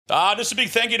Just a big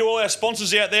thank you to all our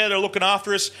sponsors out there that are looking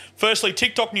after us. Firstly,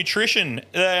 TikTok Nutrition.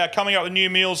 They are coming up with new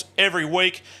meals every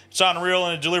week. It's unreal,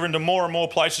 and they're delivering to more and more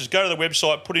places. Go to the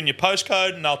website, put in your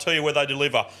postcode, and they'll tell you where they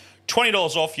deliver. $20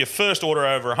 off your first order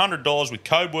over $100 with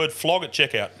code word FLOG at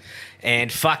checkout.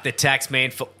 And fuck the tax, man,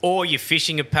 for all your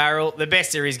fishing apparel. The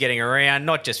best there is getting around,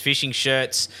 not just fishing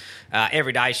shirts,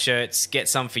 everyday shirts. Get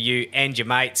some for you and your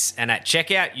mates. And at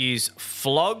checkout, use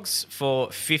FLOGS for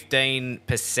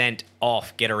 15%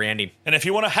 off. Get around him. And if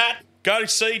you want a hat, go to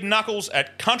see Knuckles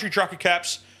at Country Trucker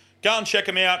Caps. Go and check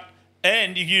them out.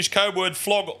 And you use code word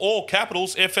FLOG, all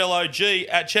capitals, FLOG,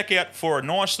 at checkout for a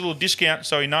nice little discount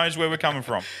so he knows where we're coming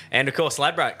from. And, of course,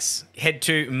 Ladbrokes. Head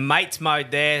to Mates Mode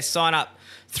there. Sign up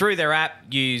through their app.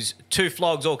 Use 2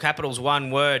 FLOGs, all capitals, one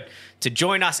word, to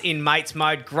join us in Mates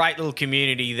Mode. Great little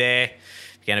community there. If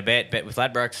you're going to bet with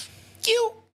Ladbrokes.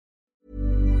 You.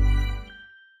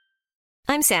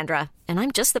 I'm Sandra, and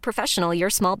I'm just the professional your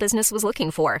small business was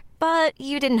looking for. But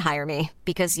you didn't hire me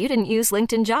because you didn't use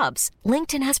LinkedIn Jobs.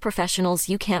 LinkedIn has professionals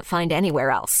you can't find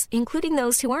anywhere else, including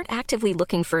those who aren't actively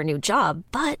looking for a new job,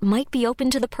 but might be open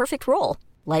to the perfect role,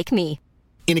 like me.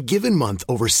 In a given month,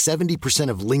 over 70%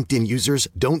 of LinkedIn users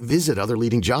don't visit other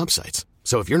leading job sites.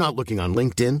 So if you're not looking on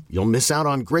LinkedIn, you'll miss out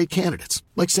on great candidates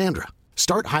like Sandra.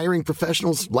 Start hiring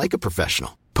professionals like a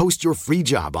professional. Post your free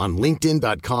job on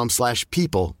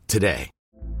linkedin.com/people today.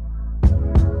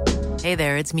 Hey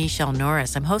there, it's Michelle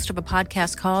Norris. I'm host of a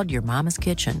podcast called Your Mama's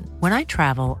Kitchen. When I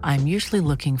travel, I'm usually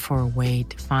looking for a way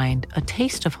to find a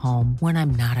taste of home when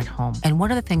I'm not at home. And one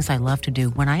of the things I love to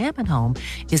do when I am at home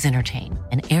is entertain.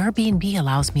 And Airbnb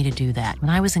allows me to do that.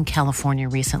 When I was in California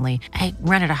recently, I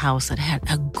rented a house that had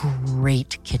a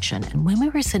great kitchen. And when we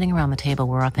were sitting around the table,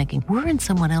 we were all thinking, we're in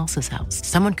someone else's house.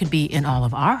 Someone could be in all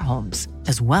of our homes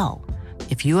as well.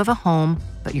 If you have a home,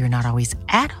 but you're not always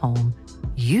at home,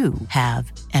 you have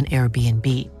an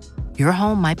Airbnb. Your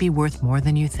home might be worth more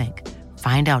than you think.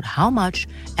 Find out how much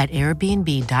at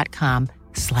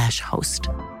airbnb.com/host.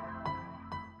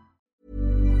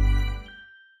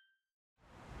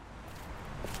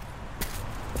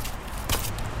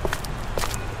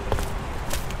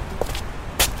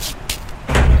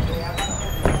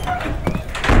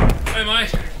 Hey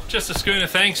mate, just a schooner,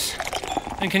 thanks.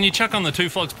 And can you chuck on the Two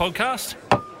Flogs podcast?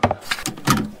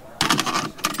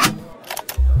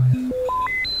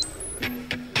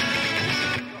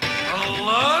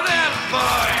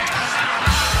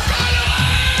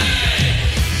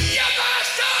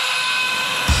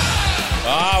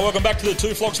 Welcome back to the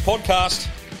Two Flogs podcast.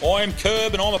 I'm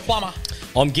Curb and I'm a plumber.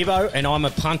 I'm Gibbo and I'm a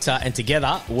punter, and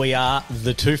together we are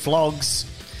the Two Flogs.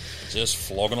 Just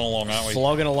flogging along, aren't we?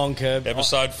 Flogging along, Curb.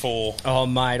 Episode 4. Oh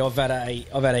mate, I've had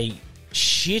a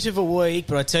shit of a week,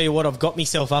 but I tell you what, I've got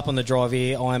myself up on the drive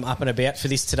here. I'm up and about for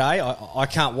this today. I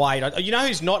can't wait. You know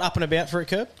who's not up and about for it,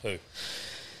 Curb? Who?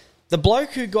 The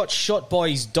bloke who got shot by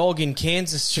his dog in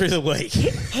Kansas through the week.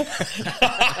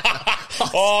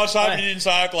 Oh, I was hoping you didn't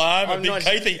say Oklahoma. Big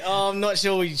Keithy. I'm not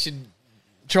sure we should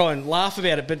try and laugh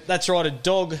about it, but that's right. A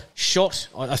dog shot.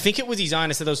 I think it was his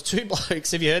owner. So there was 2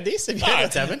 blokes. Have you heard this? Have you heard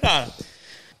what's happened? No.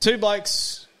 2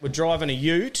 blokes were driving a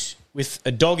ute with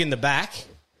a dog in the back.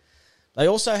 They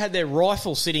also had their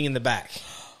rifle sitting in the back.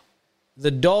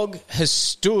 The dog has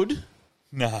stood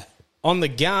on the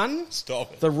gun.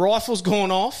 Stop it. The rifle's gone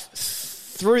off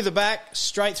through the back,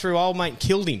 straight through old mate,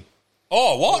 killed him.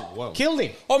 Oh, what? Oh, wow. Killed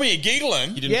him. I mean, you're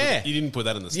giggling. You didn't put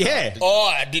that in the start. Yeah. Oh,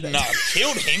 I didn't know it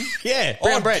killed him. Yeah,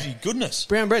 brown bread. Gee, goodness.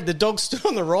 Brown bread. The dog stood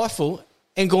on the rifle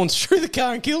and gone through the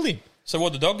car and killed him. So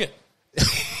what'd the dog get?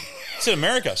 It's in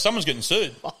America. Someone's getting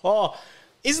sued. Oh,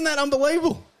 isn't that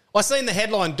unbelievable? I seen the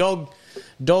headline, dog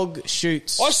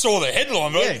shoots. I saw the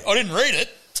headline, but I didn't read it.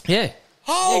 Yeah.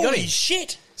 Holy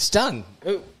shit. Stunned.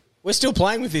 We're still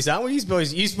playing with this, aren't we? You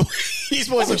boys look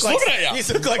like some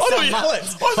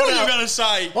mullets. I thought you were going to say,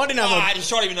 I didn't know. I just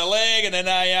shot him in the leg, and then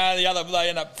they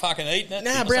end up fucking eating it.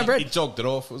 Nah, brown bread. He jogged it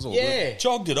off. It was all good.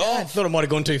 Jogged it I off. thought I might have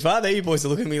gone too far there. You boys are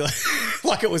looking at me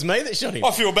like it was me that shot him.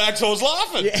 I feel bad because I was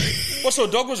laughing. Yeah. What sort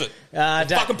of dog was it?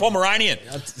 Fucking Pomeranian.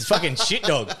 It's a fucking shit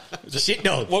dog. It's a shit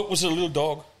dog. What was it, a little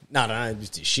dog? No,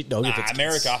 it's a shit dog.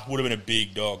 America would have been a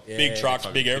big dog. Yeah, big trucks,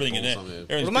 big everything in there.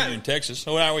 Everything's big in Texas.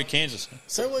 Oh, no, we're Kansas.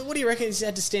 So what do you reckon? He's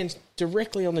had to stand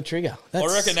directly on the trigger. I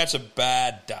reckon that's a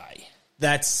bad day.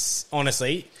 That's,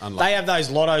 honestly, unlucky. They have those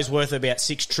lottos worth about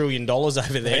 $6 trillion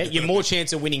over there. You're more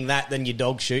chance of winning that than your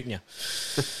dog shooting you.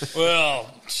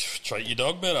 Well, treat your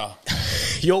dog better.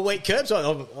 Your week, Curbs?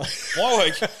 My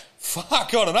week? Fuck, I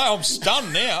don't know. I'm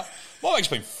stunned now. My week's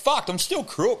been fucked. I'm still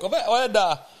crook. I had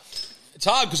it's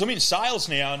hard because I'm in sales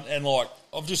now and like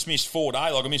I've just missed 4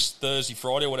 days. Like I missed Thursday,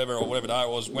 Friday, or whatever day it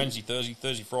was. Wednesday,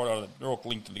 Thursday, Friday. They're all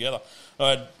linked together. I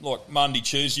had like Monday,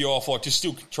 Tuesday off. Like just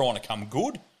still trying to come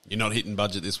good. You're not hitting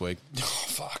budget this week. Oh,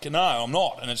 fuck no, I'm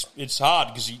not, and it's hard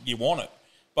because you want it.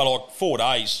 But like 4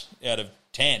 days out of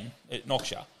 10, it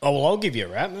knocks you. Oh well, I'll give you a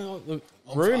rap.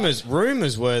 Rumours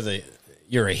were that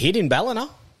you're a hit in Ballina.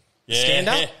 Stand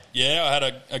up. Yeah, I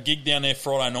had a gig down there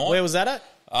Friday night. Where was that at?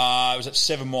 It was at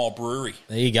 7 Mile Brewery.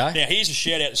 There you go. Now, here's a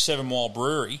shout-out to 7 Mile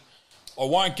Brewery. I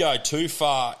won't go too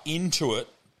far into it,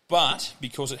 but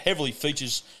because it heavily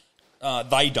features,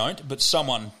 they don't, but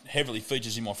someone heavily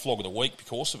features in my flog of the week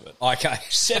because of it. Okay.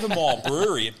 7 Mile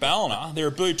Brewery at Ballina. They're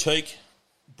a boutique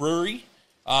brewery.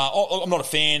 I'm not a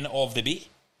fan of their beer,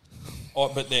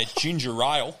 but their ginger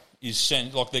ale is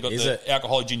like they've got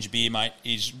alcoholic ginger beer, mate,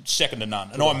 is second to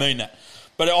none, and I mean that.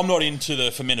 But I'm not into the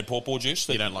fermented pawpaw juice.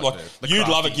 You don't like the you'd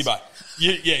love it, crafties.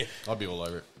 Gibbo. Yeah. I'd be all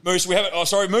over it. Moose, we have it. Oh,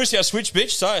 sorry, Moose, our switch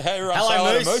bitch. So, hey,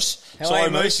 hello, Moose. Moose. Sorry,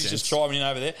 Hello, Moose. He's just chiming in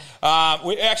over there.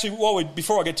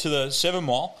 Before I get to the 7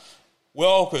 Mile,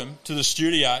 welcome to the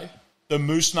studio, the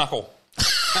Moose Knuckle.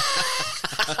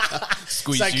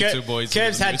 Squeeze you two boys.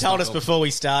 Curbs had told us before we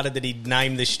started that he'd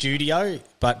named the studio,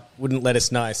 but wouldn't let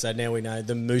us know. So now we know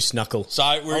the Moose Knuckle.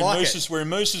 So we're in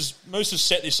Moose's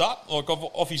set this up like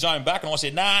off his own back, and I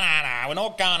said, nah, we're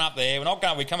not going up there. We're not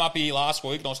going. We come up here last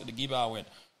week, and I said to Gibbo, I went,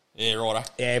 yeah, righto.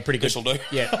 Yeah, pretty good. This'll do.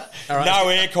 Yeah. All right. No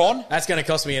aircon. That's going to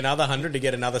cost me another $100 to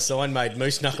get another sign made.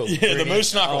 Moose Knuckle. Yeah, the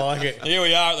Moose Knuckle. I like it. Here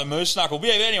we are at the Moose Knuckle. But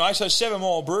yeah, anyway, so 7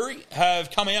 Mile Brewery have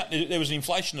come out. There was an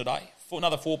inflation today, for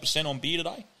another 4% on beer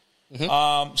today.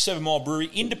 Mm-hmm. 7 Mile Brewery,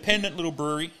 independent little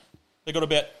brewery. They've got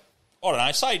about, I don't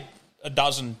know, say a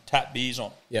dozen tap beers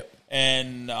on. Yep.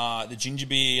 And the ginger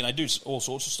beer, and they do all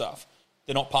sorts of stuff.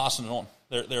 They're not passing it on.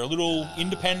 They're a little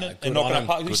independent. They're not going to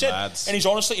pass. He said, lads. and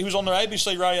he was on the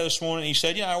ABC radio this morning. And he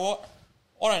said, you know what?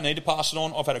 I don't need to pass it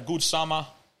on. I've had a good summer.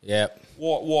 Yep.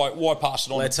 Why pass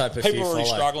it on? Let's hope a people few are already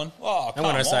follow. struggling. Oh, and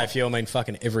when I say a few, I mean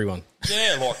fucking everyone.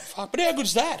 Yeah, like fuck. But how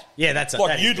good's that? Yeah, that's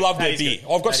like you'd love their that beer. good.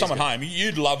 I've got That some at good. home.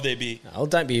 You'd love their beer. Oh,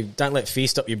 don't let fear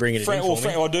stop you bringing it in for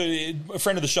me. A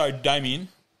friend of the show, Damien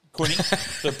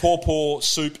Quinney, the Paw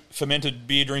Soup fermented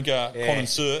beer drinker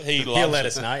connoisseur. He'll let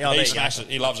us know. Oh, he smashes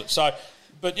it. He loves it. So,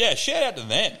 but yeah, shout out to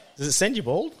them. Does it send you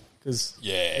bald? Because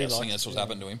I think that's what's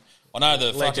happened to him. I know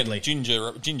the Allegedly. fucking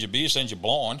ginger beer sends you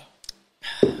blind,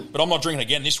 but I'm not drinking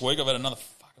again this week. I've had another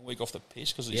fucking week off the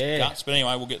piss because of these guts. But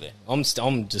anyway, we'll get there. I'm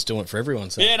just doing it for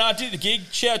everyone. So. Yeah, no, I did the gig.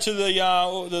 Shout out to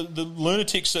the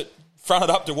lunatics that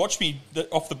fronted up to watch me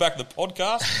off the back of the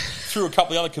podcast. Threw a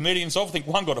couple of other comedians off. I think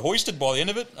one got hoisted by the end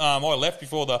of it. I left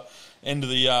before the end of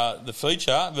the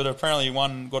feature, but apparently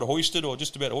one got hoisted or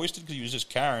just about hoisted because he was just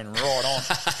carrying right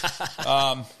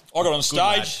on. I got on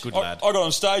stage. Good lad. I got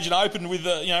on stage and opened with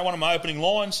one of my opening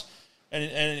lines,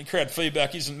 and crowd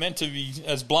feedback isn't meant to be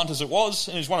as blunt as it was.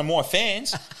 And it was one of my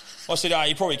fans. I said,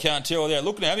 you probably can't tell without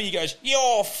looking at me. He goes,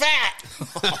 "You're fat."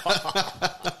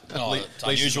 It's an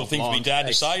unusual thing for me dad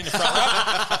to say in the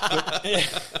front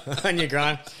row. And you're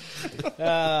grown.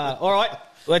 All right,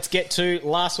 let's get to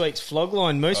last week's flog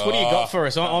line. Moose, what do you got for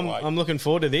us? I'm looking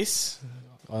forward to this.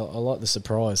 I like the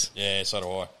surprise. Yeah, so do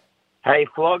I. Hey,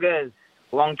 floggers.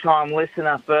 Long-time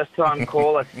listener, first-time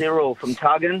caller, Cyril from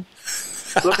Tuggan.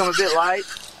 Look, I'm a bit late,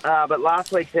 but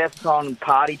last week's EFCON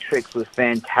party tricks was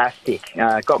fantastic.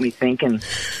 Got me thinking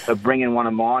of bringing one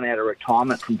of mine out of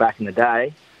retirement from back in the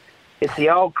day. It's the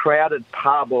old crowded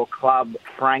pub or club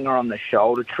franger on the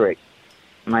shoulder trick.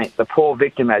 Mate, the poor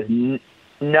victim has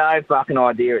no fucking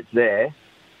idea it's there,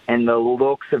 and the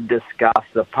looks of disgust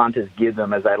the punters give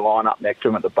them as they line up next to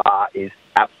him at the bar is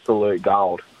absolute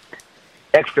gold.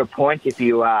 Extra point if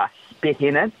you spit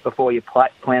in it before you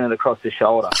plant it across the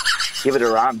shoulder. Give it a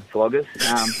run, floggers.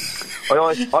 I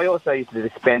also used to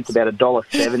dispense about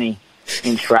 $1.70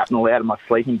 in shrapnel out of my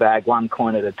sleeping bag, one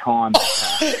coin at a time.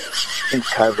 Since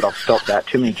COVID, I've stopped that.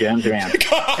 Too many germs around.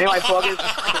 Anyway, floggers,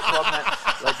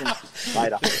 legends,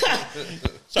 later.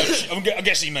 So I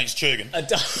guess he means Churgan.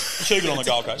 Churgan on the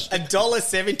Gold Coast.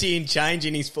 $1.70 in change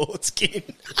in his foreskin.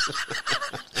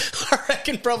 I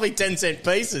reckon probably 10-cent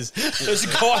pieces. There's a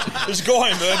guy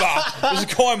in Murbar. There's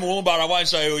a guy in Moolumbar. I won't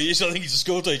say who he is. I think he's a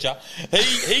school teacher.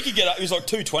 He could get up. He was like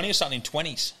 $2.20 or something in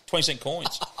 20-cent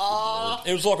coins.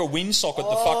 It was like a windsock at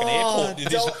the fucking airport.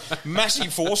 This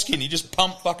massive foreskin. He just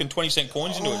pumped fucking 20-cent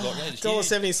coins into it. Like,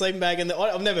 $1.70 sleeping bag. And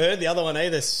I've never heard the other one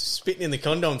either. Spitting in the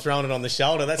condom, throwing it on the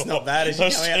shoulder. That's not bad as you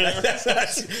go out.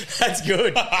 That's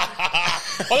good.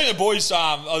 I think the boys.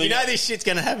 You know this shit's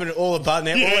going to happen at all the pubs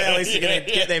now. All our listeners are going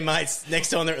to get their mates next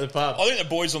time they're at the pub. I think the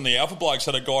boys on the Alpha Blokes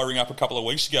had a guy ring up a couple of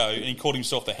weeks ago and he called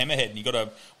himself the Hammerhead and he got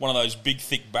one of those big,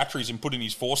 thick batteries and put in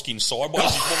his foreskin sideways.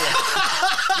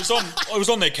 It was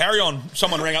on their carry-on.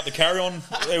 Someone rang up the carry-on.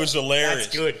 It was hilarious.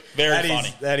 That's good. Very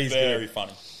funny. That is very good.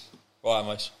 funny. Right,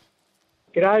 mate.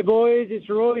 G'day, boys. It's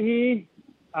Roy here.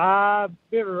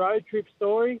 Bit of a road trip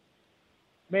story.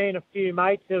 Me and a few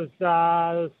mates, there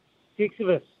was 6 of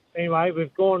us. Anyway,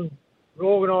 we've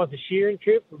organised a shearing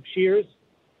trip from shearers.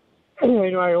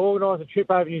 Anyway, organised a trip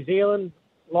over New Zealand,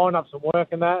 lined up some work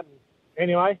and that.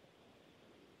 Anyway,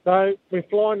 so we're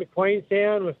flying to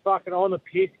Queenstown. We're fucking on the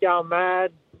piss, going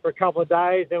mad for a couple of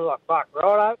days. Then we're like, fuck,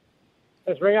 righto.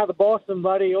 Let's ring out the boss and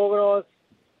bloody organise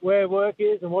where work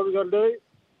is and what we got to do.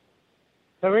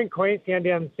 So we're in Queenstown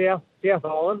down in South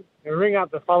Island. And we ring up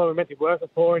the fellow we meant to work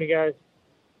for and he goes,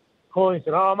 calling and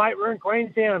said, oh, mate, we're in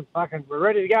Queenstown. Fucking, we're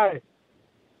ready to go.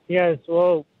 He goes,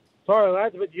 well, sorry,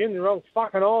 lads, but you're in the wrong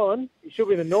fucking island. You should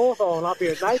be the North Island up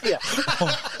here at Napier.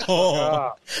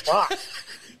 Oh, fuck.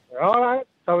 All right.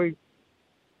 So we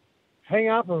hang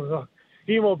up and we're like, a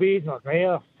few more beers. Like, man,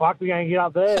 how the fuck we going to get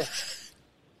up there?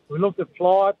 We looked at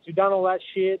flights. We've done all that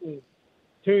shit and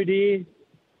 2 days.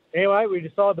 Anyway, we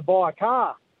decided to buy a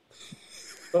car.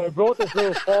 So we brought this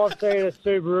little 5-seater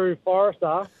Subaru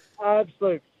Forester,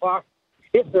 absolute fuck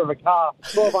hipster of a car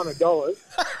for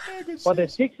 $1,200. But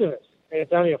there's 6 of us, and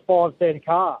it's only a 5-seater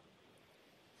car.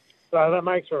 So that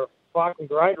makes for a fucking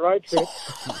great road trip.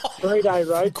 3-day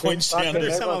road trip.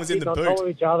 Someone was in the on boot. top of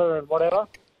each other and whatever.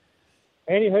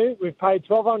 Anywho, we've paid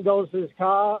 $1,200 for this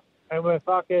car, and we're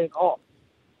fucking off.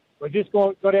 We just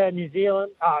got out of New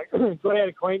Zealand, got out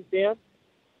of Queenstown,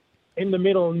 in the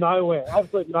middle of nowhere,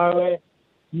 absolute nowhere.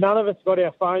 None of us got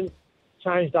our phones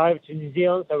changed over to New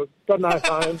Zealand, so we've got no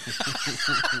phones.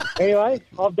 Anyway,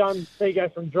 I've done, so you go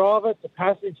from driver to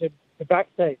passenger to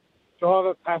backseat.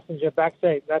 Driver, passenger,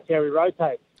 backseat. That's how we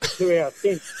rotate. 2 hours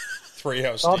stint. 3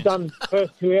 hours I've done the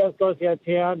first 2 hours, got us out of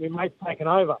town, my mate's taken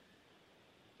over.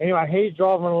 Anyway, he's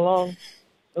driving along,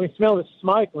 and we smell the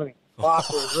smoke when he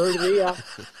was rooted here.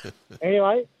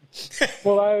 Anyway,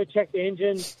 pull over, check the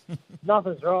engine.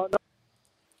 Nothing's right.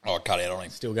 Oh, cut out on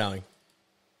him. Still going.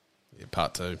 Yeah,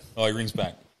 part 2. Oh, he rings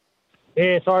back.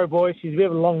 Yeah, sorry, boys. She's a bit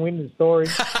of a long-winded story.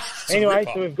 Anyway,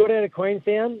 so we've got out of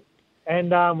Queenstown,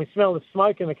 and we smell the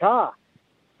smoke in the car.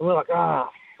 And we're like,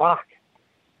 fuck.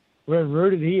 We're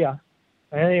rooted here.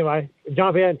 And anyway, we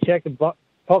jump out and check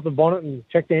pop the bonnet and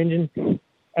check the engine,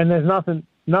 and there's nothing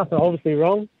obviously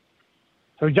wrong.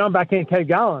 So we jump back in and keep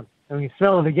going, and we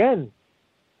smell it again.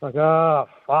 Like,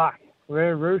 fuck.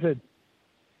 We're rooted.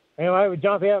 Anyway, we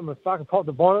jump out and we fucking pop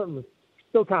the bonnet and we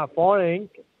still can't find anything.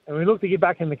 And we look to get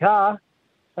back in the car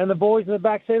and the boys in the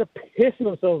back seat are pissing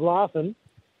themselves laughing.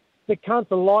 The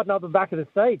cunts are lighting up the back of the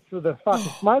seats with the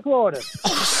fucking smoke lighters.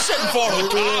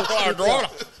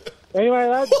 Anyway,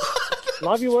 lads,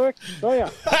 love your work. See ya.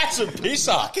 That's a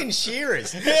pisser. Fucking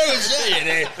shearers. They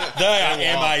are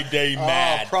MAD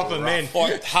mad. Proper men.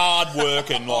 Like hard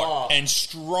working, and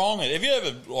strong. Have you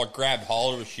ever grabbed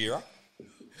hold of a shearer?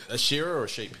 A shearer or a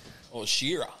sheep? Or a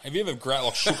shearer. Have you ever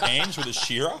shook hands with a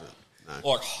shearer?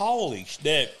 No. Holy,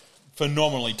 they're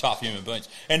phenomenally tough human beings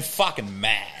and fucking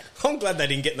mad. I'm glad they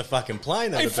didn't get in the fucking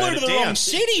plane. They flew to the wrong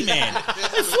city, man.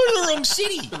 They flew to the wrong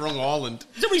city. The wrong island.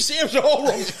 Did we see it was all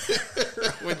wrong?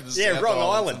 Went to the Yeah, South wrong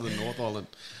Island. island. To the North Island.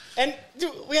 And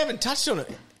we haven't touched on it.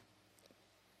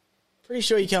 Pretty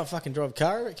sure you can't fucking drive a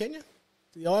car over it, can you?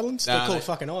 The islands? They're called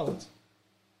fucking islands.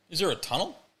 Is there a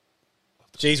tunnel?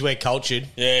 Geez, we're cultured.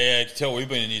 Yeah, I can tell we've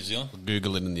been in New Zealand. We'll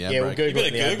Google it in the ad Yeah, we'll break. Google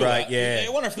it in the ad break, yeah. I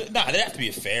wonder if no, there'd have to be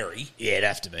a ferry. Yeah, it'd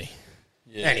have to be.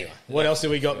 Yeah. Anyway, what else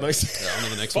have we got, Moose? On to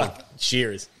the next one.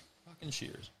 Shearers. Fucking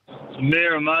shearers.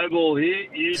 Mayor Mobile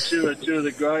here. You two are 2 of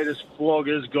the greatest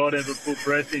floggers God ever put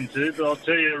breath into, but I'll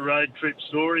tell you a road trip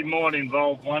story. Mine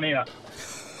involved one here.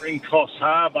 We're in Coffs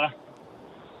Harbour.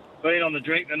 Been on the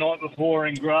drink the night before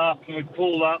in Graft, and we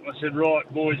pulled up and I said, right,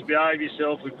 boys, behave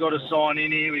yourself. We've got to sign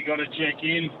in here. We've got to check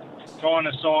in. Trying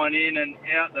to sign in, and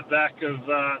out the back of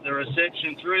the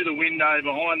reception, through the window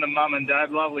behind the mum and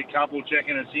dad, lovely couple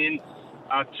checking us in,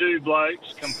 are 2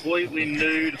 blokes completely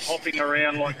nude, hopping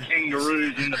around like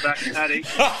kangaroos in the back paddock,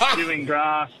 chewing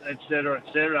grass, etc.,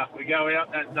 etc. We go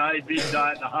out that day, big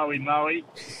day at the Hoey Moey,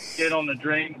 get on the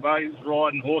drink, both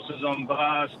riding horses on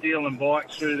bars, stealing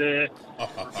bikes through there.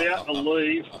 About to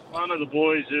leave, one of the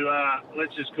boys who,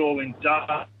 let's just call him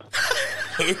Dub,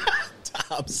 and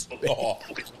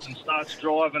starts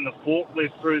driving the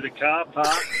forklift through the car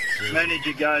park.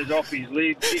 Manager goes off his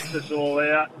lid, kicks us all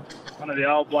out. one of the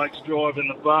old blokes driving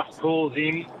the bus calls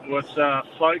him. What's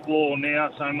folklore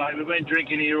now? So, mate, we've been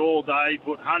drinking here all day,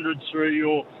 put hundreds through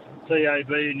your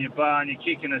TAB in your bar, and you're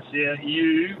kicking us out.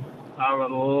 You are a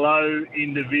low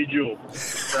individual.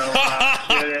 So,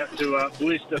 shout out to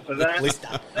Blister for that.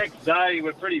 Blister. Next day,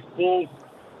 we're pretty full.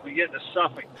 We get to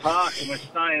Suffolk Park and we're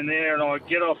staying there, and I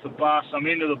get off the bus. I'm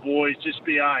into the boys. Just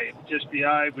behave.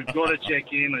 We've got to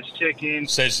check in. Let's check in.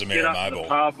 Says the Mayor Get up to the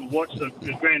pub. Watch the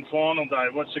grand final day.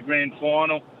 What's the grand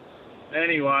final?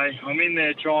 Anyway, I'm in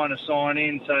there trying to sign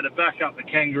in. So to back up the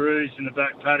Kangaroos in the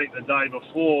back paddock the day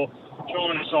before,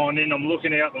 trying to sign in, I'm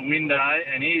looking out the window,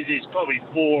 and here's this probably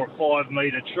 4 or 5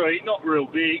 metre tree, not real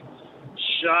big,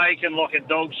 shaking like a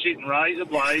dog shitting razor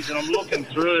blades, and I'm looking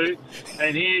through,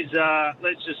 and here's,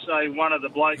 let's just say, one of the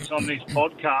blokes on this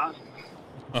podcast,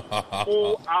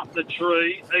 all up the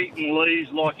tree, eating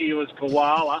leaves like he was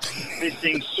koala. This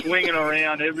thing's swinging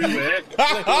around everywhere.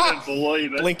 Couldn't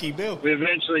believe it. Blinky Bill. We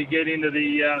eventually get into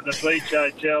the beach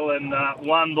hotel, and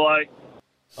one bloke.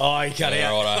 Oh, he cut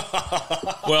out. Right.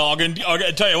 Well, I can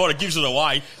tell you what, it gives it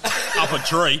away. Up a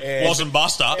tree, wasn't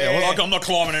Buster. Like, I'm not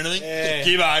climbing anything.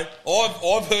 Gibbo,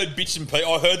 I've heard bits and pieces.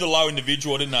 I heard the low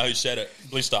individual. I didn't know who said it.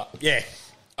 Blister. Yeah.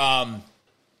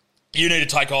 You need to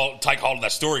take hold of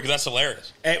that story because that's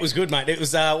hilarious. It was good, mate. It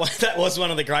was that was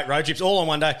one of the great road trips, all on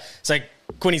one day. So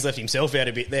Quinny's left himself out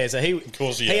a bit there. So he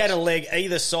had a leg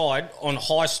either side on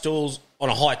high stools on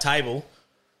a high table,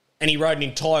 and he rode an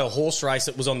entire horse race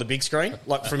that was on the big screen,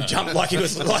 like from jump, like he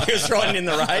was riding in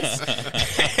the race.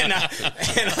 And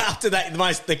after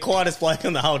that, the quietest bloke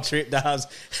on the whole trip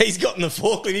he's got in the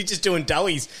forklift. He's just doing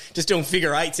doughies, just doing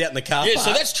figure eights out in the car. Yeah,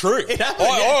 so that's true.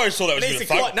 I always thought that was a bit of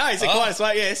fun. No, he's the quietest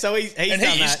bloke. Yeah, so he's and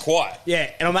done he is that. quiet. Yeah,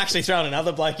 and I'm actually throwing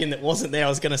another bloke in that wasn't there. I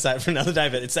was going to say it for another day,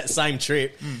 but it's that same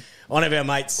trip. One of our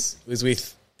mates was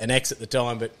with an ex at the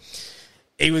time, but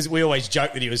we always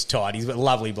joked that he was tired. He's a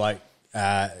lovely bloke.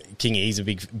 Kingy, he's a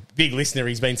big listener.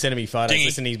 He's been sending me photos,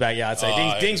 listening to his backyard. So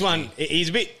Ding's one. He's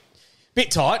a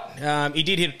bit tight. He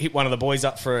did hit one of the boys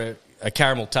up for a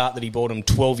caramel tart that he bought him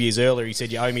 12 years earlier. He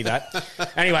said, "You owe me that."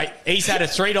 Anyway, he's had a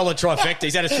 $3 trifecta.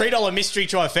 He's had a $3 mystery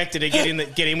trifecta to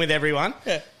get in with everyone.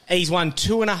 Yeah. He's won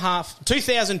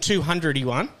 2,200. He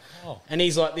won. Oh. And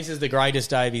he's like, this is the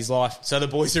greatest day of his life. So the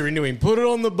boys are into him. Put it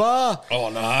on the bar. Oh,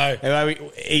 no.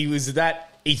 Anyway, he was that.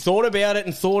 He thought about it.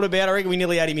 I reckon we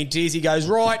nearly had him in tears. He goes,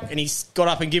 right, and he's got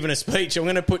up and given a speech. I'm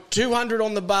going to put 200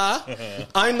 on the bar,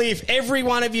 only if every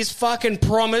one of yous fucking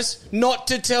promise not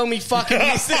to tell me fucking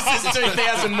this is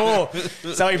 2,000 more.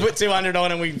 So he put 200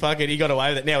 on and he got away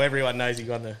with it. Now everyone knows he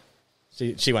got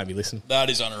she won't be listening.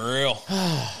 That is unreal.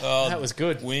 That was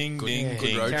good. Good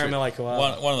road Caramel trip.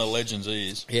 koala. One of the legends he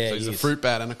is. Yeah, so he's a fruit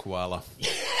bat and a koala.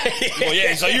 Well,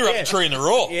 yeah, so you're up the tree in the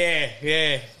raw.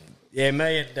 Yeah. Yeah,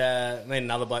 me and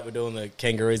another bloke were doing the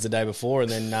Kangaroos the day before, and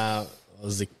then I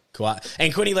was the quiet.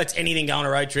 And Quinny lets anything go on a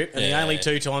road trip, and the only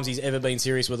 2 times he's ever been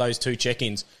serious were those 2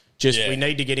 check-ins. We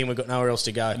need to get him, we've got nowhere else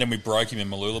to go. And then we broke him in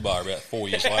Mooloolaba about 4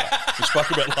 years later. We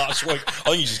spoke about last week. I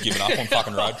think he's just given up on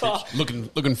fucking road trips.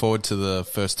 Looking forward to the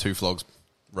first 2 vlogs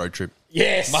road trip.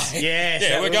 Yes, mate. Yes.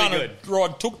 Yeah, we're going to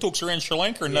ride tuk-tuks around Sri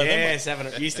Lanka in November. Yes,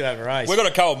 used to have a race. We've got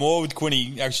a couple more with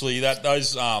Quinny, actually.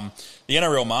 The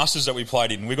NRL Masters that we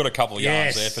played in, we've got a couple of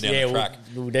yards there for down the track.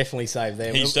 We'll definitely save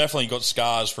them. He's definitely got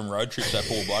scars from road trips, that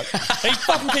poor bloke. He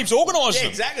fucking keeps organising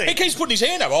them. Exactly. He keeps putting his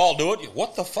hand up. I'll do it.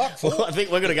 What the fuck? Well, I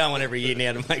think we're going to go one every year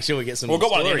now to make sure we get some We've got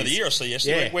stories. one at the end of the year, I see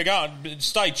yesterday. Yeah. We're going.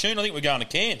 Stay tuned. I think we're going to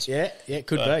Cairns. Yeah,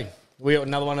 could be. We got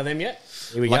another one of them yet?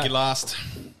 Here we Lucky go. last.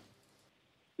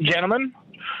 Gentlemen,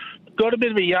 got a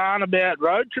bit of a yarn about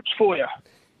road trips for you.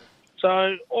 So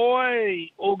I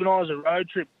organise a road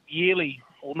trip yearly,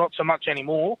 or not so much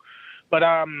anymore, but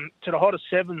to the hottest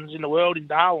sevens in the world in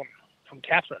Darwin from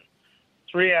Catherine.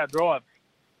 3-hour drive.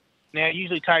 Now, I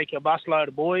usually take a busload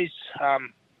of boys,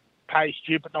 pay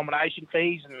stupid nomination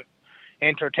fees and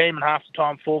enter a team, and half the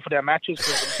time forfeit our matches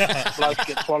because the blokes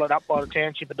get swallowed up by the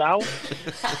township of Darwin.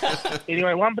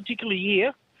 Anyway, one particular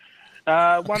year,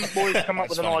 one of the boys come up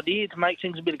with an idea to make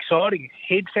things a bit exciting.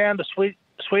 He'd found a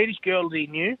Swedish girl that he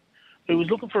knew who was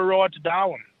looking for a ride to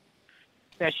Darwin.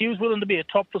 Now, she was willing to be a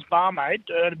topless barmaid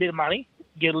to earn a bit of money,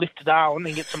 get a lift to Darwin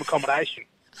and get some accommodation.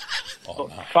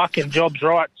 Oh, no. Fucking job's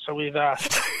right. So we've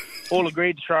all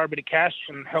agreed to throw her a bit of cash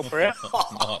and help her out.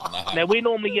 No. Now, we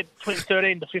normally get between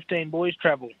 13 to 15 boys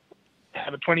travel.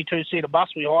 Have a 22-seater bus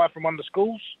we hire from one of the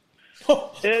schools.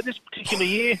 This particular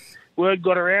year, word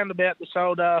got around about this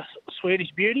old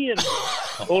Swedish beauty, and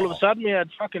all of a sudden we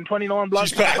had fucking 29 blokes.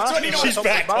 She's back.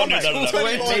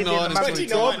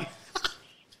 29.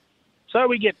 So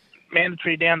we get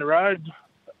mandatory down the road,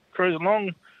 cruise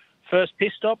along. First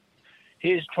piss stop,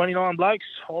 here's 29 blokes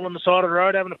all on the side of the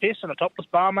road having a piss and a topless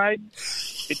barmaid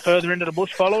a bit further into the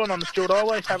bush following on the Stewart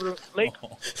Highway having a leak.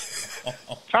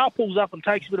 Car pulls up and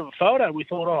takes a bit of a photo. We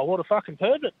thought, oh, what a fucking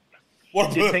pervert.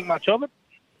 Didn't think much of it.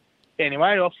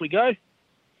 Anyway, off we go.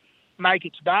 Make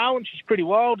it to Darwin. She's pretty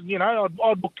wild. You know,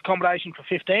 I'd booked accommodation for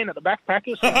 15 at the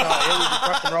Backpackers. And, we just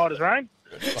fucking right as rain.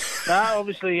 No,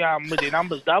 obviously, with the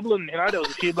numbers doubling, you know, there was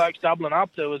a few blokes doubling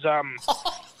up. There was a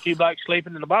few blokes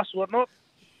sleeping in the bus and whatnot.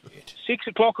 6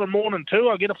 o'clock on morning 2,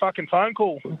 I get a fucking phone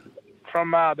call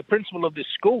from the principal of this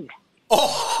school.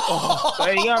 Oh,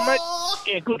 there you go, mate.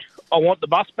 Yeah, good. I want the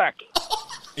bus back.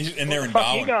 And they're in Darwin. What the fuck Darwin.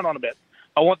 are you going on about?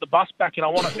 I want the bus back and I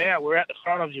want it now. We're at the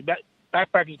front of your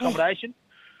backpackers accommodation.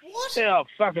 What? Yeah,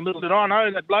 fucking little did I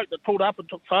know that bloke that pulled up and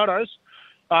took photos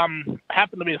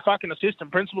happened to be the fucking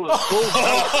assistant principal of the school.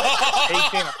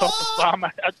 He's seen a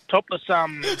topless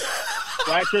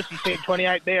waitress and seen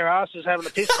 28 bare asses having a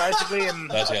piss, basically, and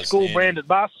a school-branded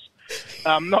bus.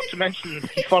 Not to mention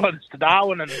he followed us to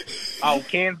Darwin and old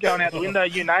cans going out the window,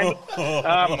 you name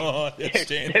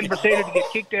it. Then proceeded to get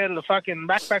kicked out of the fucking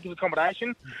backpackers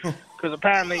accommodation because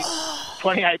apparently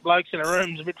 28 blokes in a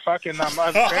room is a bit fucking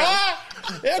overcrowded. How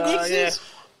good is this?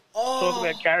 Talk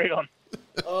about carry on.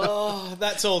 Oh,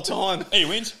 that's all time. He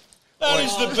wins. That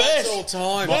is the best. That's all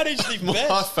time. That is the best.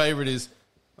 My favourite is,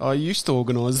 I used to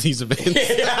organise these events. Yeah,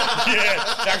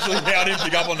 actually, I didn't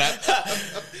pick up on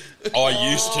that.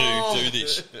 I used to do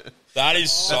this. That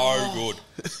is so good.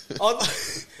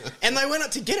 And they went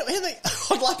up to get it.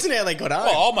 I'd like to know how they got home.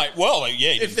 Oh, mate. Well,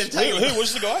 yeah. If they've taken who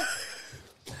was the guy?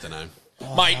 Don't know.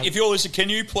 Mate, if you're listening, can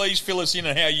you please fill us in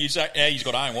on how he's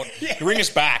got home? Ring us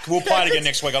back. We'll play it again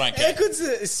next week. I don't care. How good's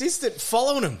the assistant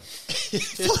following him?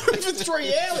 Following him for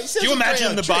 3 hours. Do you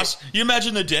imagine the bus? You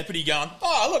imagine the deputy going,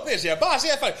 oh, look, there's our bus.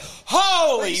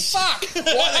 Holy fuck.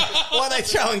 Why are they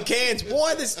throwing cans?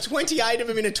 Why there's 28 of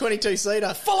them in a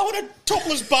 22-seater? Following a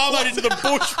topless barmaid into the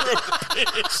bush for a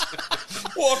piss.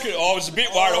 I was a bit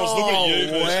worried. I was looking at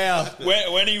you.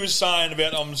 Wow. When he was saying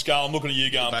about, I'm looking at you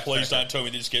going, please don't tell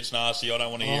me this gets nasty. I don't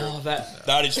want to hear it.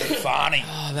 That is funny.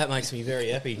 Oh, that makes me very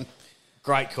happy.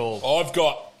 Great call. I've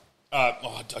got...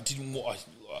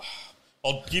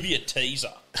 I'll give you a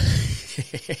teaser.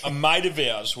 A mate of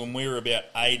ours, when we were about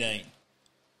 18,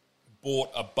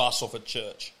 bought a bus off a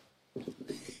church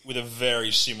with a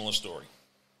very similar story.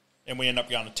 And we ended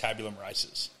up going to tabulum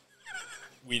races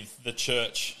with the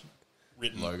church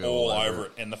written logo all over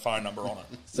it and the phone number on it.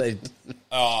 So,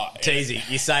 teasy,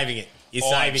 you're saving it.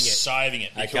 I'm saving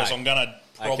it because I'm going to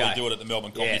probably do it at the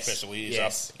Melbourne Comedy Festival.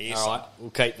 All right, we'll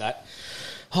keep that.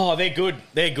 Oh, they're good.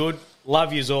 They're good.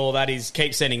 Love yous all. That is,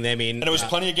 keep sending them in. And it was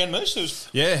plenty again, Moose?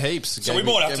 Yeah, heaps. So we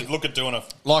might have to look at doing a...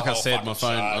 Like I said, my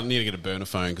phone, I need to get a burner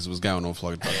phone because it was going off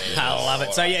like... I love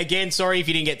it. So, yeah, again, sorry if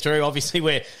you didn't get through. Obviously,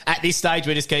 we're at this stage,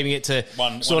 we're just keeping it to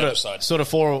one sort episode. of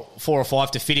four or five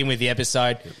to fit in with the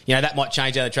episode. You know, that might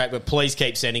change down the track, but please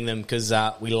keep sending them because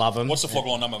we love them. What's the flog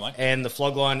line number, mate? And the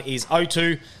flog line is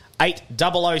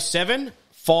 02-8007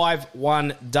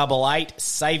 5188.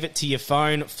 Save it to your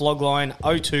phone. Flog line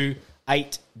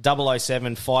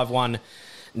 02-8007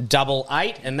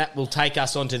 5188, and that will take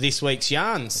us on to this week's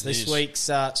yarns. This week's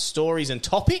stories and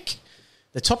topic.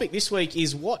 The topic this week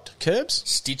is what, Curbs?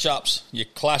 Stitch-ups, your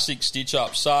classic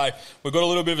stitch-ups. So we've got a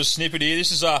little bit of a snippet here.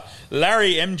 This is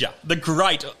Larry Emger, the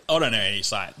great, I don't know how you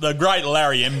say it, the great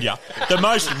Larry Emger, the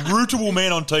most rootable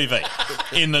man on TV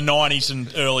in the 90s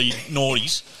and early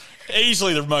noughties.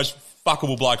 Easily the most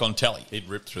fuckable bloke on telly. He'd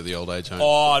rip through the old age home.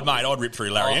 Oh, mate, I'd rip through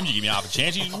Larry Emger. Give me half a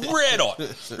chance. He's red hot.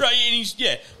 Right,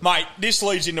 and mate, this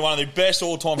leads into one of the best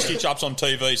all-time stitch-ups on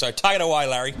TV. So take it away,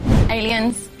 Larry.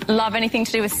 Aliens, love anything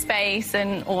to do with space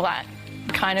and all that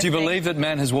kind of Do you thing. believe that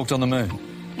man has walked on the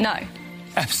moon? No.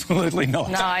 Absolutely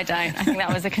not. No, I don't. I think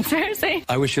that was a conspiracy.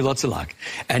 I wish you lots of luck.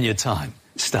 And your time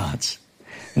starts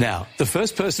now. The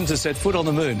first person to set foot on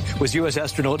the moon was US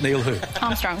astronaut Neil who?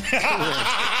 Armstrong.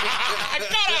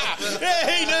 Yeah,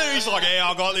 he knew. He's like,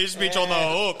 I got this bitch on the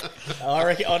hook. I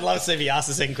reckon I'd love to see if he asked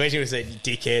the second question. He said,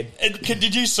 dickhead. And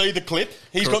did you see the clip?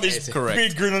 He's got this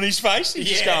big grin on his face. He's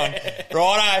just going,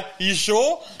 righto, you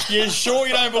sure? You sure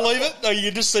you don't believe it? Or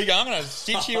you just see, I'm going to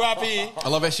stitch you up here. I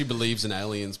love how she believes in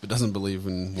aliens but doesn't believe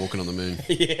in walking on the moon.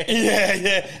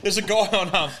 Yeah. There's a guy on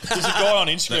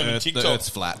Instagram and TikTok. The Earth's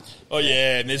flat. Oh,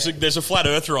 yeah. And there's a flat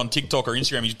earther on TikTok or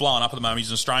Instagram. He's blowing up at the moment. He's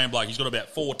an Australian bloke. He's got about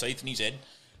 4 teeth in his head.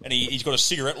 And he's got a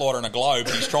cigarette lighter and a globe,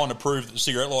 and he's trying to prove that the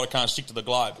cigarette lighter can't stick to the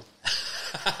globe.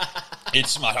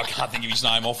 Mate, I can't think of his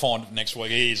name. I'll find it next week.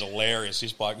 He is hilarious,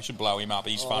 this bloke. We should blow him up.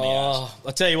 He's funny as.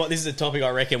 I'll tell you what, this is a topic I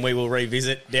reckon we will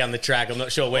revisit down the track. I'm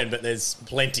not sure when, but there's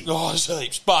plenty. Oh, there's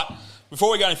heaps. But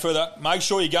before we go any further, make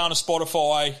sure you go on to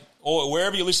Spotify, or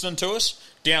wherever you're listening to us,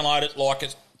 download it, like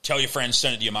it, tell your friends,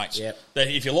 send it to your mates. Yep. That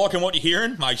if you're liking what you're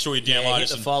hearing, make sure you download hit us.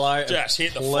 the and follow. Just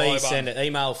hit the follow Please button. send it.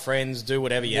 Email friends. Do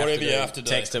whatever you have to do.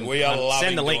 Text them. We are loving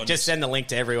Send the link. doing Just this. send the link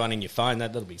to everyone in your phone.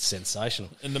 That'll be sensational.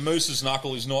 And the Moose's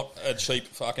Knuckle is not a cheap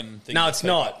fucking thing. No, to it's keep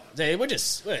not. up.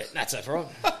 That's it, right?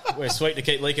 We're sweet to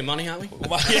keep leaking money, aren't we?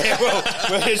 Yeah, well,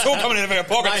 it's all coming out of our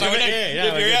pockets. So we need,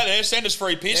 Yeah, if you're out there, send us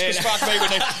free piss, because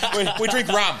fuck me, we drink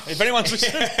rum. If anyone's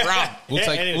listening, rum.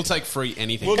 We'll take free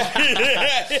anything. All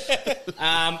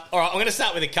right, I'm going to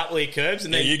start with a couple of your curbs,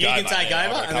 and then Yeah, you you go, can mate. take Yeah,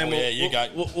 I've over, got a and then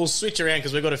couple. we'll switch around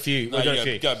because we've got a few. No, We've got you a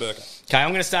few. go Burka. Okay, I'm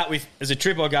going to start with, as a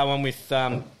trip I go on with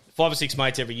 5 or 6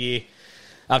 mates every year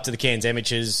up to the Cairns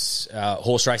Amateurs.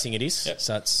 Horse racing it is. Yep.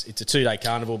 So it's a 2-day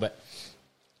carnival, but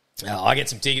I get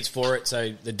some tickets for it,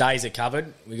 so the days are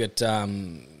covered. We got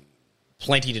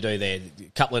plenty to do there. A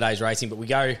couple of days racing, but we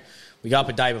go up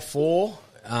a day before,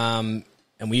 and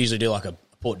we usually do like a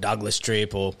Port Douglas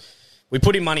trip, or we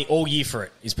put in money all year for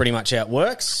it, is pretty much how it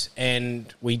works.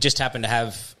 And we just happen to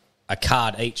have a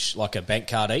card each, like a bank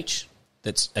card each,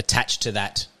 that's attached to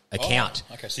that account.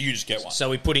 Oh, okay, so you just get one. So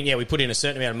we put in a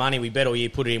certain amount of money. We bet all year,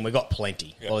 put it in. We've got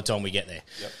plenty by the time we get there.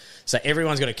 Yep. So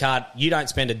everyone's got a card. You don't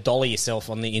spend $1 yourself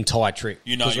on the entire trip.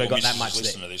 You know 'cause your we've got missus that much is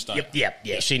listening there. to this, don't you?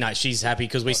 Yeah. She knows. She's happy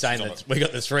because we stay in she's we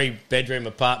got the 3-bedroom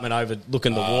apartment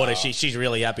overlooking the water. She's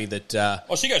really happy that.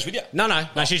 Oh, she goes with you? No.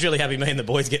 She's really happy me and the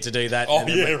boys get to do that. Oh, And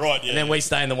then yeah, right, yeah. And then we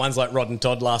stay in the ones like Rod and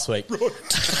Todd last week.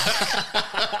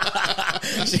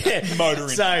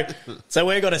 Motoring. So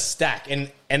we've got a stack, and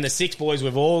the 6 boys,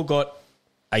 we've all got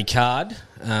a card,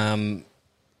 and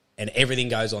everything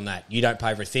goes on that. You don't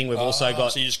pay for a thing. We've also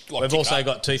got so you just, like, we've tick also up.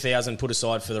 got 2,000 put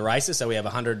aside for the races, so we have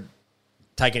 100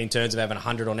 taken in turns of having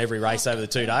 100 on every race over the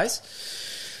 2 days.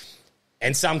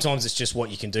 And sometimes it's just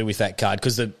what you can do with that card,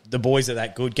 because the boys are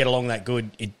that good, get along that good,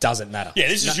 it doesn't matter. Yeah,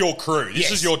 this is your crew. This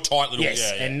is your tight little...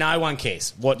 Yes, Yeah. and no one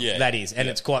cares what that is. And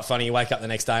it's quite funny. You wake up the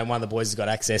next day and one of the boys has got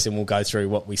access, and we'll go through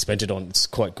what we spent it on. It's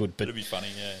quite good. But It'd be funny,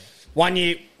 yeah. one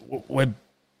year, we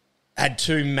had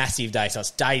 2 massive days. So it's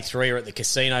day 3 at the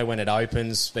casino when it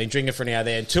opens. Been drinking for an hour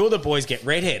there. And 2 of the boys get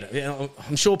redhead. You know,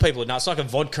 I'm sure people would know. It's like a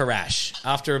vodka rash.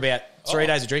 After about 3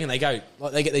 days of drinking, they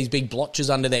get these big blotches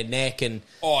under their neck, and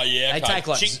Oh, yeah. they okay. take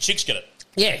like... Chicks get it.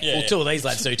 Yeah, 2 of these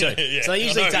lads do too. Yeah, so they I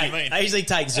usually know what you mean.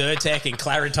 take Zyrtec and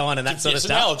Claritine and that sort of It's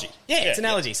stuff. an allergy. Yeah, it's an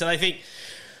allergy. So they think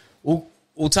we'll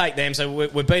take them. So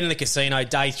we've been in the casino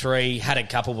day 3, had a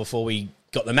couple before we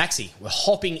got the maxi. We're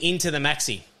hopping into the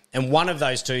maxi, and one of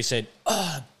those 2 said,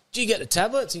 "Oh, do you get the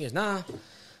tablets?" He goes, "Nah."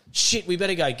 Shit, we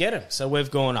better go get them. So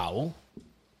we've gone, "Oh, well,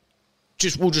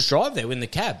 we'll just drive there in the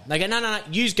cab." They go, no,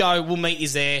 yous go, we'll meet you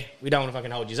there. We don't want to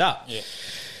fucking hold yous up. Yeah.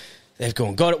 They've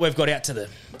gone, got it. We've got out to the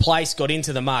place, got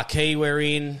into the marquee we're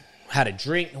in, had a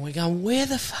drink, and we're going, where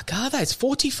the fuck are they? It's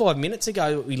 45 minutes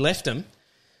ago that we left them.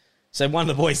 So one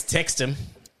of the boys texts them.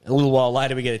 A little while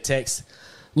later, we get a text.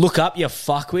 Look up, you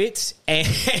fuckwits.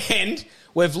 And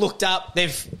we've looked up.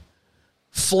 They've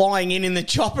flying in the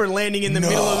chopper and landing in the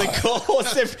middle of the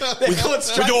course. They've gone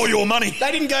straight with all your money. They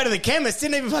didn't go to the chemist,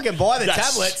 didn't even fucking buy the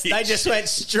That's tablets. sick. They just went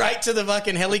straight to the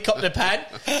fucking helicopter pad,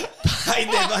 paid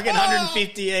their fucking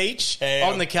 150 each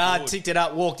How on the card, good. ticked it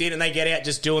up, walked in, and they get out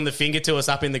just doing the finger to us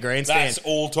up in the grandstand. That's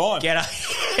all time. Get up.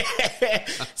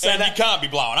 So and you can't be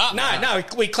blowing up. no,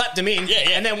 we clapped them in, Yeah.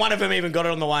 and then one of them even got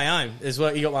it on the way home. Is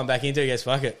what you got one back into. He goes,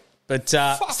 fuck it. But so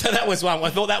that was one. I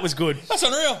thought that was good. That's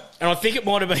unreal. And I think it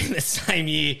might have been the same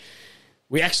year.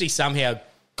 We actually somehow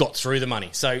got through the money.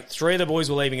 So 3 of the boys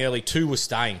were leaving early, 2 were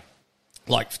staying,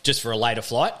 like just for a later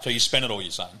flight. So you spent it all,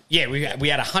 you're saying? Yeah, we had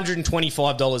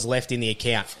 $125 left in the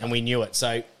account, and we knew it.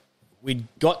 So we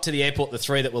got to the airport, the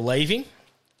 3 that were leaving,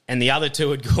 and the other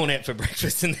 2 had gone out for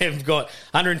breakfast, and they've got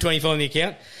 $125 in the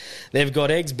account. They've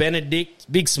got eggs Benedict,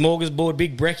 big smorgasbord,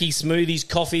 big brekkie, smoothies,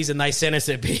 coffees, and they sent us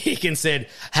a pic and said,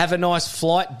 have a nice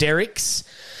flight, Derek's.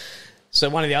 So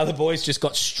one of the other boys just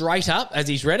got straight up as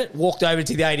he's read it, walked over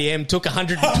to the ATM, took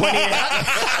 120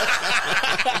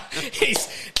 out. He's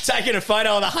taken a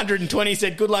photo of the 120,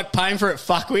 said, good luck paying for it,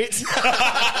 fuckwits.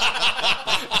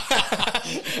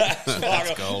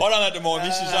 I done that to my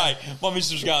missus, My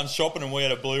missus was going shopping, and we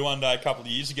had a blue one day a couple of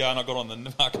years ago, and I got on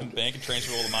the fucking bank and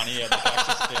transferred all the money out of the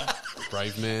access account.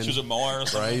 Brave man. She was a Myer or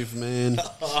something. Brave man.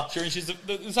 She's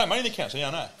there's no money in the account, so yeah,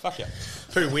 I know. Fuck yeah.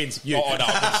 Who wins? You. Oh, no.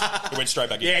 It went straight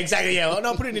back in. Yeah, exactly. Yeah,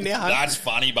 no, put it in now. That's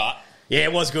funny, but... Yeah,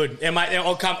 it was good. Yeah, mate,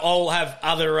 I'll have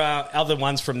other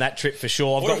ones from that trip for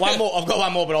sure. I've got one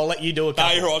more, but I'll let you do a couple.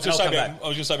 No, you're right. I was I'll going come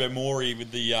back. to say about Maury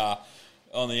with the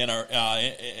on the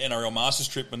NRL Masters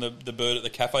trip, when the bird at the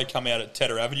cafe come out at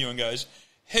Tedder Avenue and goes,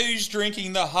 "Who's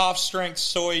drinking the half-strength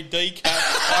soy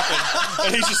decaf?"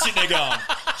 And he's just sitting there going,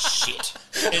 "Shit."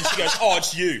 And she goes, "Oh,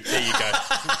 it's you." There you go.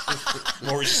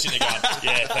 Maureen's just sitting there going,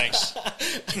 "Yeah, thanks."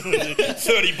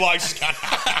 30 blokes just going,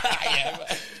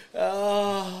 "Yeah."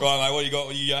 Oh. Right, mate, what you got?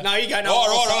 What you go? No, you go. No,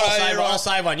 I'll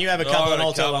save one. You have a couple and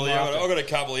I'll tell one. I've got a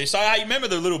couple here. So, hey, remember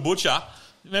the little butcher?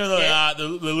 Remember the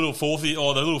little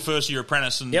the little first year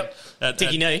apprentice? And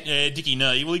Dickie Nee. Yeah, Dickie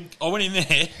Nee. Well, I went in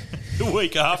there the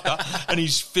week after, and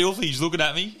he's filthy. He's looking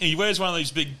at me, and he wears one of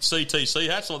these big CTC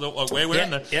hats like we're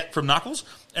wearing from Knuckles,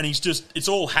 and it's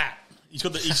all hat. He's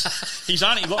got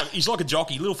he's like a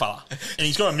jockey, little fella, and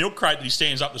he's got a milk crate that he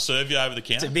stands up to serve you over the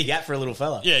counter. It's a big hat for a little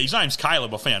fella. Yeah, his name's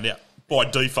Caleb. I found out by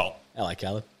default. Hello,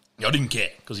 Caleb. I didn't care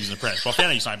because he's an apprentice, but I found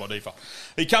out his name by default.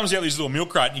 He comes out with his little milk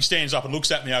crate and he stands up and looks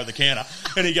at me over the counter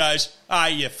and he goes,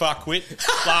 "Hey, you fuckwit,"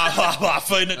 blah, blah, blah,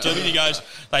 feeding it to me. And he goes,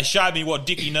 "They showed me what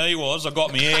Dickie Nee was. I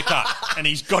got my hair cut." And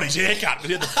he's got his hair cut.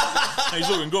 And he's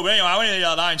looking good. But anyway, I went in the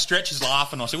other day and Stretch is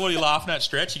laughing. I said, "What are you laughing at,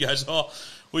 Stretch?" He goes, "Oh,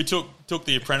 we took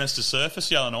the apprentice to surface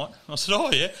the other night." I said,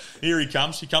 "Oh, yeah." Here he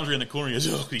comes. He comes around the corner and he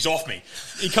goes, "Oh, he's off me."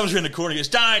 He comes around the corner and he goes,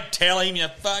 "Don't tell him, you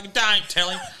fuck, don't tell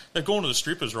him." They've gone to the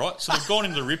strippers, right? So they've gone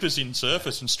into the rippers in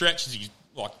surface and Stretch,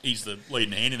 he's the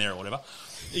leading hand in there or whatever.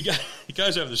 He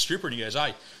goes over to the stripper and he goes,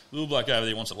 "Hey, little bloke over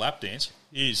there wants a lap dance.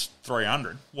 Here's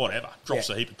 300, whatever." Drops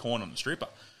a heap of coin on the stripper.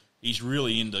 He's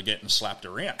really into getting slapped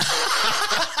around.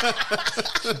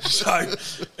 So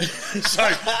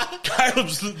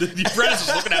Caleb's the apprentice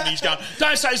is looking at me. He's going,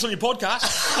 "Don't say this on your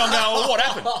podcast." And I'm going, "Well, what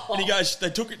happened?" And he goes, They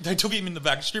took him in the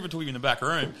back. The stripper took him in the back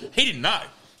room. He didn't know.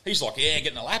 He's like, "Yeah,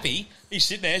 getting a lappy." He's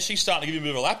sitting there. She's starting to give him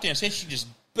a bit of a lap dance. And she just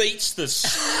beats the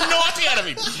snot out of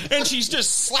him. And she's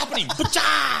just slapping him.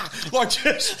 Like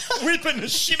just whipping the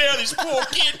shit out of this poor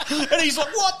kid. And he's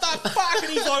like, "What the fuck?"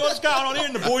 And he's like, "What's going on here?"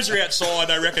 And the boys are outside.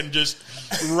 They reckon just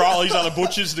roll. These other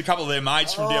butchers and a couple of their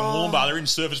mates from down Moolumbar. They're in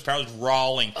surface apparel just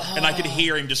rolling. And they could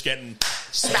hear him just getting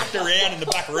smacked around in the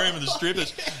back room of the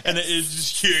strippers. And it was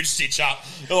just huge stitch up.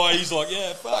 Oh, he's like,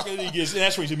 "Yeah, fuck it." He goes, and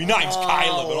that's when he said, "My name's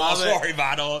Caleb." And I'm sorry,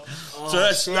 mate. So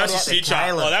that's a stitch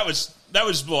up. Like, that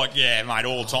was like, yeah, mate,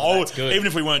 all the time. That's good. Even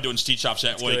if we weren't doing stitch-ups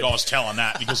that week, I was telling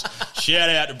that because shout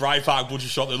out to Brave Park Butcher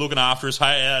Shop. They're looking after us.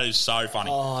 Hey, that is so funny.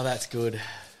 Oh, that's good.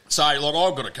 So, like,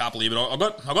 I've got a couple here, but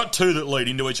I've got two that lead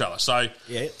into each other. So,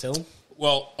 yeah, tell them.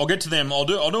 Well, I'll get to them. I'll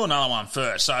do another one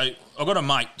first. So, I've got a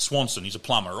mate, Swanson. He's a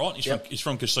plumber, right? He's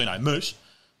from Casino. Moose,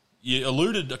 you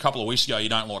alluded a couple of weeks ago you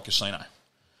don't like Casino.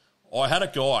 I had a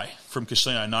guy from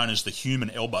Casino known as the Human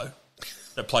Elbow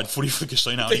that played footy for the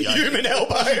Casino. The Human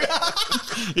Elbow.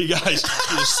 He goes, there's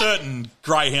a certain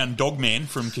greyhound dog man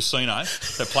from Casino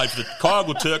that played for the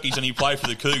Kyogle Turkeys and he played for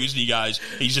the Cougars, and he goes,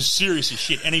 he's just serious as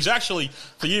shit. And he's actually,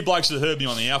 for you blokes that heard me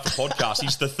on the Alpha podcast,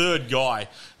 he's the third guy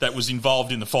that was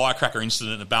involved in the firecracker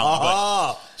incident at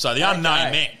Ballina Beach. So the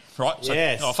unnamed man, right? So,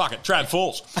 yes. Oh, fuck it, Trav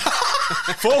Falls.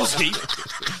 Fallsy,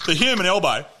 the Human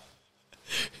Elbow,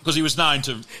 because he was known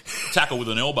to tackle with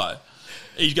an elbow.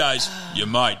 He goes, "Your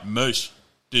mate, Moose,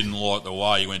 didn't like the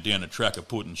way you went down the track of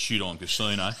putting shit on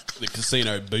Casino." The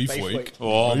Casino beef week.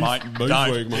 Oh, beef, mate, beef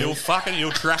don't. Week, mate.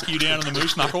 He'll track you down in the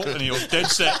moose knuckle and he'll dead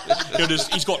set.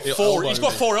 He's got four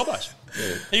elbows.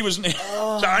 Yeah. He was.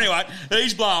 So anyway,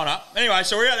 he's blowing up. Anyway,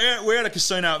 so we're at a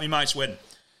casino at my mate's wedding.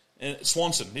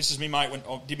 Swanson, this is my mate.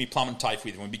 I did me plumbing TAFE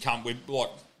with him. We're like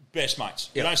best mates.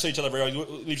 Yep. We don't see each other very well.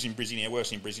 He lives in Brisbane here,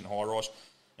 works in Brisbane high rise.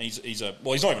 He's not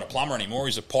even a plumber anymore.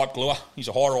 He's a pipe gluer. He's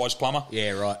a high-rise plumber.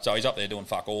 Yeah, right. So he's up there doing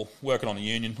fuck all, working on the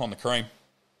union, on the cream.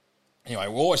 Anyway,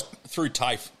 we're always, through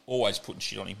TAFE, always putting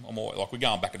shit on him. We're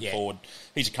going back and forward.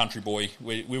 He's a country boy.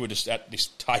 We were just at this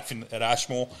TAFE at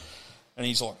Ashmore, and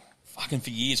he's like, fucking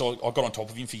for years, I got on top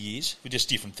of him for years with just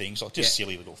different things, like just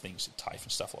silly little things, TAFE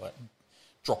and stuff like that.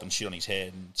 Dropping shit on his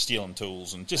head and stealing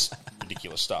tools and just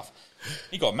ridiculous stuff.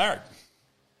 He got married,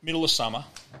 middle of summer,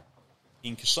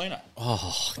 in Casino.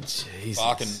 Oh,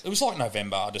 Jesus. It was like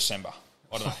November, December.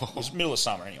 I don't know. It was middle of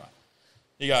summer anyway.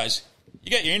 He goes,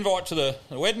 "You get your invite to the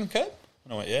wedding, Kurt?"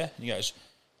 And I went, "Yeah." And he goes,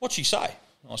 "What'd she say?"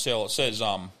 And I said, "Well, it says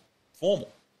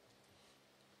formal."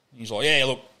 And he's like, "Yeah,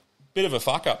 look, bit of a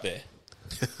fuck up there.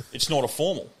 It's not a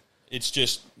formal. It's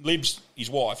just Lib's his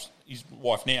wife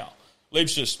now.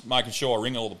 Lib's just making sure I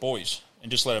ring all the boys and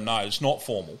just let them know it's not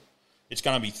formal. It's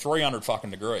going to be 300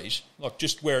 fucking degrees. Like,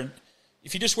 just wear...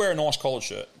 If you just wear a nice collared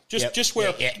shirt, just wear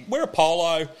a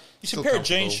polo, just a pair of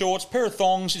jean shorts, pair of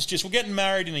thongs. It's just we're getting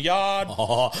married in the yard,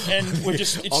 and we're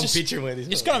just.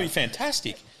 It's going to be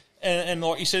fantastic. And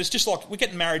like he says, just like we're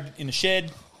getting married in the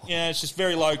shed. It's just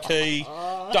very low key.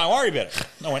 Don't worry about it.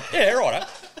 And I went, yeah, right.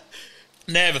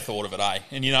 Never thought of it,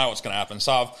 And you know what's going to happen.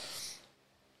 So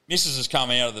Mrs. has come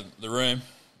out of the room,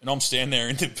 and I'm standing there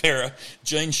in a pair of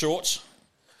jean shorts,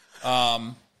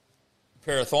 pair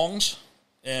of thongs,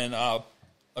 and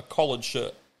a collared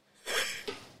shirt.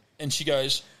 And she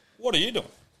goes, what are you doing?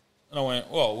 And I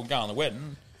went, well, we're going to the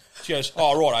wedding. She goes,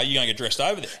 oh, right, are you going to get dressed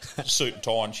over there? Suit and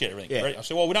tie, and she had everything ready. I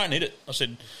said, well, we don't need it. I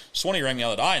said, Swanee rang the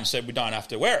other day and said we don't have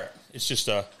to wear it. It's just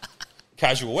a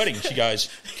casual wedding. She goes,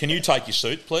 can you take your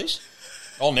suit, please?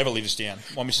 I'll never live this down.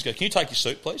 My missus goes, can you take your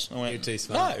suit, please? And I went, You're too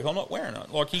smart. no, I'm not wearing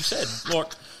it. Like he said.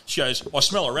 Like, she goes, I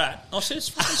smell a rat. I said, it's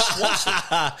fucking Swanson.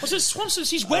 I said, Swanson's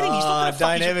his wedding. He's not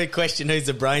going to Don't ever question who's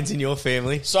the brains in your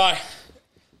family. So,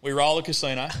 we roll the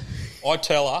casino. I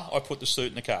tell her I put the suit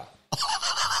in the car.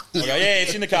 I go, yeah,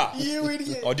 it's in the car. You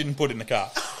idiot. I didn't put it in the car.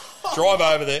 Drive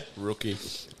over there. Rookie.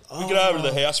 We get over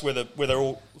to the house where they're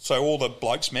all, so all the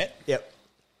blokes met. Yep.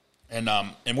 And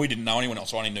we didn't know anyone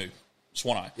else. I only knew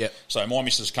Swano. Yep. So my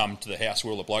missus come to the house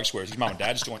where all the blokes were. His mum and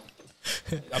dad's joint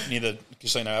up near the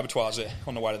casino abattoirs there,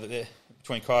 on the way to there,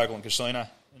 between Kyogle and casino.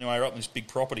 Anyway, we're up in this big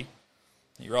property.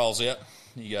 He rolls out.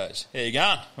 He goes, how you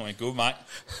going? I went, good, mate.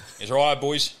 He goes, all right,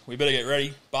 boys, we better get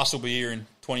ready. Bus will be here in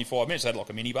 25 minutes. They had like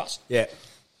a minibus. Yeah.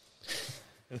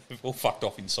 They've all fucked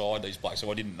off inside, these blokes,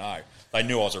 so I didn't know. They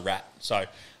knew I was a rat. So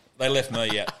they left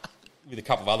me out with a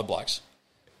couple of other blokes.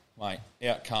 Mate,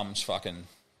 out comes fucking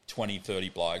 20, 30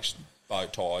 blokes, bow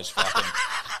ties, fucking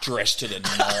dressed to the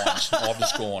nines. I've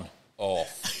just gone, oh,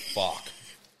 fuck.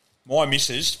 My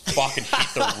missus fucking hit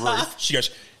the roof. She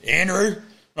goes, Andrew.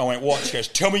 And I went, what? She goes,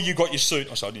 tell me you got your suit.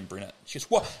 I said, I didn't bring it. She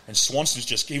goes, what? And Swanson's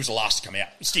he was the last to come out,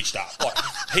 stitched up. Like,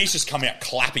 he's just come out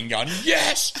clapping, going,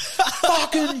 yes,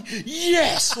 fucking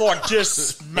yes. Like,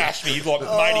 just smashed me, like,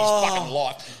 made his fucking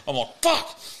life. I'm like,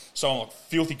 fuck. So I'm like,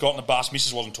 filthy cotton the bus.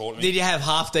 Missus wasn't taught me. Did you have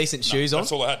half decent shoes on?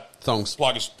 That's all I had. Thongs.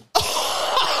 Pluggers.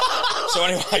 So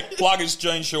anyway, pluggers,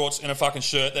 jean shorts, and a fucking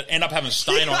shirt that end up having a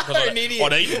stain on it because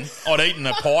I'd eaten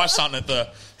a pie or something at the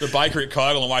bakery at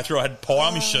Kyogle on the way through. I had pie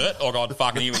on my shirt. Oh, God,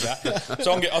 fucking here we go.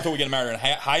 So I thought we were going to marry in a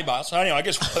hay bar. So anyway, I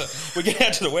guess we get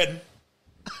out to the wedding.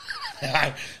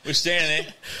 We're standing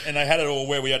there, and they had it all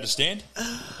where we had to stand.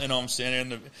 And I'm standing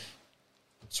there, and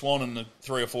Swan and the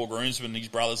 3 or 4 groomsmen and his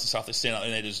brothers and stuff, they're standing up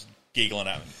there and they're just giggling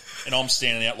at me. And I'm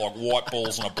standing out like white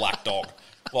balls on a black dog.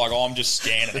 Like, I'm just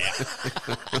standing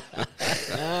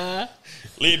out.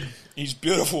 Lib, his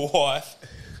beautiful wife,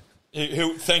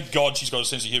 who thank God she's got a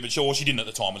sense of humour, but she didn't at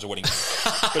the time as a wedding.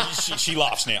 But she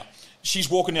laughs now. She's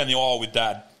walking down the aisle with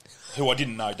Dad, who I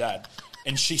didn't know Dad,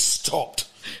 and she stopped.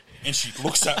 And she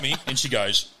looks at me and she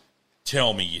goes,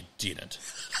 tell me you didn't.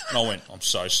 And I went, I'm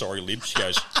so sorry, Lib. She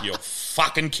goes, you're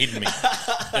fucking kidding me.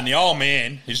 And the old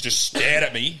man has just stared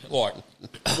at me like,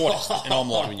 what is that? And I'm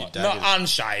like,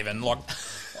 unshaven. Like,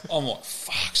 I'm like,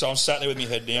 fuck. So I'm sat there with my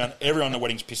head down. Everyone in the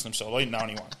wedding's pissing themselves. I didn't know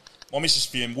anyone. My Mrs.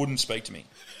 Fume wouldn't speak to me.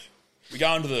 We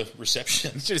go into the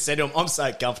reception. You should have said to him, I'm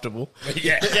so comfortable.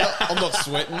 Yeah. I'm not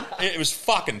sweating. It was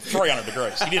fucking 300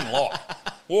 degrees. He didn't lie.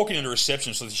 Walking into the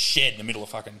reception, so there's a shed in the middle of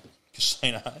fucking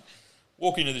casino.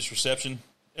 Walking into this reception,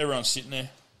 everyone's sitting there.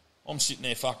 I'm sitting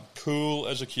there fucking cool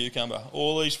as a cucumber.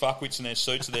 All these fuckwits in their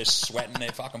suits, they're sweating,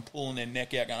 they're fucking pulling their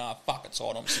neck out, going, oh, fuck, it's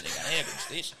hot. I'm sitting there going, how good's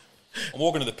this? I'm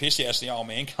walking to the piss house,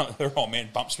 her old man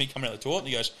bumps me coming out of the toilet, and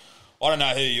he goes, I don't know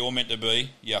who you're meant to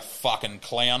be, you fucking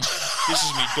clown. This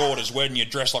is my daughter's wedding, you're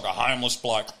dressed like a homeless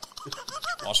bloke.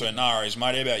 I said, no worries,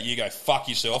 mate, how about you go fuck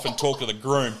yourself and talk to the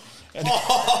groom? And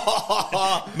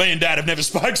me and Dad have never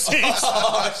spoke since.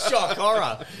 Oh, shock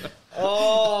horror.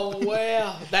 Oh,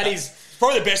 wow. That is...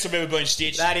 Probably the best I've ever been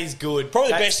stitched. That is good.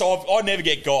 Probably the best I'd never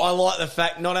get got. I like the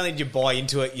fact not only did you buy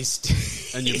into it, you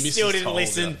still didn't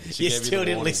listen. You still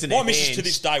didn't listen. My missus to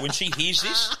this day, when she hears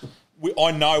this,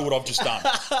 I know what I've just done.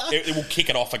 It will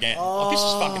kick it off again. Like, this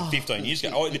is fucking 15 years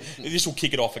ago. This will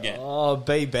kick it off again. Oh,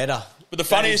 be better. But the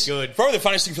funniest, probably the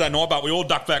funniest thing for that night, but we all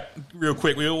ducked back real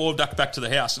quick. We all ducked back to the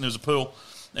house, and there was a pool.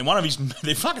 And one of his,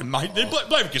 they're fucking mate, they're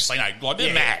bloody casino, like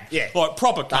they're mad, like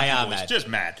proper country they are boys, mad. Just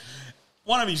mad.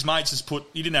 One of his mates has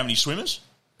he didn't have any swimmers,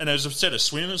 and there was a set of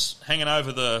swimmers hanging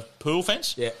over the pool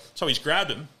fence. Yeah. So he's grabbed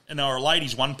them, and they were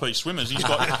ladies' one-piece swimmers. He's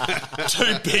got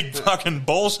 2 big fucking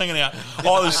balls hanging out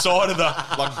either side of the...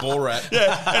 Like Borat.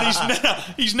 Yeah, and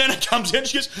his nana comes in and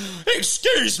she goes,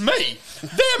 excuse me,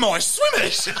 they're my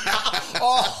swimmers. There's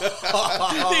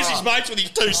his mates with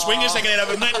his 2 swingers hanging out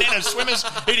over nana's swimmers.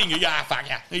 He didn't go, yeah, fuck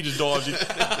yeah. He just dives in.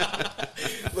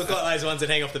 Look like those ones that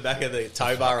hang off the back of the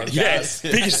tow bar on cars. Yes,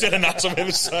 biggest set of nuts I've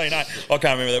ever seen. Eh? I can't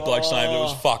remember that bloke's name, but it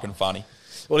was fucking funny.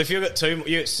 Well, if you've got 2,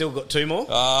 you still got 2 more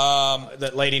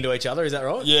that lead into each other. Is that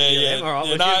right? Yeah. All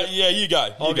right. You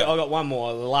go. I've got one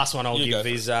more. The last one I'll give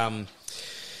is when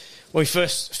we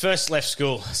first left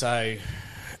school. So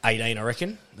 18, I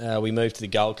reckon. We moved to the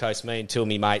Gold Coast. Me and 2 of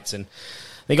my mates, and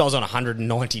I think I was on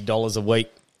 $190 a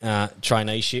week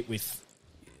traineeship with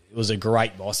was a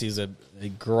great boss. He was a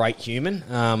great human.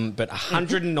 But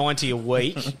 190 a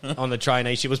week on the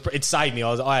traineeship it saved me.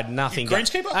 I had nothing.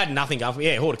 Greenskeeper? I had nothing going for me.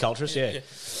 Yeah, horticulturist. Yeah.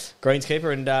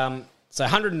 Greenskeeper, and so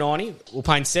 190. We're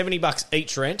paying $70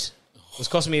 each rent. It was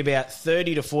costing me about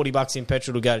 $30 to $40 in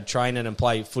petrol to go to training and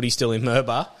play footy still in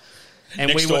Murbar. And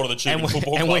Next door to the Chicken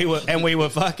Football Club. And we were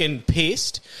fucking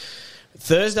pissed.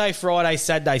 Thursday, Friday,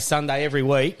 Saturday, Sunday every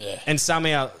week, and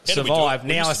somehow survived.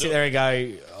 Now I sit there and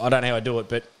go, I don't know how I do it,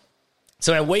 but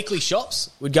so our weekly shops,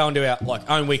 we'd go and do our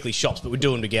own weekly shops, but we'd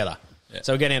do them together. Yeah.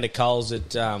 So we'd go down to Coles at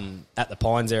the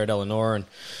Pines there at Eleanor, and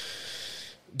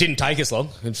didn't take us long.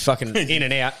 And fucking in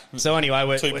and out. So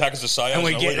anyway, 2 packets of Sayos and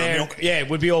we get there. Milk. Yeah,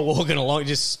 we'd be all walking along,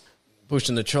 just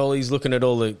pushing the trolleys, looking at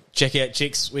all the checkout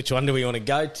chicks. Which one do we want to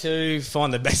go to?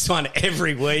 Find the best one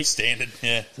every week. Standard,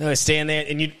 yeah. So we stand there,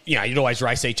 and you'd always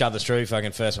race each other through.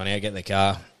 Fucking first one out, get in the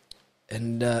car.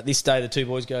 And this day, the two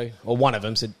boys go, or one of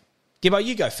them said, "Gibbo,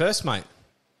 you go first, mate."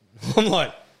 I'm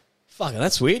like, "Fucking,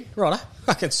 that's weird." Right,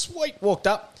 fucking sweet. Walked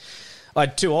up. I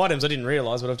had 2 items I didn't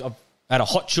realise, but I had a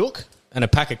hot chook and a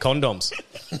pack of condoms.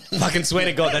 Fucking swear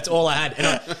to God, that's all I had.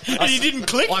 And you didn't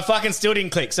click? I fucking still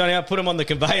didn't click. So I put them on the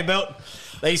conveyor belt.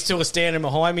 These two are standing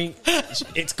behind me.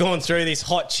 It's gone through. This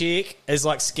hot chick has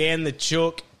scanned the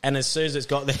chook, and as soon as it's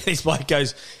got there, this bloke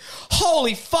goes,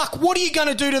 "Holy fuck, what are you going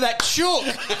to do to that chook?"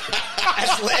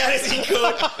 As loud as he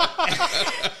could.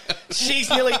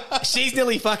 She's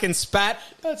nearly fucking spat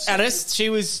at us. She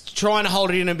was trying to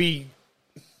hold it in and be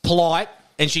polite,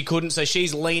 and she couldn't, so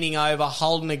she's leaning over,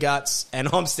 holding her guts, and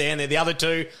I'm standing there. The other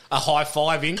two are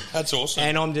high-fiving. That's awesome.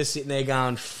 And I'm just sitting there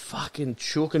going, fucking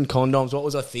chook and condoms, what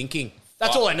was I thinking?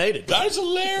 That's all I needed. That is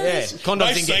hilarious. Yeah,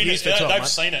 condoms didn't get used for 12 They've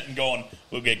months. seen it and gone,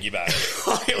 "We'll get you back."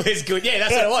 It was good. Yeah,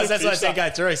 that's what it was. That's what I said go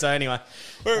through. So anyway,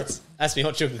 that's me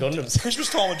hot chook and condoms. Christmas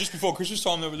time, or just before Christmas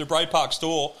time, there was a Bray Park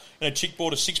store, and a chick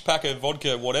bought a 6-pack of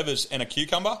vodka whatevers and a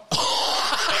cucumber.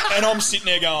 And I'm sitting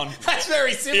there going... That's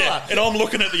very similar. Yeah, and I'm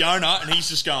looking at the owner, and he's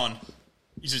just going...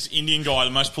 He's this Indian guy, the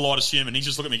most politest human. He's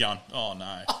just looking at me going, "Oh,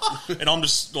 no." And I'm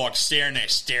just staring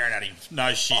at him.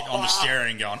 No shit. I'm just staring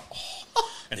at him going, "Oh."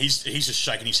 And he's just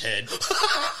shaking his head.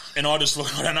 And I just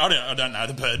look, I don't know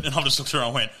the bird. And I just looked at her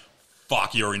and I went,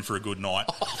 "Fuck, you're in for a good night."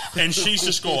 And she's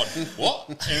just gone, "What?"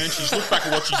 And then she's looked back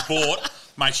at what she's bought.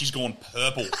 Mate, she's gone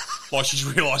purple. She's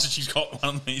realised that she's got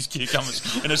one of these cucumbers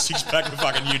and a 6-pack of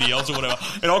fucking UDLs or whatever.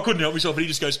 And I couldn't help myself, but he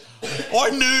just goes, I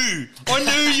knew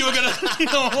you were going to...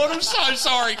 I'm so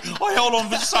sorry. I held on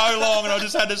for so long and I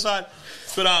just had to say it.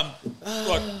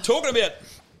 But, talking about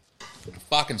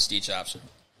fucking stitch-ups,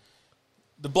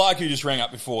 the bloke who just rang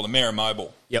up before, the Mayor of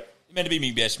Mobile. Yep. Meant to be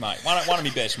my best mate. One of my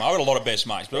best mates. I've got a lot of best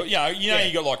mates. But,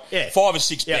 you got 5 or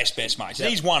 6 best mates. Yep.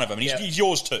 He's one of them. And he's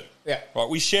yours too. Yeah. Right,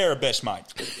 we share a best mate.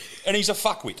 And he's a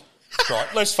fuckwit. Right,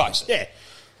 let's face it. Yeah.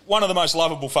 One of the most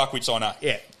lovable fuckwits I know.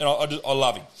 Yeah. And I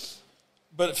love him.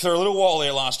 But for a little while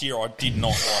there last year, I did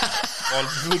not like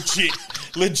him.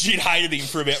 I legit hated him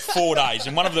for about 4 days.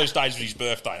 And one of those days was his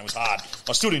birthday, and it was hard.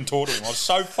 I still didn't talk to him. I was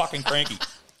so fucking cranky.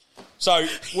 So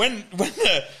when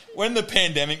the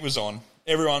pandemic was on,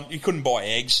 you couldn't buy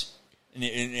eggs,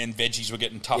 and veggies were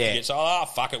getting tough to get. So,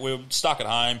 fuck it, we were stuck at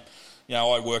home.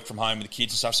 I worked from home with the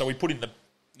kids and stuff. So we put in the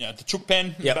chook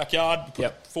pen in the backyard,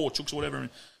 put 4 chooks or whatever, and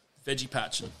veggie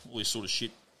patch and all this sort of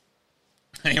shit.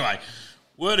 Anyway,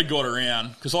 word had got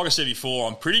around, because like I said before,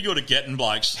 I'm pretty good at getting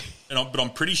blokes, but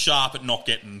I'm pretty sharp at not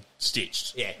getting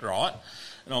stitched. Yeah. Right?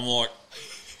 And I'm like,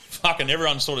 fucking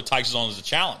everyone sort of takes us on as a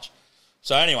challenge.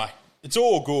 So anyway, it's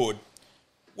all good.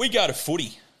 We go to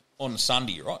footy on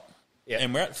Sunday, right? Yeah.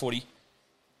 And we're at footy,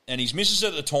 and his missus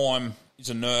at the time is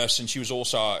a nurse, and she was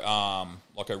also a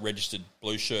registered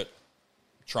blue shirt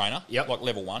trainer,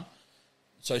 level 1.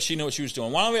 So she knew what she was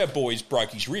doing. One of our boys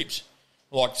broke his ribs,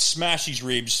 smashed his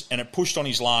ribs, and it pushed on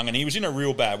his lung, and he was in a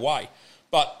real bad way.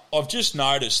 But I've just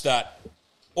noticed that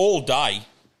all day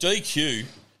DQ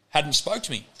hadn't spoke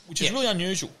to me, which is really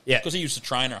unusual because he was the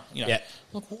trainer.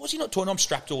 Why is he not talking? I'm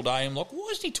strapped all day. I'm like, why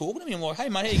isn't he talking to me? I'm like, "Hey,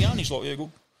 mate, how you going?" He's like, "Yeah,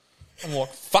 good." I'm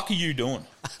like, "Fuck are you doing?"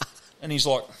 And he's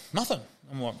like, "Nothing."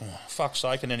 I'm like, "Oh, fuck's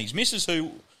sake." And then his missus,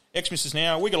 ex-missus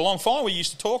now, we got along fine. We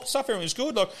used to talk and stuff. Everything was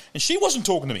good. And she wasn't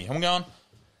talking to me. I'm going,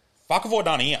 fuck have I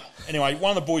done here? Anyway,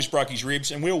 one of the boys broke his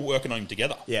ribs, and we were working on him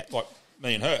together. Yeah.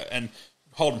 Me and her, and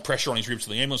holding pressure on his ribs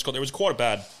till the ambulance got there. It was quite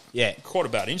a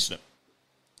bad incident.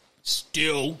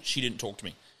 Still, she didn't talk to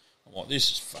me. I'm like, this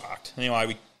is fucked. Anyway,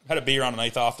 we had a beer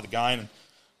underneath after the game, and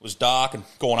it was dark and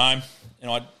gone home, and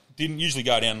I didn't usually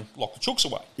go down and lock the chooks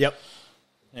away. Yep.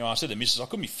 Anyway, I said to the missus, I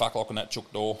couldn't be fuck locking that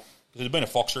chook door because there'd been a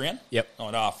fox around. Yep. I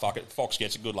went, fuck it. Fox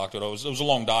gets it. Good luck to it. It was a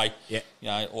long day.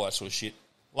 Yeah. All that sort of shit.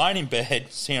 Laying in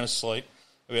bed, sound asleep.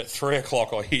 About 3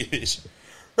 o'clock, I hear this.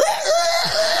 "Ah!"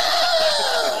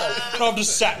 And I've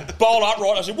just sat bolt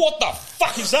upright. I said, what the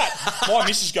fuck is that? My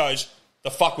missus goes,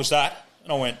 the fuck was that?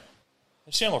 And I went,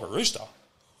 it sounded like a rooster.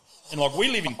 And, like, we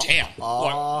live in town.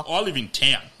 Like, I live in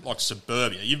town, like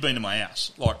suburbia. You've been to my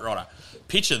house. Like, righto.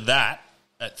 Picture that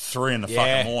at 3 in the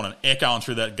fucking morning, echoing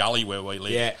through that gully where we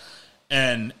live. Yeah.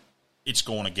 And it's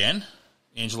gone again.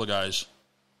 Angela goes,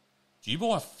 do you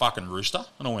buy a fucking rooster?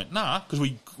 And I went, nah, because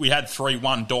we had 3,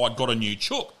 one died, got a new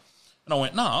chook. And I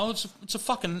went, no, it's a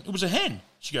fucking, it was a hen.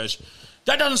 She goes,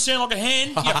 that doesn't sound like a hen,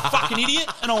 you fucking idiot.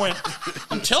 And I went,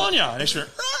 I'm telling you. And she went,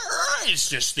 it's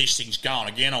just this thing's going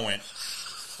again. I went,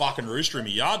 fucking rooster in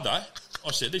my yard though.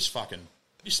 I said, this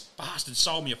bastard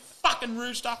sold me a fucking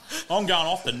rooster. I'm going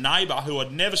off the neighbour who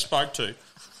I'd never spoke to.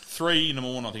 3 in the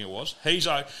morning, I think it was. He's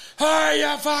like, hey,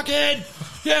 you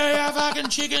fucking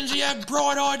chickens, you have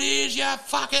bright ideas, you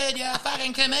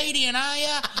fucking comedian, are you?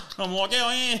 I'm like, yeah,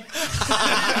 I am.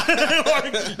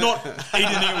 He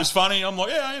didn't think it was funny. I'm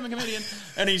like, yeah, I am a comedian.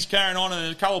 And he's carrying on,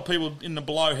 and a couple of people in the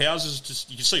below houses,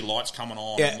 just you can see lights coming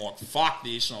on. Yeah. I'm like, fuck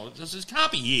this. And I said, it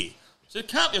can't be here. I said, it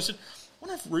can't be. I said, I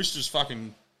wonder if roosters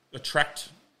fucking attract...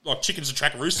 Like chickens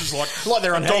attract roosters like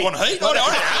they're on dog heat. on heat.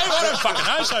 I don't fucking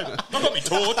know. So I've got me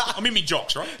torch. I'm in me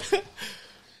jocks, right?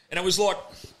 And it was like,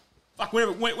 fuck,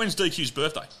 when's DQ's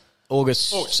birthday? August.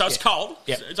 So it's cold.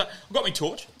 Yeah. It's like, I've got me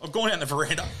torch. I've gone out in the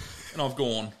veranda and I've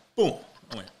gone, boom.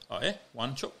 I went, oh yeah,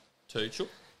 1 chook, 2 chook,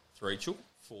 3 chook,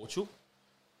 4 chook.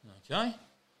 Okay.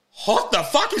 What the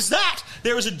fuck is that?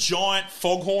 There is a giant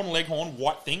foghorn, leghorn,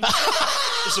 white thing.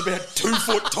 It's about 2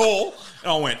 foot tall.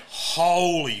 And I went,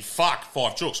 holy fuck,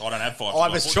 5 chooks. I don't have 5 chooks. I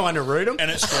was trying to root them. And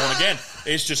it's gone again.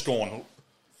 It's just gone,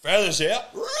 feathers out.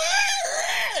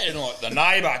 And like the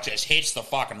neighbour just hits the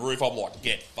fucking roof. I'm like,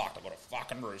 get fucked. I've got a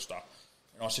fucking rooster.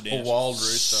 And I said, a wild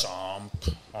rooster. Some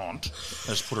cunt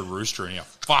has put a rooster in your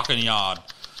fucking yard.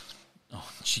 Oh,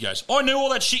 she goes, I knew all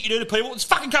that shit you do to people. It's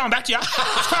fucking coming back to you.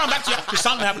 It's coming back to you. Because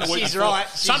something happened a week She's before. right.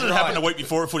 Something happened a week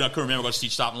before. I couldn't remember. I got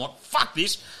stitched up. I'm like, fuck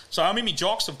this. So I'm in my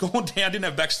jocks. I've gone down. I didn't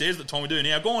have backstairs at the time we do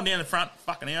now. I've gone down the front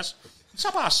fucking house. It's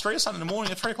up past 3 or something in the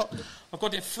morning at 3 o'clock. I've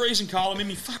got down freezing cold. I'm in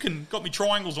me fucking, got me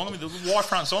triangles on, with the wire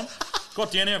fronts on.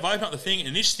 Got down there, I've opened up the thing,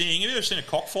 and this thing, have you ever seen a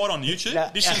cockfight on YouTube? No.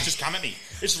 This thing's just come at me.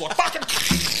 It's just like, fucking...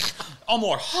 I'm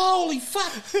like, holy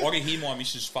fuck. I could hear my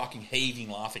missus fucking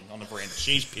heaving, laughing on the veranda.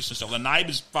 She's pissed herself. The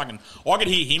neighbour's fucking... I could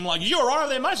hear him like, you all right over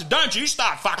there, mate? I said, don't you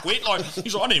start, fuckwit. Like,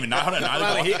 he's like, I don't even know. I don't know.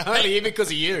 I'm only here because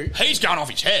of you. He's going off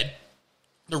his head.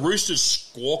 The rooster's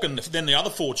squawking. Then the other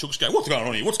 4 chooks go, what's going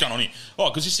on here? What's going on here? Oh,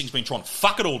 because this thing's been trying to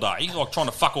fuck it all day. Like, trying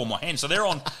to fuck all my hands. So they're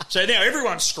on... So now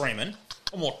everyone's screaming.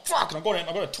 I'm like, fuck. And I've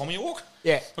got a Tomahawk.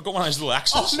 Yeah. I've got one of those little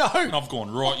axes. Oh, no. And I've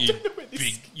gone, right,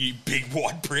 you big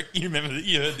white prick. You remember that?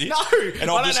 You heard this? No.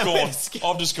 And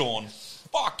I've just gone,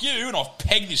 fuck you. And I've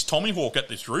pegged this Tomahawk at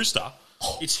this rooster.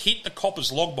 It's hit the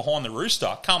copper's log behind the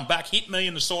rooster, come back, hit me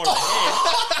in the side of the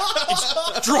head.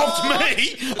 It's dropped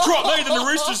me. Then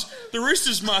the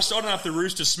roosters must, I don't know if the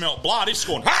rooster smelt blood. It's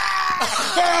gone,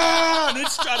 and it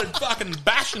started fucking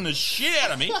bashing the shit out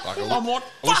of me. I'm like,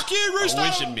 fuck you, rooster. I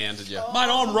wish it mounted you.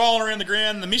 Mate, I'm rolling around the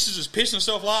ground, and the missus is pissing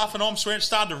herself laughing. I'm sweating, it's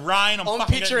starting to rain. I'm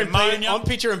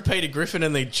picturing Peter Griffin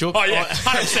and the chook. Oh, yeah,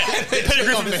 100%. Peter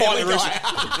Griffin fighting the rooster.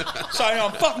 So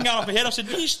I'm fucking going off my head. I said,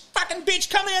 you fucking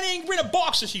bitch, come down here and bring a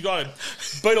box. So she got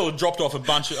Beetle had dropped off a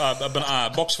bunch of a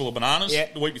box full of bananas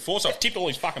the week before, so I've tipped all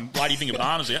these fucking bloody finger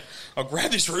bananas out. I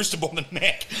grabbed this rooster by the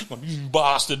neck, like, you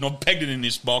bastard, and I pegged it in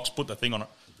this box, put the thing on it,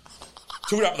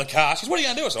 took it up to the car. She says, what are you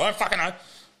going to do? I said, I don't fucking know.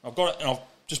 I've got it, and I've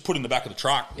just put it in the back of the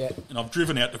truck, and I've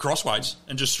driven out the Crossways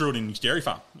and just threw it in his dairy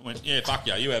farm. I went, yeah, fuck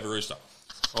yeah, you have a rooster.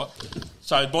 Right.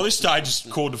 So by this stage, it's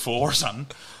 3:45 or something.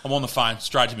 I'm on the phone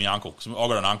straight to my uncle, because I've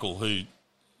got an uncle who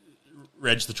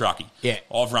regs the truckie. Yeah.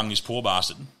 I've rung this poor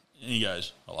bastard, and he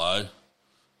goes, hello,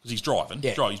 because he's driving.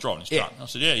 He's driving his truck. I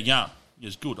said, yeah, you going? He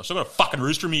goes, good. I said, I've got a fucking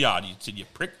rooster in my yard. He said, you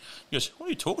prick. He goes, what are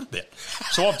you talking about?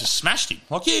 So I've just smashed him.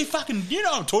 Like, yeah, fucking, you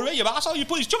know what I'm talking about, you arsehole. You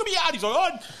please took him in my yard. He's like,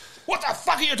 oh, what the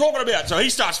fuck are you talking about? So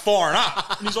he starts firing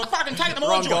up. And he's like, fucking take them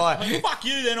on, joint. Like, fuck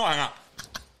you, then I hang up.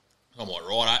 I'm like,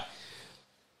 right,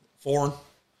 foreign.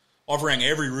 I've rang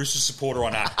every Roosters supporter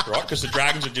I know, right? Because the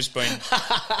Dragons had just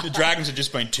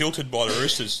been tilted by the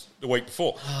Roosters the week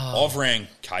before. I've rang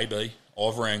KB.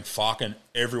 I've rang fucking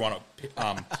everyone at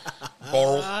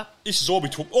Boral. This is all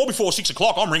before 6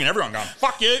 o'clock. I'm ringing everyone going,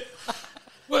 fuck you.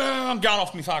 Well, I'm going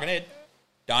off my fucking head.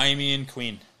 Damien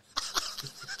Quinn,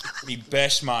 me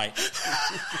best mate,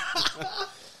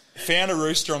 found a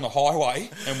rooster on the highway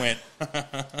and went,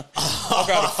 I'll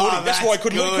go to footy. That's why he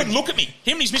couldn't look at me.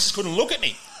 Him and his missus couldn't look at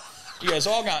me. He goes,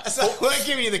 I'm going... So they weren't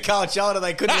giving you the cold shoulder.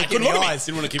 They couldn't look in the eyes.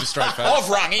 Didn't want to keep a straight face. I've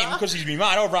rung him, because he's my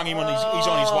mate, I've rung him when he's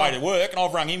on his way to work, and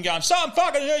I've rung him going, son,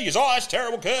 fucking... He goes, oh, that's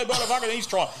terrible curve, motherfucker. And he's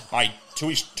trying... Mate, to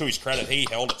his credit, he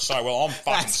held it so well. I'm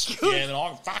fucking scared, and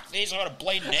I'm, fuck this, I've got a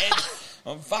bleeding head.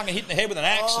 I'm fucking hitting the head with an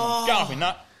axe and going off my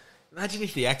nut. Imagine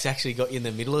if the axe actually got you in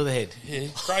the middle of the head. Yeah,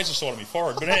 razor side of my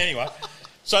forehead. But anyway,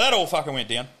 so that all fucking went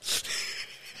down.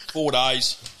 4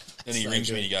 days. Then he rings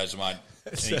me and he goes, mate,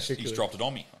 and he's dropped it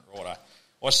on me. Righto.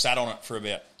 I sat on it for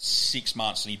about 6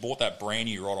 months, and he bought that brand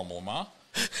new ride-on lawnmower.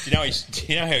 Do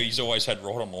you know how he's always had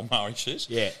ride-on lawnmower issues?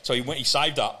 Yeah. So he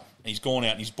saved up, and he's gone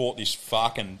out and he's bought this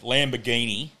fucking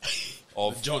Lamborghini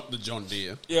of the John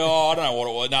Deere. Yeah, I don't know what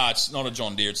it was. No, it's not a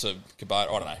John Deere. It's a Kubota.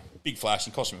 I don't know. Big flash.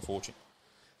 It cost him a fortune.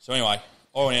 So anyway,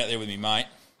 I went out there with me mate.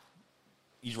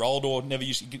 His roller door never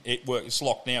used to work. It's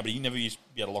locked now, but he never used to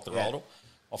be able to lock the roller door.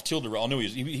 I've tilled the roller. I knew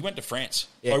he went to France.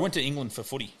 Yeah. So he went to England for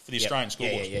footy, for the Australian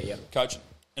schoolboys. Yeah. Coaching.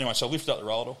 Anyway, so I lifted up the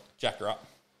roller door, jacked her up,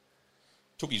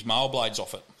 took his mower blades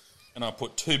off it, and I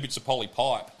put 2 bits of poly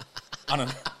pipe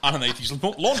underneath his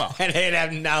lawnmower. And he'd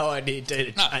have no idea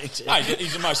to change it. Hey,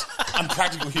 he's the most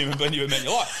unpractical human being you've ever met in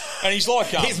your life. And he's like...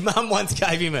 his mum once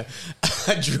gave him a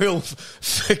drill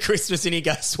for Christmas, and he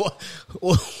goes,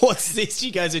 what's this?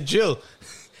 She goes, a drill.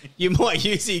 You might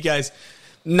use it. He goes...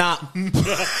 Nah.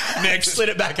 Next. Slid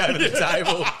it back over the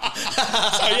table.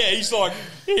 So, yeah, he's like,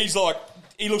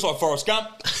 he looks like Forrest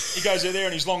Gump. He goes out there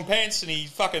in his long pants and he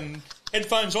fucking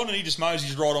headphones on and he just mows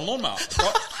his ride on lawnmower,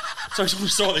 right? So we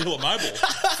saw the hill at Mobile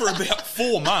for about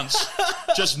 4 months,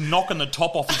 just knocking the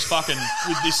top off his fucking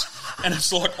with this. And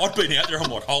it's like, I'd been out there, I'm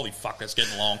like, holy fuck, that's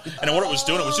getting long. And what it was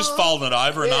doing, it was just folding it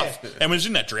over enough. And it was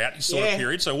in that drought sort of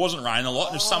period, so it wasn't raining a lot.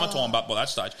 And it was summertime up by that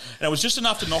stage. And it was just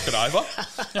enough to knock it over.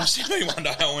 And I said to him one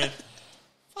day, I went,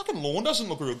 fucking lawn doesn't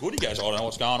look real good. He goes, I don't know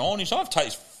what's going on. He said, I have to take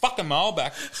this fucking mower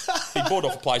back. He bought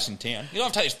off a place in town. He said, I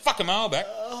have to take this fucking mower back.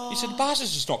 He said, the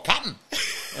bastard's just not cutting.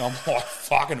 And I'm like,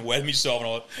 fucking wet myself.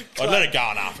 And I let it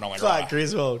go enough. And I went, Clark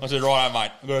Griswold. I said, right,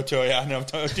 mate, I've got to tell you. And I've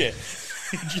told you,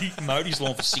 he mowed his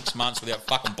lawn for 6 months without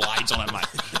fucking blades on it, mate.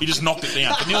 He just knocked it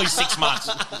down for nearly 6 months.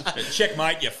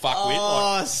 Checkmate, you fuckwit.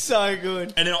 Oh, so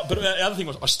good. And then, but the other thing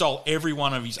was, I stole every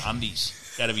one of his undies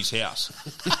out of his house.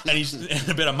 And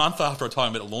about a month after I told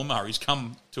him about the lawnmower, he's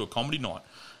come to a comedy night.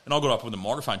 And I got up with the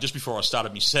microphone just before I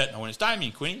started my set, and I went, it's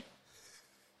Damien Quinny.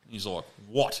 And he's like,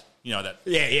 what? You know that?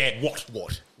 Yeah.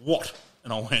 What?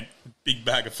 And I went, big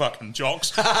bag of fucking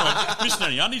jocks. I went, missing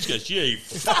any undies? He goes, yeah, you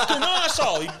fucking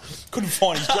arsehole. He couldn't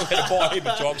find his job, had to buy a heap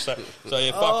of jocks. So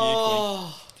yeah, fuck you,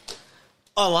 Quinny.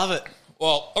 I love it.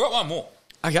 Well, I got one more.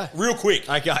 Okay. Real quick.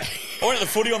 Okay. I went to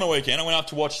the footy on the weekend. I went up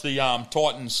to watch the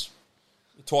Titans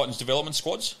development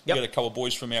squads. Yep. We had a couple of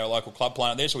boys from our local club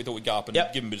playing out there, so we thought we'd go up and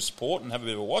give them a bit of support and have a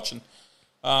bit of a watch. And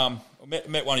I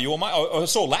met one of your mates. I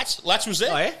saw Lats. Lats was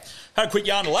there. Oh, yeah? Had a quick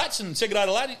yarn to Lats and said good day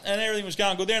to Lats, and everything was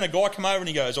going good there. And a guy came over and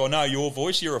he goes, I know your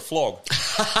voice, you're a flog.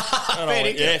 And I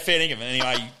went, yeah, fair dinkum. And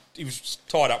anyway, he was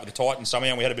tied up with the Titans somehow,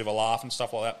 and we had a bit of a laugh and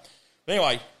stuff like that. But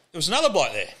anyway, there was another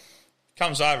bloke there.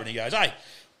 Comes over and he goes, hey,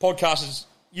 podcasters,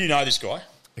 you know this guy.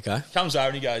 Okay. Comes over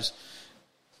and he goes,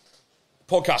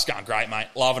 podcast's going great, mate.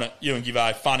 Loving it. You and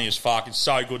Givo, funny as fuck. It's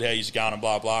so good how he's going and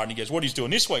blah, blah. And he goes, what are you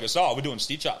doing this week? I said, we're doing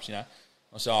stitch-ups, you know.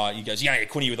 I said, he goes, you get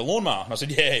Quinny with a lawnmower. And I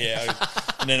said, yeah.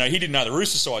 And then he didn't know the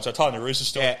Rooster side, so I told him the Rooster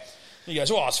story. Yeah. He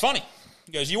goes, it's funny.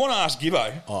 He goes, you want to ask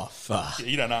Gibbo? Oh, fuck.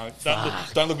 You don't know.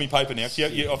 Don't look at me paper now.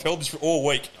 I've held this for all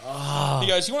week. Oh. He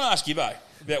goes, you want to ask Gibbo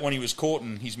about when he was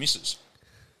courting his missus?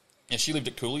 Yeah, she lived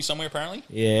at Cooley somewhere, apparently.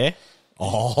 Yeah.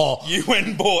 Oh. You went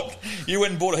and bought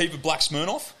a heap of black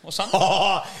Smirnoff or something?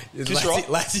 Oh. Just right.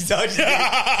 Lassie told you.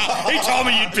 He told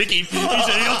me you'd pick him. He said,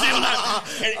 he'll know.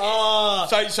 Oh.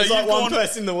 So There's like one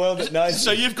person in the world that knows.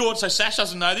 So you've gone, so Sash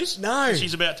doesn't know this? No.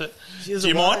 She's about to. Do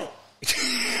you mind?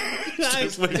 No,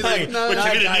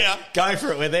 go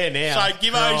for it. We're there now. So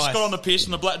Gibbo's got on the piss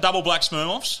and the double black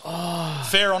Smirnoffs. Oh.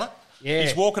 Fair on it. Yeah.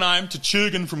 He's walking home to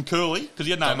Chugan from Cooley because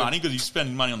he had no money because he's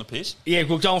spending money on the piss. Yeah,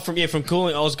 well, going from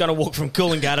Cooling, I was going to walk from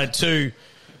Coolangatta to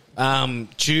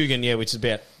Chugan, which is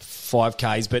about 5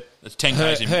 Ks, but it's 10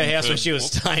 Ks. Her house where she was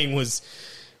staying was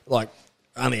like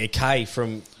only a K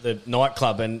from the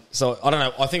nightclub, and so I don't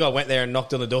know. I think I went there and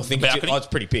knocked on the door, thinking I was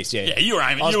pretty pissed. Yeah, you were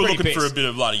aiming. You were looking for a bit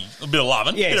of loving,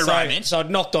 yeah. Bit of romance. So I'd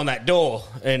knocked on that door,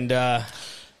 and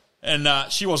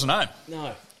she wasn't home.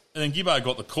 No, and then Gibbo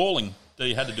got the calling that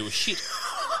he had to do a shit.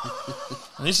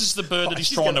 And this is the bird that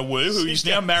he's trying to woo, who he's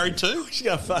now married to. She's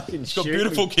got fucking. She's got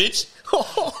beautiful kids.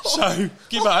 So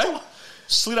Gibbo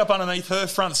slid up underneath her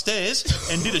front stairs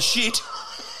and did a shit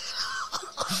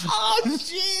Oh,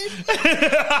 shit.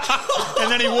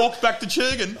 And then he walked back to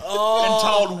Churgan and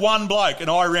told one bloke, and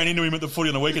I ran into him at the footy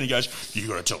on the weekend. He goes, "You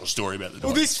got to tell a story about the dog."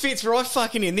 Well, this fits right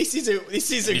fucking in. This is a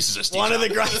stitch one up. of the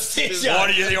great stitch Why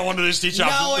do you think I wanted to stitch up?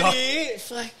 No idea.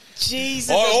 Fuck,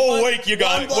 Jesus. All week you're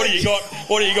going, what do you got?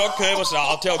 What do you got, Curb? I said,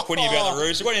 I'll tell Quinny about the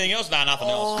rooster. Got anything else? No, nothing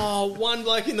else. Oh, one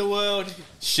bloke in the world.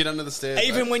 Shit under the stairs.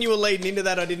 Even when you were leading into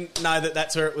that, I didn't know that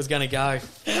that's where it was going to go.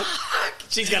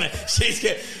 She's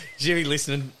be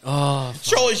listening. Oh,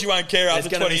 surely she won't care after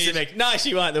 20 years. No,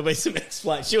 she won't. There'll be some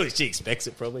explanation. She expects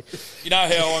it probably. You know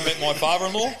how I met my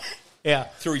father-in-law? Yeah.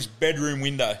 Through his bedroom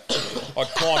window. I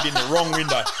climbed in the wrong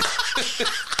window.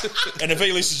 And if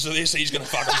he listens to this, he's going to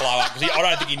fucking blow up. Because I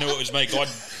don't think he knew it was me.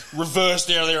 Because I reversed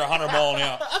out of there 100 mile an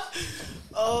hour.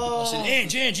 Oh. I said,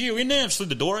 Ange, you in there? I slid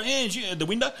the door. Ange, the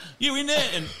window. You in there?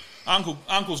 And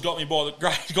Uncle's got me by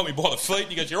the feet. And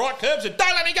he goes, "You right, Curb?" I said,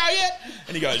 "Don't let me go yet."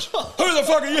 And he goes, "Who the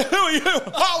fuck are you? Who are you?"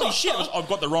 Holy shit! I've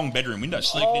got the wrong bedroom window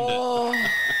sneaked into.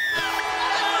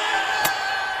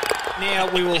 Now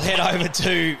we will head over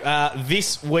to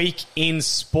This Week in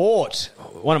Sport.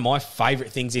 One of my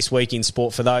favourite things this week in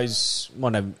sport, for those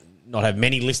might not have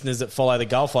many listeners that follow the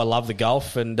golf. I love the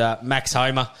golf, and Max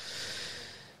Homer.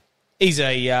 He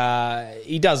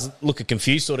does look a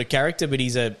confused sort of character, but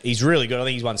he's really good. I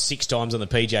think he's won 6 times on the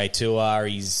PGA Tour.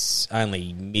 He's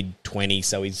only mid-20s,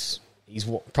 so he's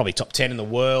probably top 10 in the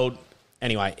world.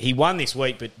 Anyway, he won this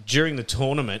week, but during the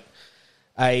tournament,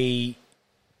 a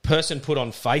person put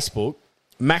on Facebook,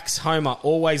 "Max Homer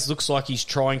always looks like he's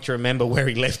trying to remember where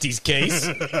he left his keys."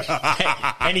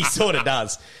 And he sort of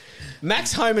does.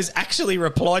 Max Homer's actually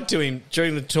replied to him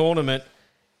during the tournament,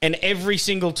 "And every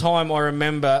single time I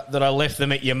remember that I left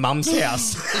them at your mum's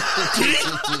house."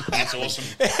 That's awesome.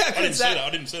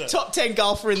 I didn't see that. Top 10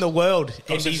 golfer in the world.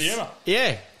 Got sense of humour.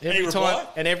 Yeah. reply?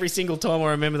 And every single time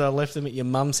I remember that I left them at your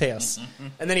mum's house.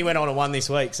 And then he went on and won this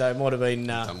week, so it might have been...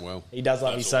 done well. He does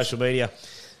love his social media.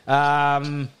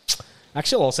 Actually,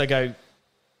 I'll also go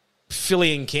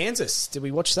Philly and Kansas. Did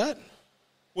we watch that?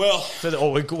 Well...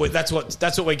 that's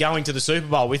what we're going to the Super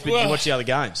Bowl with, but you watch the other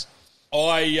games. No,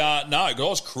 I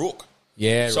was crook.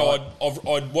 Yeah, so right.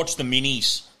 I'd watched the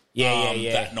minis.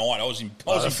 That night. I was in.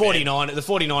 The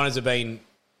 49ers have been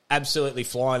absolutely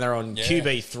flying. They're on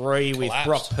QB3 with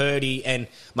Brock Purdy, and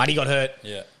mate, he got hurt.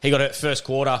 Yeah, he got hurt first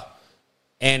quarter,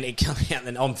 and it came out.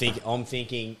 And I'm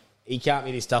thinking he can't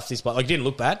be this tough. This bloke, like, it didn't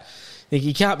look bad.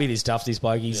 He can't be this tough. This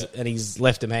bloke, and he's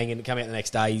left him hanging. Come out the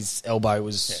next day, his elbow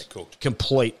was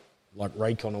complete, like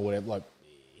recon or whatever. Like,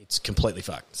 it's completely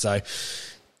fucked. So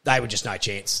they were just no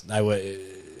chance.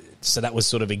 So that was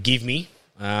sort of a give me.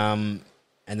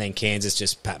 And then Kansas,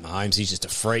 just Pat Mahomes. He's just a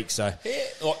freak. So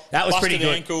that was pretty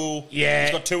good. Ankle. Yeah,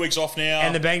 he's got 2 weeks off now.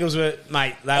 And the Bengals were,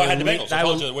 mate. They had the Bengals. I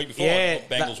told you the week before. Yeah,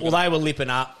 they were lipping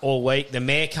up all week. The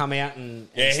mayor come out and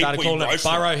started calling it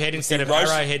Burrowhead instead of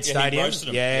Arrowhead Stadium.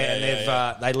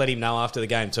 And they let him know after the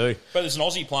game too. But there's an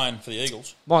Aussie playing for the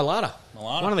Eagles. Mailata.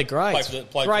 One of the greats. Played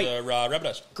for the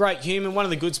Rabbitohs. Great human. One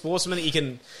of the good sportsmen that you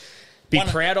can be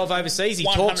proud of overseas. He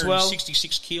talks well.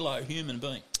 166 kilo human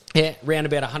being. Yeah, round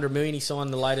about 100 million. He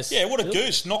signed the latest. Yeah, what a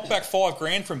goose! Knocked back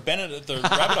 $5,000 from Bennett at the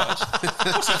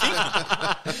Rabbitohs. What's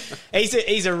he thinking?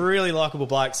 He's a really likeable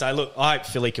bloke. So look, I hope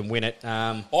Philly can win it.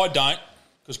 I don't,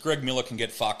 because Greg Miller can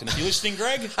get fucked. And if you're listening,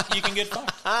 Greg, you can get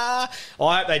fucked. I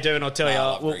hope they do, and I'll tell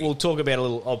you, we'll talk about a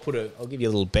little. I'll give you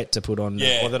a little bet to put on,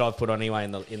 or that I've put on anyway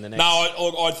in the next. No,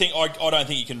 I don't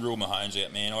think you can rule Mahomes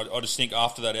out, man. I just think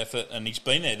after that effort, and he's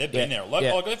been there. They've been there. How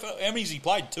many has he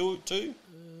played? Two.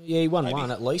 Yeah, he won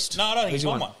one at least. No, I don't think he's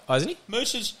won one. Oh, hasn't he?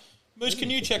 Moose, can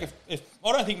you check if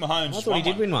I don't think Mahomes. I thought he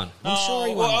did win one. I'm sure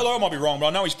he won. Well, I might be wrong, but I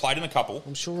know he's played in a couple.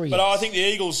 I'm sure he. But I think the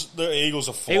Eagles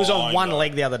are flying. He was on one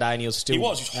leg the other day, and he was still. He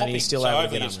was. He's hopping. He's still so able to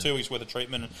hopefully get it's 2 weeks worth of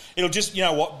treatment. It'll just, you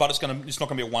know what? But it's not going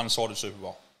to be a one-sided Super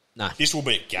Bowl. No, this will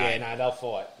be a game. Yeah, no, they'll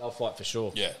fight. They'll fight for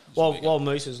sure. Yeah. While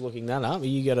Moose is looking that up,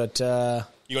 you got it.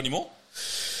 You got any more?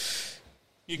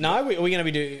 No, are we going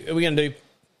to do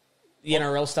the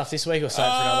NRL stuff this week or save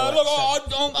for another? Look,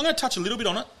 I'm going to touch a little bit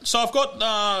on it. So I've got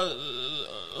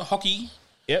hockey.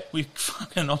 Yep.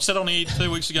 I said on here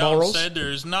 2 weeks ago, I said there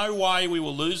is no way we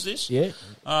will lose this. Yeah.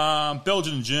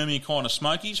 Belgium and Germany are kind of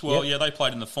smokies. Well, they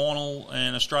played in the final,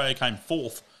 and Australia came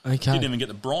fourth. Okay. Didn't even get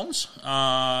the bronze.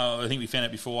 I think we found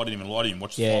out before. I didn't even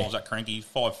watch the finals. That cranky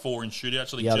 5-4 in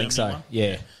shootouts. I think so. Won.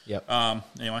 Yeah. Yep.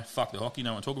 Anyway, fuck the hockey.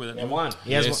 No one talk about that. He won.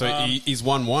 He's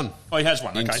won one. Oh, he has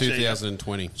won. In okay,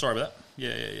 2020. Sorry about that.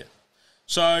 Yeah.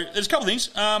 So there's a couple of things.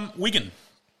 Wigan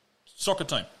soccer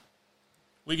team.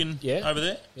 Wigan over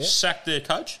there sacked their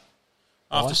coach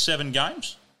after 7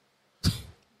 games.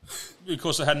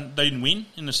 because they didn't win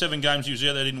in the 7 games he was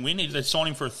there. They didn't win. They signed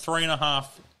him for a 3.5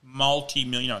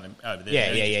 multi-million over there.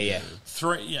 Yeah. It was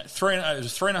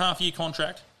a 3.5 year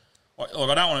contract. I don't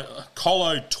want to.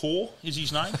 Colo Tor is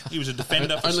his name. He was a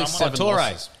defender for Only someone.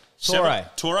 Toure.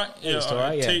 Toure. Yeah,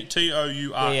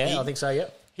 Toure. Yeah, I think so.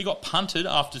 Yep. He got punted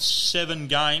after 7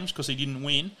 games because he didn't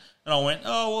win. And I went,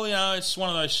 oh, well, it's one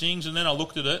of those things. And then I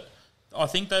looked at it. I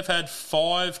think they've had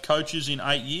 5 coaches in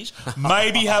 8 years.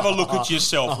 Maybe have a look at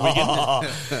yourself, Wigan.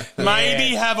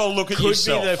 Maybe have a look at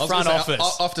yourself. Could be the front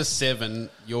office. After 7,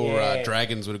 your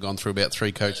Dragons would have gone through about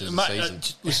 3 coaches a season.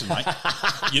 Listen, mate,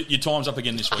 your time's up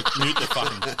again this week. Mute the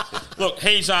fucking... Look,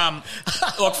 he's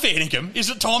like fair income. Is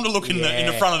it time to look in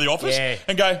the front of the office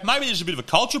and go, maybe there's a bit of a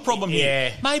culture problem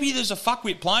here. Maybe there's a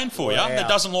fuckwit playing for you that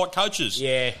doesn't like coaches.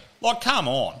 Yeah. Like, come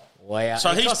on. Wow. So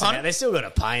he's punted. They're still going to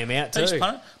pay him out too. He's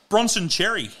punted. Bronson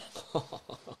Cherry.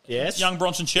 Yes. Young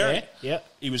Bronson Cherry. Yeah, yep.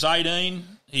 He was 18.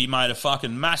 He made a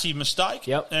fucking massive mistake.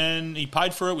 Yep. And he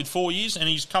paid for it with 4 years. And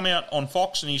he's come out on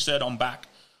Fox and he said, I'm back.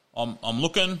 I'm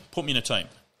looking. Put me in a team.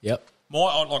 Yep.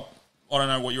 I don't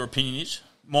know what your opinion is.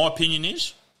 My opinion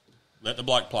is let the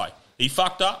bloke play. He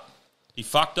fucked up.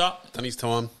 Done his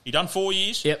time. He done 4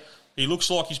 years. Yep. He looks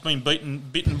like he's been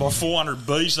bitten by 400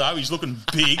 bees, though. He's looking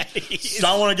big.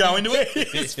 Don't want to go into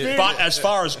it. But as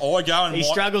far as I go... and he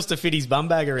struggles to fit his bum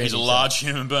bag around. He's a large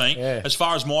human being. Yeah. As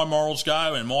far as my morals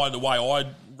go and the way I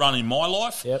run in my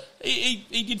life,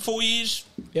 he did 4 years.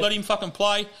 Let him fucking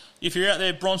play. If you're out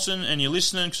there, Bronson, and you're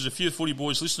listening, because a few footy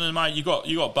boys listening, mate, you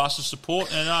got Buster's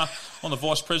support. And I'm the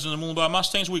vice president of the Mooloobar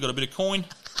Mustangs. We got a bit of coin.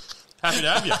 Happy to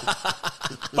have you.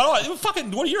 But fucking,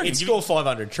 what do you reckon? He'd score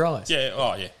 500 tries. Yeah,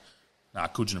 oh, yeah. Nah,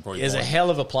 Coogin probably. He's a hell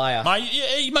of a player. Mate,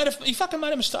 he fucking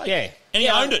made a mistake. Yeah. And he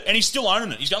owned it, and he's still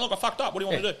owning it. He's going, look, I fucked up. What do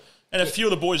you want me to do? And a few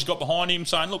of the boys got behind him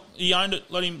saying, look, he owned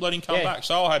it. Let him come back.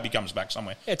 So I hope he comes back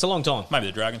somewhere. Yeah, it's a long time. Maybe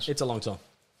the Dragons. It's a long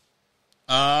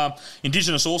time.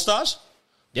 Indigenous All-Stars.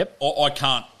 Yep. I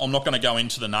can't. I'm not going to go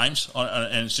into the names,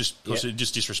 and it's just because they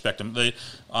just disrespect them.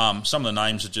 Some of the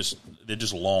names they're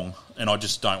just long, and I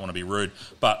just don't want to be rude.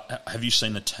 But have you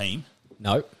seen the team?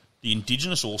 No. The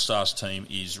Indigenous All-Stars team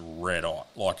is red hot.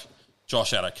 Like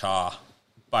Josh Adokar,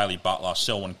 Bailey Butler,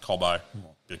 Selwyn Cobbo,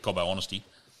 bit of Cobbo honesty.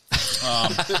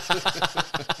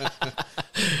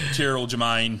 Tyrrell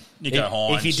Jermaine, Nico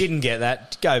Hines. If you didn't get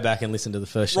that, go back and listen to the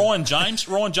first show. Ryan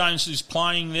James is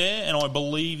playing there, and I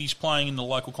believe he's playing in the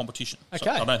local competition. Okay.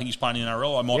 So I don't think he's playing in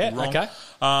NRL. I might be wrong.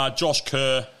 Okay. Josh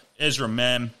Kerr, Ezra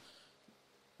Mam,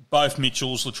 both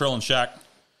Mitchells, Latrell and Shaq,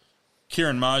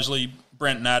 Kieran Mosley,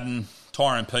 Brent Madden,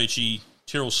 Tyrone Peachy,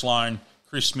 Tyrrell Sloan,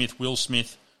 Chris Smith, Will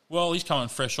Smith. Well, he's coming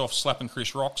fresh off slapping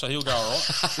Chris Rock, so he'll go all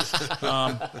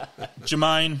right.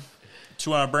 Jermaine,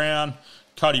 Tuana Brown,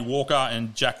 Cody Walker,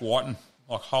 and Jack Whiten.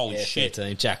 Like, holy shit. Fair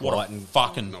team. Jack Whiten.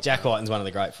 Jack Whiten's one of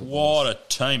the great footballers. What a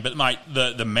team. But, mate,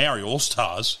 the Maori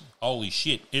All-Stars, holy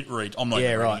shit, it reads. I'm not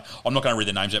going to read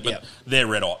their names out, but they're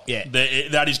red hot. Yeah.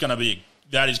 That is going to be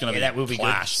that will be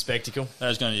clash. Good spectacle.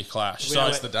 That is going to be a clash. So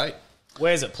what's the date?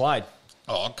 Where's it played?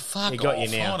 Oh, fuck He got off.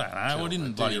 you now. I don't know. We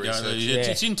didn't bloody go.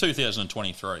 It's in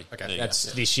 2023. Okay.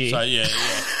 That's this year. So, yeah.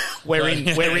 We're in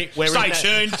Stay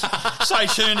tuned. Stay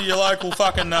tuned to your local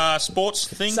fucking sports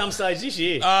thing. Some stage this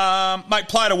year. Mate,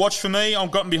 player to watch for me.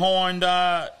 I've gotten behind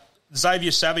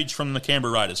Xavier Savage from the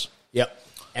Canberra Raiders. Yep.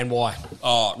 And why?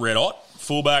 Oh, red hot.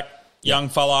 Fullback, young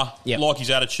fella. Like his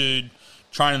attitude,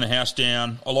 training the house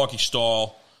down. I like his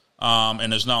style.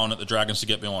 And there's no one at the Dragons to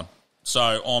get behind. So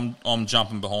I'm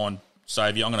jumping behind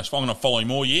Xavier. I'm going to follow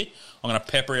him all year. I'm going to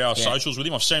pepper our socials with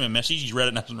him. I've sent him a message. He's read it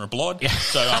and hasn't replied.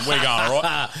 So we're going all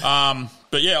right.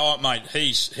 But yeah, mate,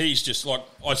 he's just like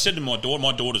I said to my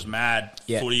daughter's mad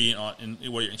footy, and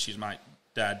she's mate,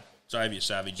 Dad, Xavier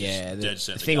Savage is dead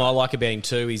set. The thing I like about him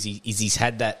too is he's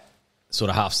had that sort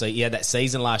of half season. He had that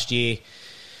season last year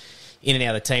in and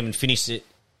out of the team and finished it.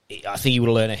 I think he would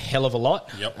have learned a hell of a lot.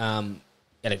 Yep.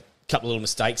 Had a couple of little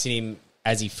mistakes in him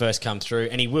as he first come through,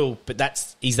 and he will.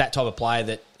 But he's that type of player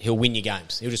that he'll win your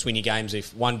games. He'll just win your games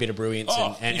with one bit of brilliance.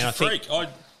 And he's a freak.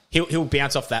 He'll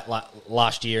bounce off that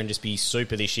last year and just be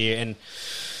super this year. And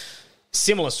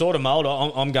similar sort of mould.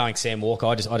 I'm going Sam Walker.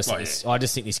 I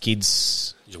just think this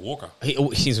kid's he's a walker.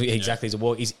 He's a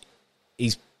walker.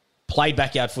 He's played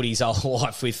backyard footy his whole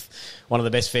life with one of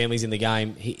the best families in the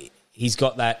game. He's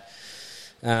got that.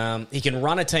 He can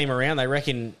run a team around. They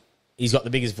reckon he's got the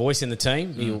biggest voice in the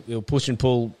team. He'll push and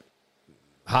pull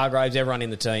Hargraves, everyone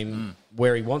in the team,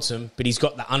 where he wants them. But he's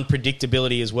got the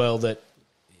unpredictability as well that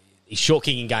he's short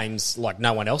kicking games like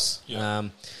no one else. Yeah.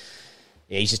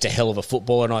 yeah, he's just a hell of a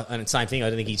footballer. And same thing,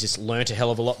 I think he's just learnt a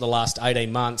hell of a lot the last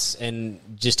 18 months and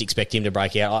just expect him to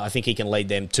break out. I think he can lead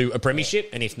them to a premiership,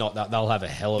 and if not, they'll have a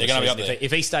hell of a season.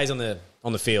 If he stays on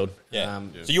the field. Yeah.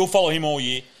 So you'll follow him all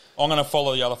year. I'm going to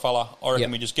follow the other fella. I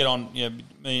reckon we just get on,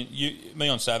 me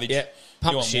on Savage. Yeah,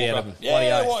 pump the shit out of him.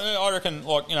 Yeah, I reckon,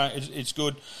 it's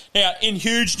good. Now, in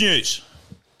huge news,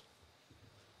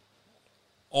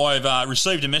 I've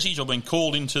received a message. I've been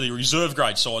called into the reserve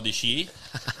grade side this year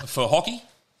for hockey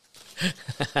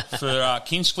for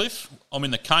Kingscliff. I'm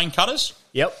in the Cane Cutters.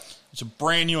 Yep. It's a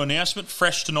brand new announcement,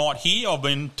 fresh tonight here. I've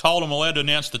been told I'm allowed to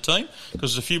announce the team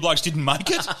because a few blokes didn't make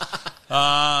it.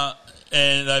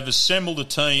 And they've assembled a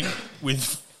team with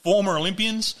former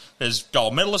Olympians. There's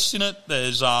gold medalists in it.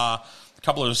 There's a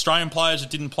couple of Australian players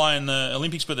that didn't play in the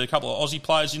Olympics, but there are a couple of Aussie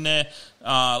players in there.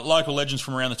 Local legends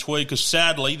from around the Tweed, because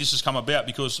sadly this has come about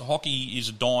because hockey is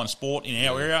a dying sport in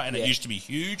our area, and it used to be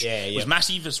huge. Yeah, it was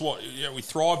massive. It's what we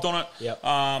thrived on it. Yep.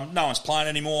 No one's playing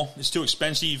anymore. It's too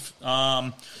expensive.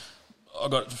 I've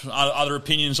got other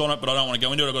opinions on it, but I don't want to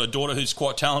go into it. I've got a daughter who's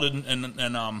quite talented,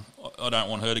 and I don't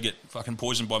want her to get fucking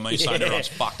poisoned by me saying everyone's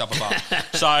fucked up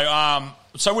above.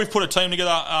 So we've put a team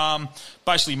together,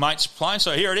 basically mates playing.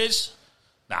 So here it is.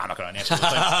 Nah, I'm not going to announce it.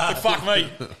 But fuck me.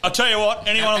 I'll tell you what,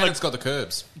 anyone on the... it's got the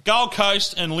curbs. Gold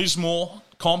Coast and Lismore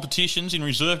competitions in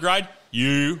reserve grade,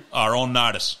 you are on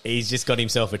notice. He's just got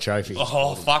himself a trophy.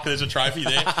 Oh, fuck, there's a trophy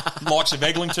there. Likes of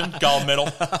Eglinton, gold medal.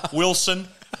 Wilson,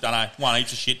 don't know, won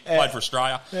heaps of shit, played for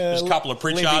Australia. There's a couple of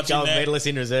Pritchards in there. Medalists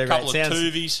in reserve grade. A couple of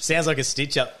Tuvies. Sounds like a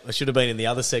stitch-up. I should have been in the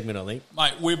other segment, I think.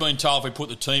 Mate, we've been told if we put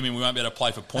the team in, we won't be able to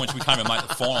play for points. We can't even make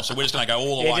the final, so we're just going to go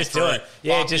all the way just through. Do it.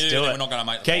 Yeah, Fuck just you, do it. We're not going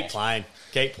to make the final.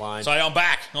 Keep playing. So I'm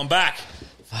back.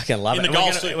 Fucking love it.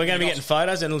 We're going to be getting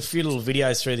photos and a few little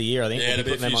videos through the year, I think. Yeah, we'll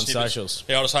be putting them on socials.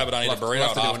 Yeah, I just hope I don't eat a burrito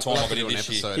at half time like I did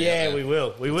this year. Yeah, we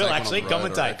will. We will actually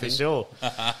commentate for sure.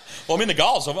 Well, I'm in the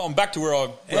goals. I'm back to where I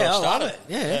started. Love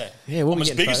it. Yeah, we'll I'm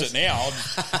be as big photos. as it now. I'll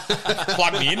just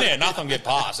plug me in there. Nothing will get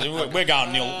past. We're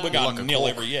going nil. We're going nil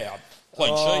every year.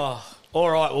 Clean sheet. All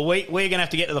right, well, we're going to have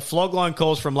to get to the flog line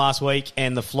calls from last week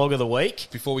and the flog of the week.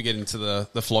 Before we get into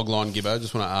the flog line, Gibbo, I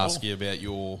just want to ask you about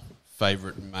your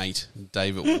favourite mate,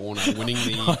 David Warner, winning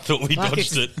the... I thought we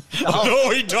dodged it.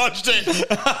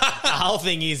 The whole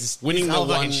thing is winning the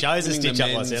fucking shows a stitch up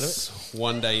men's out of it.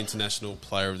 one-day international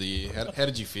player of the year. How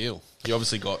did you feel? You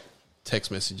obviously got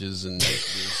text messages and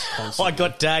messages constantly. I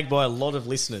got tagged by a lot of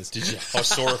listeners. Did you? I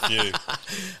saw a few.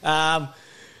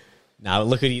 No,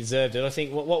 look, he deserved it. I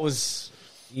think what was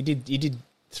you did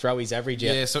throw his average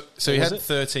out. Yeah, so he had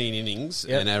 13 innings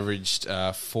and averaged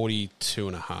 42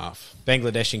 and a half.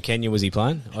 Bangladesh and Kenya was he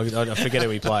playing? I forget who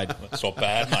he played. That's not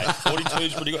bad, mate. 42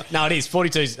 is pretty good. No, it is.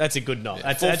 42. That's a good knock.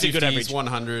 That's a good average.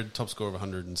 100, top score of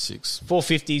 106.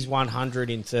 450s, 100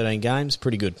 in 13 games.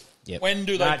 Pretty good. Yep. When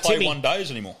do they play one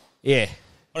days anymore? Yeah.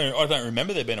 I don't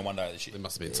remember there being a one day this year. There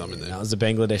must have been some in there. That was the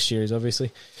Bangladesh series,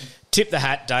 obviously. Tip the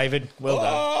hat, David. Well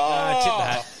done. Tip the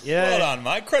hat. Yeah. Well done,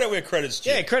 mate. Credit where credit's due.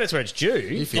 Yeah, credit's where it's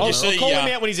due. I'll call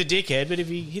him out when he's a dickhead, but if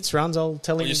he hits runs, I'll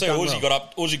tell him. You see, Aussie got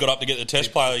up to get the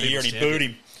Test Player of the Year, and he booed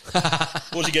him.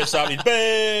 Aussie gets up,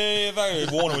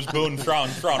 and Warner was booing, throwing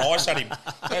ice at him.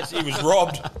 He was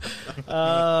robbed.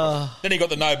 Then he got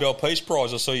the Nobel Peace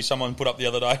Prize. I see someone put up the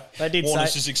other day. They did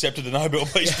Warner's just accepted the Nobel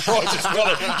Peace Prize. It's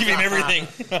got to give him everything.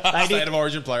 State of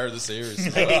Origin player of the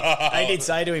series. They did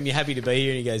say to him, "You're happy to be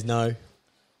here," and he goes, "No."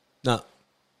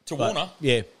 To Warner?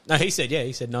 Yeah. No, he said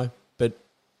no. But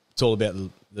it's all about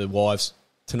the wives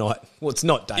tonight. Well, it's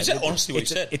not, David. Is that honestly what he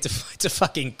said? It's a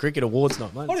fucking cricket awards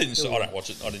night, mate. I don't watch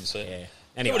it. I didn't see it. Yeah.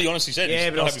 Anyway, what he honestly said. Yeah,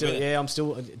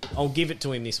 but I'll give it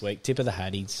to him this week. Tip of the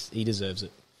hat. He deserves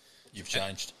it. You've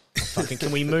changed. Fucking,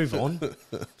 can we move on?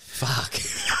 Fuck.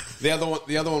 The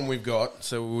other one we've got,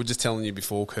 so we were just telling you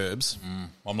before, Curbs.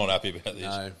 I'm not happy about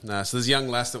this. No. So there's a young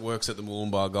lass that works at the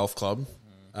Moolumbar Golf Club.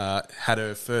 Had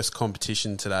her first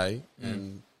competition today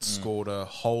and scored a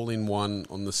hole-in-one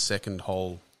on the second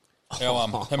hole.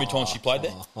 How many times she played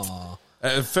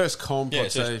there? First comp,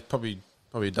 I'd say probably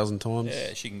a dozen times.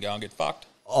 Yeah, she can go and get fucked.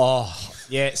 Oh,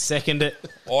 yeah, second it.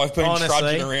 I've been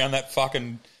trudging around that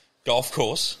fucking golf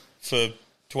course for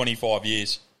 25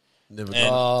 years.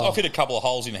 I've hit a couple of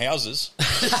holes in houses.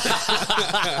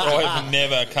 I've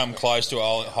never come close to a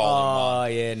hole in one. Oh,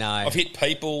 yeah, no. I've hit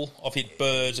people, I've hit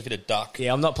birds, I've hit a duck.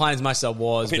 Yeah, I'm not playing as much as I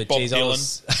was. I've hit but Bob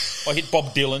Dylan. I hit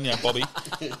Bob Dylan, Bobby.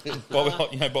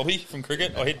 Bobby from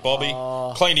cricket. I hit Bobby.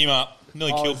 Cleaned him up.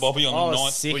 Nearly killed Bobby on the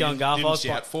ninth. Sick on golf. I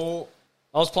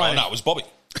was playing. Oh, no, it was Bobby.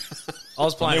 I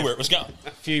was playing. I knew where it was going.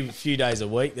 A few days a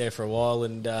week there for a while,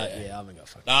 and I haven't got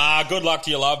fucked. Nah, good luck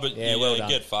to you, love, but well done.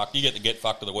 Get fucked. You get the get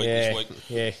fucked of the week this week.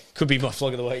 Yeah, could be my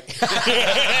flog of the week.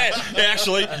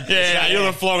 Actually, you're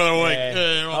the flog of the week.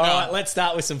 Yeah. All right, let's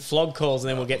start with some flog calls, and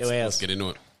then we'll get to ours. Let's get into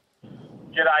it.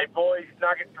 G'day, boys.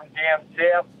 Nugget from down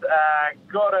south.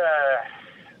 Got a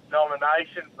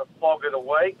nomination for flog of the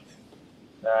week.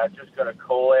 Just got a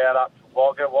call out up to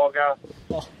Wagga,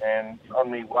 and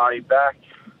on my way back,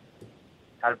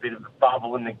 had a bit of a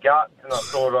bubble in the gut, and I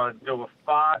thought I'd do a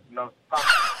fart, and I was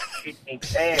fucking shit my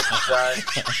pants. So,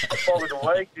 flog of the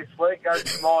week this week goes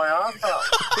to my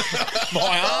arsehole.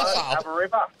 My arsehole? Have a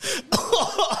ripper.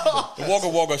 The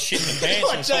Wagga shit in the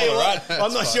pants. I tell you what,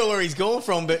 I'm not sure where he's gone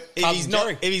from, but if he's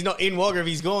not in Wagga, if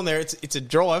he's gone there, it's a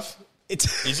drive.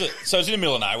 Is it? So it's in the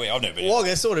middle of nowhere. I've never been.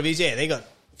 Wagga sort of is, yeah. They got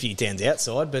a few towns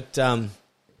outside, but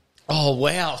oh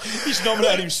wow, he's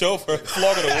nominated himself for a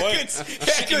flog of the week.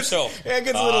 Shit himself. How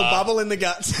good's a little bubble in the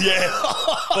guts? Yeah.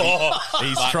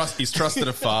 He's trusted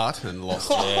a fart and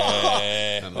lost it.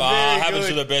 Yeah. Happens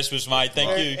to the best of us, mate.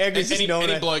 Thank you.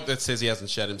 Any bloke that says he hasn't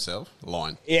shat himself,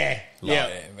 line. Yeah.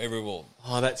 Every wall.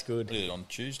 Oh, that's good. Did it on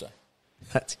Tuesday.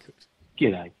 That's good.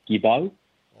 G'day, Gibbo.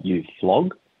 You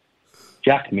flog.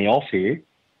 Jack me off here.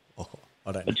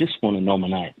 I don't I just want to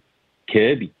nominate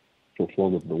Kirby for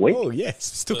flog of the week. Oh, yes.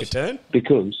 This took a turn.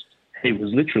 Because he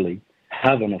was literally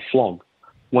having a flog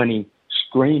when he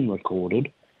screen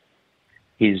recorded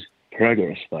his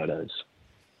progress photos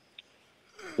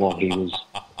while he was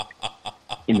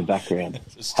in the background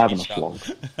having a flog.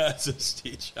 That's a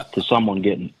stitch up. To someone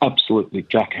getting absolutely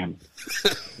jackhammered.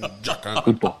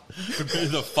 Goodbye. Who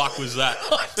the fuck was that?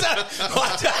 I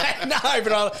don't know,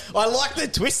 but I like the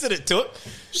twist that it took.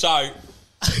 So,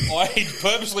 I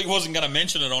purposely wasn't going to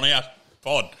mention it on our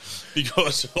pod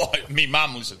because me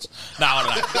mum listens. No, I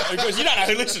don't know. Because you don't know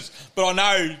who listens. But I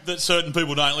know that certain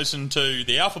people don't listen to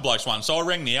the Alpha Blokes one. So I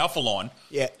rang the Alpha line.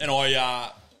 Yeah. And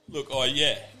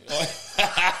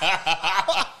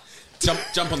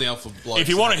Jump on the Alpha Blokes. If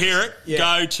you want to hear it,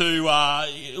 go to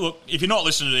look. If you're not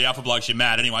listening to the Alpha Blokes, you're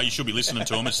mad anyway. You should be listening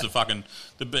to them. It's the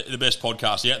best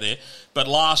podcast out there. But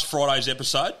last Friday's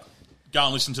episode, go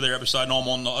and listen to their episode. And I'm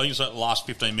on. I think it's like the last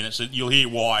 15 minutes. You'll hear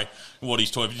what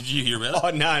he's talking. Did you hear about it?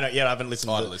 Oh no, not yet. I haven't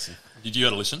listened. I listen. Did you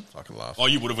go to listen? I can laugh. Oh,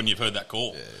 you would have when you've heard that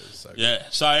call. Yeah, it was so good. Yeah.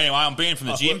 So anyway, I'm banned from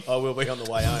the gym. I will be on the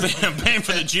way home. I'm banned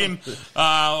from the gym.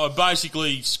 I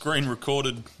basically screen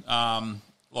recorded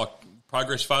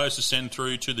progress photos to send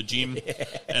through to the gym. Yeah.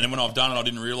 And then when I've done it, I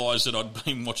didn't realise that I'd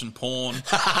been watching porn.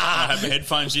 I had my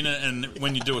headphones in it, and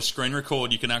when you do a screen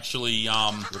record, you can actually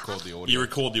record the audio. You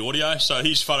record the audio. So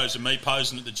here's photos of me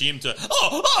posing at the gym to So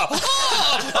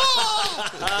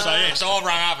I've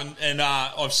rung up and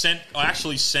I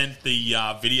actually sent the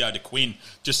video to Quinn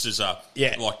just as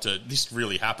this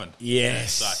really happened.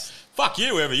 Yes. So fuck you,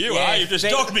 whoever you are. You've just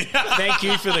dogged me. Thank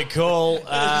you for the call.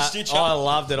 I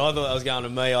loved it. I thought that was going to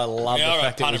me. I love the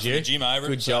fact it was you. The gym over.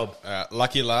 Good job.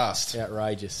 Lucky last.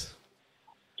 Outrageous.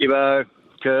 Gibbo,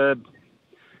 Curb.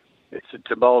 It's a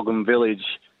Tumbulgum Village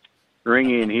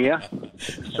ring-in here.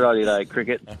 Australia Day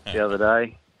cricket the other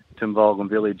day. Tumbulgum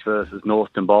Village versus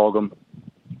North Tumbulgum.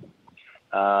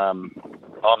 I'm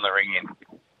the ring-in.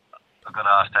 I got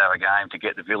asked to have a game to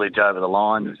get the village over the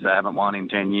line, which they haven't won in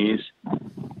 10 years.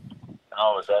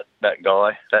 I was that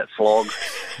guy, that flog,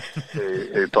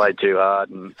 who played too hard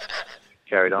and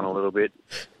carried on a little bit.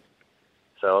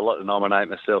 So I'd like to nominate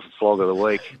myself a flog of the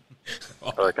week.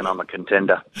 I reckon I'm a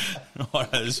contender.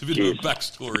 There's a bit of a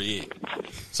backstory here.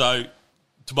 So,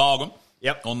 Tumbulgum,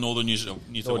 on northern New South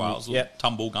Wales,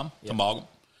 Tumbulgum,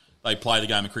 they play the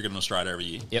game of cricket in Australia every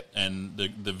year. Yep. And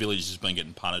the village has been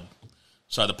getting punted.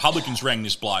 So the publicans rang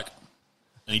this bloke,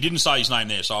 and he didn't say his name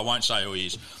there, so I won't say who he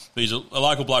is. But he's a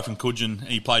local bloke from Coogin, and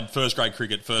he played first-grade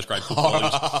cricket, first-grade football. He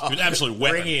was an absolute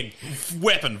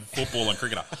weapon football and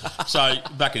cricketer. So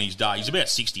back in his day, he's about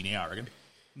 60 now, I reckon.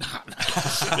 No.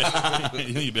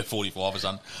 He's about 45 or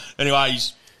something. Anyway,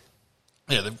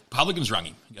 the publicans rang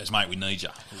him. He goes, mate, we need you.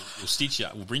 We'll stitch you.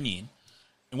 We'll bring you in.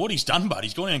 And what he's done, bud,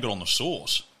 he's gone in and got on the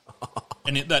sauce.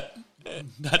 And that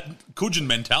Coogin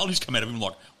mentality's come out of him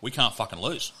like, we can't fucking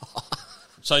lose.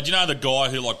 So do you know the guy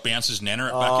who bounces Nana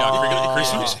at backyard cricket at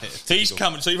Christmas? Yeah. He's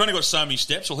coming. So you've only got so many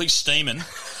steps. Well, he's steaming,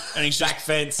 and he's just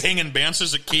pinging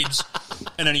bounces at kids,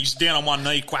 and then he's down on one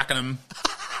knee quacking them,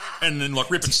 and then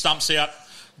ripping stumps out,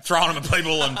 throwing them at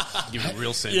people, and give him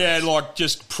real send-offs. Yeah,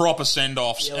 just proper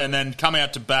send-offs, and then come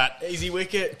out to bat, easy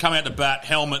wicket, come out to bat,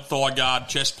 helmet, thigh guard,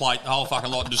 chest plate, the whole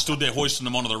fucking lot, and just stood there hoisting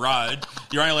them onto the road.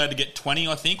 You're only allowed to get 20,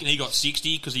 I think, and he got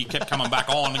 60 because he kept coming back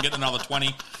on and getting another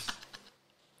 20.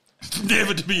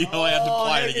 Never to be allowed to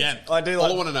play it again. All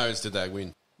I want to know is, did they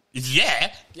win?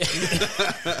 Yeah.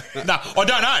 No, I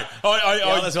don't know.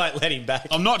 Others won't let him back.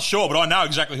 I'm not sure, but I know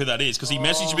exactly who that is because he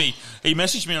messaged me. He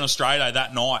messaged me on Australia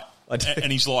that night,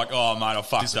 and he's like, "Oh mate, I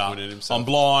fucked up. I'm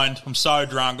blind. I'm so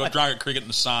drunk. Got drunk at cricket in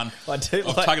the sun. I've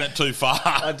taken it too far."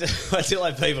 I do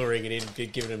like people ringing in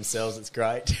and giving themselves. It's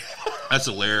great. That's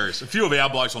hilarious. A few of our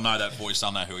blokes will know that voice.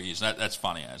 They'll know who he is. That's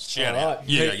funny. Shout out.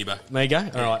 You go, Gibbo. Me go?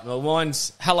 All right. Well,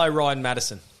 mine's hello, Ryan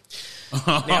Madison.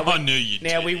 I knew you'd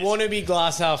Now, we want to be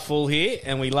glass half full here,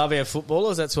 and we love our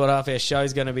footballers. That's what half our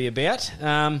show's going to be about.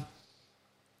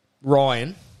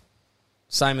 Ryan,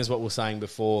 same as what we were saying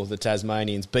before, the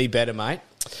Tasmanians, be better, mate.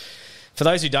 For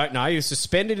those who don't know, he was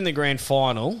suspended in the grand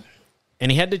final, and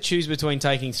he had to choose between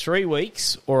taking 3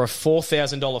 weeks or a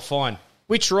 $4,000 fine,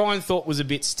 which Ryan thought was a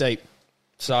bit steep.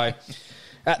 So,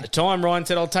 at the time, Ryan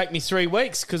said, I'll take me 3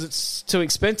 weeks because it's too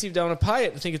expensive, don't want to pay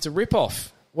it. I think it's a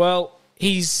rip-off. Well,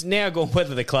 he's now gone,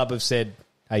 whether the club have said,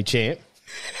 hey, champ,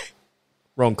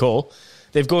 wrong call.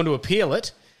 They've gone to appeal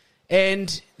it,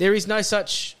 and there is no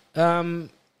such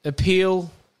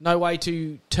appeal, no way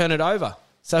to turn it over.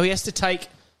 So he has to take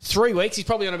 3 weeks. He's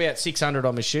probably on about 600,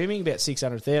 I'm assuming, about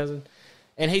 600,000.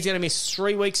 And he's going to miss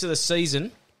 3 weeks of the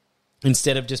season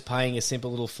instead of just paying a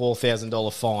simple little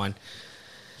 $4,000 fine.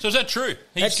 So is that true?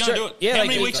 He's going to do it. Yeah, How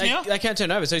many weeks now? They can't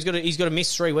turn over, so he's got to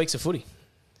miss 3 weeks of footy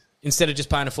instead of just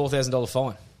paying a $4,000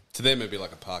 fine. To them, it'd be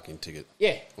like a parking ticket.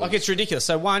 Yeah, like it's ridiculous.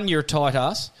 So, one, you're a tight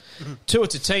ass. Two,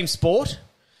 it's a team sport.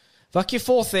 Fuck your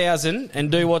 4,000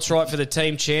 and do what's right for the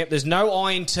team, champ. There's no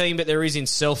I in team, but there is in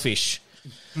selfish.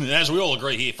 As we all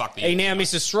agree here, fuck the... He now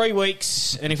misses 3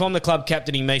 weeks, and if I'm the club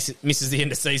captain, he misses the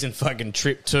end of season fucking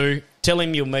trip too. Tell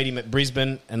him you'll meet him at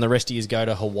Brisbane, and the rest of you go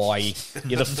to Hawaii.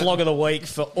 You're the flog of the week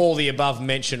for all the above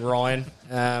mentioned, Ryan.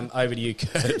 Over to you,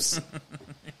 Curbs.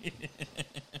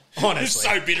 Honestly.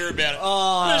 He's so bitter about it.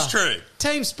 Oh, That's true.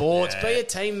 Team sports, be a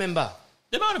team member.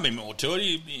 There might have been more to it.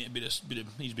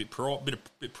 He's a bit proud.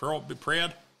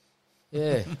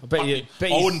 Yeah, I bet you.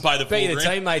 I wouldn't pay the bet you the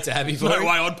 $4,000. teammates are happy for No him.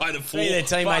 way, I'd pay the $4,000. Bet you their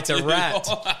teammates are wrapped.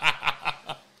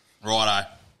 Righto.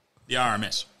 The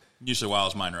RMS, New South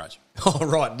Wales main roads. Oh,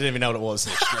 right. Didn't even know what it was.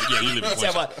 Yeah, you live in That's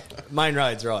Queensland. main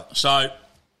roads, right. So,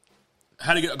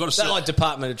 how to get? I got to Is set that like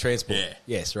Department of Transport? Yeah.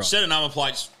 Yes, right. Set of number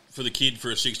plates for the kid for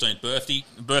his 16th birthday.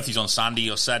 Birthday's on Sunday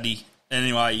or Saturday.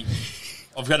 Anyway,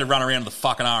 I've had to run around to the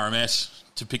fucking RMS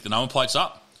to pick the number plates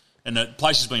up. And the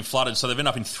place has been flooded, so they've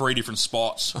ended up in 3 different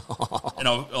spots. And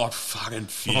I'm like fucking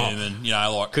fuming, you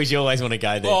know, like... Because you always want to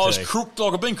go there, I was crooked,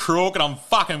 like I've been crook, and I'm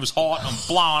fucking, it was hot, and I'm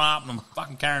blowing up, and I'm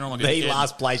fucking carrying on like a The kid.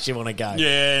 last place you want to go.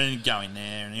 Yeah, and go in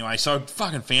there. Anyway, so I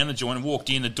fucking found the joint and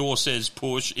walked in. The door says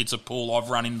push. It's a pull.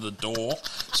 I've run into the door.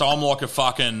 So I'm like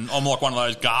I'm like one of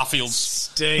those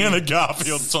Garfields. You know, the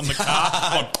Garfields on the car.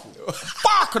 I'm like,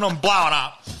 fuck, and I'm blowing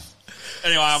up.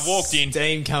 Anyway, I walked in.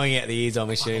 Steam coming out the ears, I'm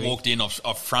assuming. I walked in.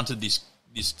 I've fronted this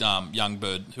young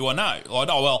bird who I know.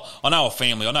 I know her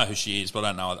family. I know who she is, but I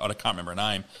don't know. I can't remember her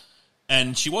name.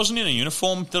 And she wasn't in a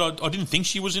uniform. I didn't think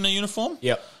she was in a uniform.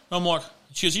 Yep. And I'm like,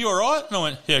 she goes, you all right? And I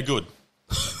went, yeah, good.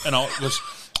 And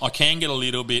I can get a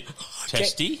little bit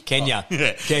testy. Can ya?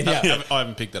 Yeah. Can ya? I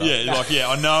haven't picked it up. Yeah,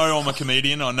 I know I'm a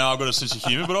comedian. I know I've got a sense of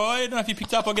humour, but I don't know if you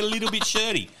picked up, I get a little bit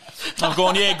shirty. I've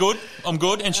gone, yeah, good. I'm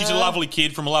good. And she's a lovely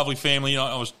kid from a lovely family. You know,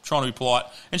 I was trying to be polite.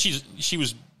 And she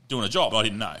was doing a job. I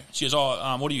didn't know. She goes,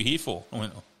 what are you here for? I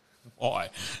went, why?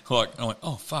 I went,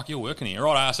 oh, fuck, you're working here.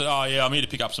 Right. I said, oh, yeah, I'm here to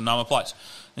pick up some number plates.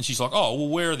 And she's like, oh, well,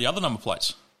 where are the other number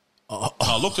plates? And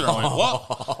I looked at her and I went,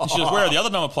 what? And she goes, where are the other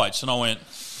number plates? And I went,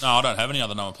 no, I don't have any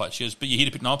other number plates. She goes, but you're here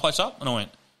to pick number plates up? And I went,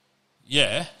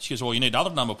 yeah. She goes, well, you need other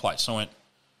number plates. And I went,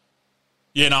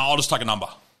 yeah, no, I'll just take a number.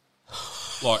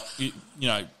 Like, you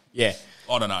know. Yeah.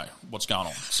 I don't know what's going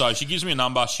on. So she gives me a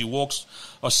number. She walks.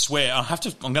 I swear, I'm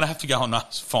going to have to go and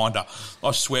find her.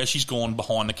 I swear she's gone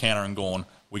behind the counter and gone,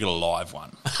 we got a live one.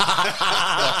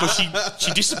 Because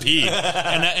she disappeared.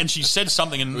 And she said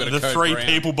something, and the 3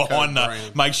 people behind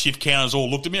the makeshift counters all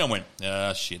looked at me and went,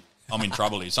 shit, I'm in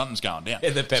trouble here. Something's going down. Yeah,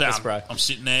 the pepper spray. I'm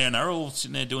sitting there, and they're all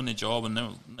sitting there doing their job, and they're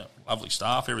lovely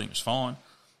staff. Everything was fine.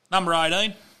 Number 18.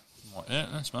 I'm like, yeah,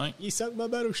 that's me. You sunk my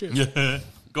battleship. Yeah.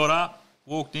 Got up.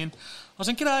 Walked in. I was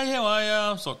like, g'day, how are you?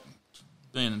 I was like,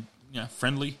 being,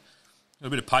 friendly. Got a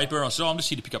bit of paper. I said, I'm just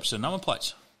here to pick up some number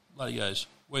plates. Lady goes,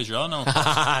 where's your other number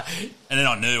plates? And then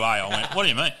I knew, I went, what do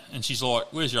you mean? And she's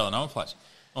like, where's your other number plates?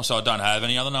 I said, I don't have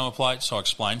any other number plates. So I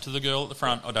explained to the girl at the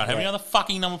front, I don't have any other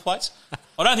fucking number plates.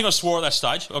 I don't think I swore at that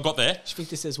stage. I got there. You think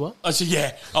this as well? I said,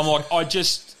 yeah. I'm like, I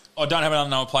just I don't have another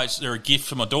number plates. They're a gift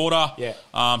for my daughter. Yeah.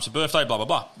 It's a birthday, blah, blah,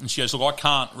 blah. And she goes, look, I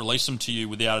can't release them to you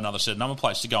without another set of number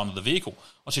plates to go into the vehicle.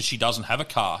 I said, she doesn't have a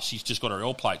car. She's just got her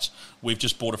L plates. We've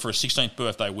just bought her for her 16th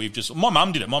birthday. My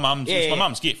mum did it. It's my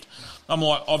mum's gift. I'm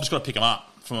like, I've just got to pick them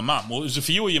up for my mum. Well, is it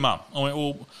for you or your mum? I went,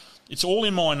 well, it's all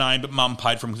in my name, but mum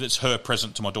paid for them because it's her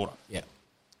present to my daughter. Yeah.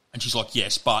 And she's like,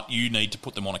 yes, but you need to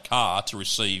put them on a car to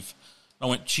receive. And I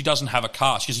went, she doesn't have a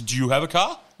car. She goes, do you have a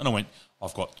car? And I went,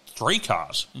 I've got 3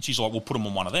 cars. And she's like, well, put them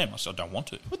on one of them. I said, I don't want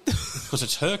to. Because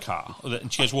it's her car.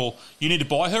 And she goes, well, you need to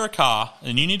buy her a car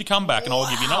and you need to come back and I'll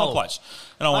give you another place.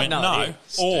 And I went, no.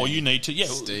 Or you need to,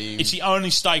 it's the only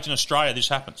state in Australia this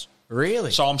happens.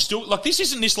 Really? So I'm still, like, this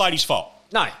isn't this lady's fault.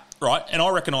 No. Right? And I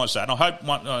recognise that. And I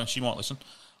hope she might listen.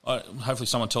 Hopefully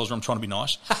someone tells her I'm trying to be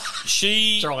nice.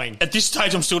 At this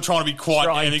stage, I'm still trying to be quite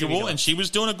amicable, and she was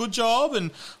doing a good job,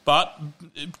 but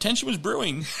tension was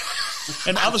brewing,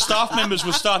 and other staff members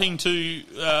were starting to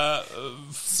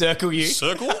circle you.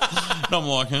 And I'm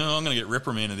like, I'm going to get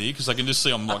reprimanded here because I can just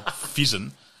see I'm like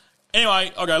fizzing.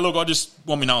 Anyway, I go, look, I just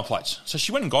want my number plates. So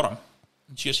she went and got them.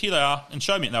 And she goes, here they are, and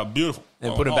showed me, and they were beautiful.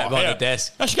 And put them back behind the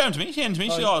desk. No, she gave them to me. She handed them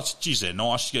to me. She goes, geez, they're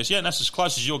nice. She goes, yeah, and that's as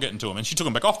close as you're getting to them. And she took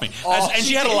them back off me. And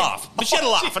she had a laugh. But she had a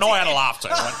laugh, and I had a laugh too.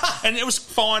 Right? And it was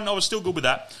fine. I was still good with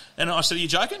that. And I said, are you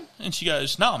joking? And she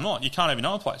goes, no, I'm not. You can't have your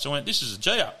number plates. I went, this is a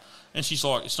G-up. And she's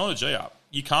like, it's not a G-up.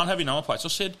 You can't have your number plates. I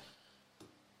said,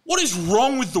 what is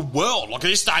wrong with the world? Like, at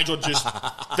this stage,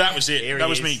 that was it. That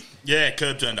was me. Yeah,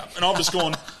 curb turned up. And I've just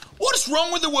gone, what is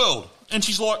wrong with the world? And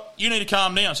she's like, you need to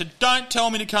calm down. I said, don't tell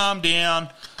me to calm down.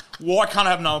 Why can't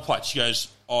I have number plates? She goes,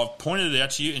 I've pointed it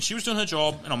out to you. And she was doing her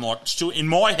job. And I'm like, still in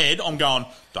my head, I'm going,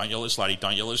 don't yell at this lady.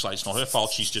 Don't yell at this lady. It's not her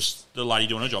fault. She's just the lady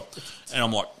doing her job. And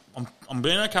I'm like, I'm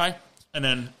being okay. And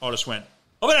then I just went,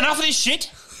 I've had enough of this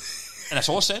shit. And that's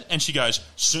all I said. And she goes,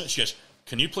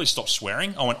 can you please stop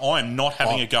swearing? I went, I am not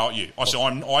having a go at you. I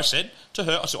said to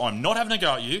her, I'm not having a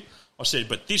go at you. I said,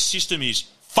 but this system is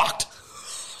fucked.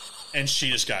 And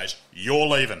she just goes, you're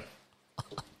leaving.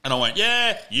 And I went,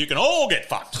 yeah, you can all get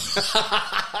fucked.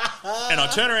 And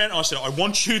I turned around and I said, I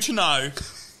want you to know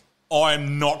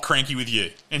I'm not cranky with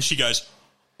you. And she goes,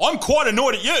 I'm quite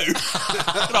annoyed at you.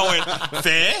 And I went,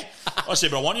 fair. I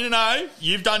said, but I want you to know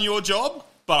you've done your job,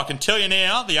 but I can tell you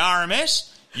now, the RMS,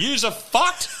 yous are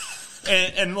fucked.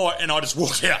 And I just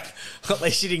walked out. At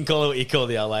least she didn't call it what you call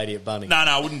the old lady at Bunnings. No,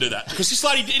 I wouldn't do that. Because this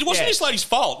lady, it wasn't this lady's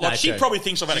fault. Like, she probably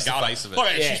thinks I've had a go at it.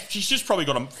 Like, she's just probably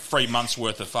got a 3 months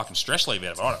worth of fucking stress leave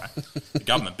out of it. I don't know. The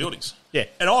government buildings. Yeah.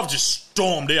 And I've just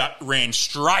stormed out, ran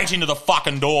straight into the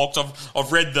fucking door because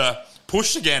I've read the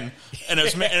push again and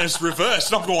it's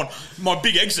reversed. And I've gone, my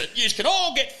big exit, you can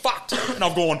all get fucked. And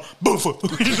I've gone, boof. Son of a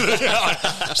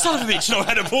bitch. And I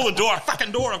had to pull the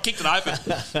fucking door, and I've kicked it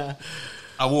open.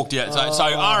 I walked out. So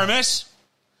RMS,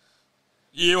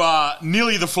 you are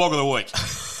nearly the flog of the week.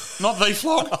 Not the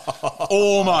flog,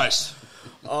 almost.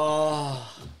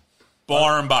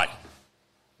 Byron Bay.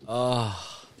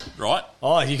 Right?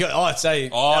 You got. I'd say.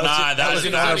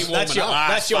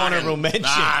 That's your honourable mention.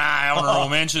 Honourable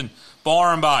mention.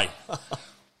 Byron Bay.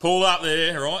 Pulled up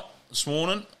there, right, this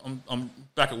morning. I'm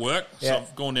back at work, so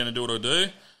I've gone down to do what I do.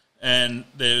 And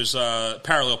there's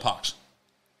parallel parks.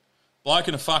 Bloke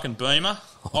in a fucking Beamer.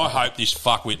 I hope this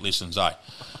fuckwit listens, eh?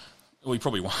 Well, he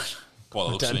probably won't.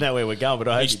 I don't know where we're going, but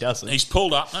I hope he doesn't. He's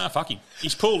pulled up. No, fuck him.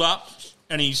 He's pulled up,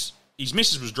 and his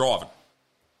missus was driving.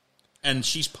 And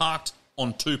she's parked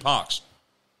on 2 parks.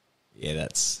 Yeah,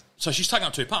 that's... So she's taken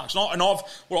up 2 parks. And I've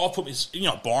put this,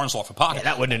 Byron's like for parking. Yeah,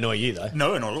 that wouldn't annoy you, though.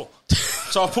 No, not at all.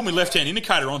 So I've put my left-hand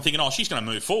indicator on thinking, she's going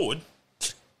to move forward.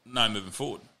 No moving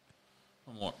forward.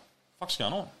 I'm like, fuck's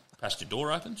going on? Passenger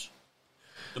door opens.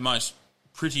 The most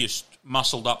prettiest,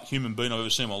 muscled-up human being I've ever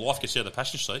seen in my life gets out of the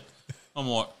passenger seat. I'm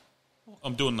like,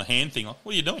 I'm doing the hand thing. Like,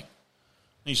 what are you doing?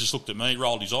 And he's just looked at me,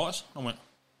 rolled his eyes. I went,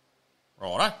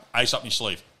 righto, ace up my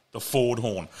sleeve. The forward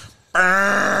horn.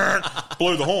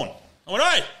 Blew the horn. I went,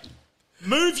 hey,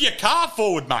 move your car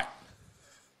forward, mate.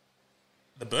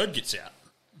 The bird gets out.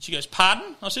 She goes,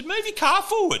 pardon? I said, move your car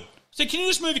forward. I said, can you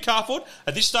just move your car forward?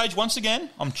 At this stage, once again,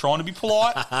 I'm trying to be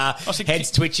polite. I said,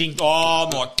 head's twitching.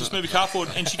 I'm like, just move your car forward.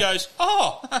 And she goes,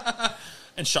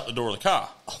 and shut the door of the car.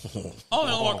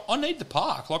 I'm like, I need the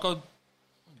park. Like, I'm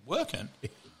working.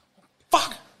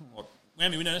 Fuck. Like,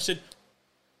 ran me window and I said,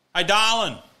 hey,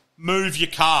 darling, move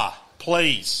your car,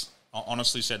 please. I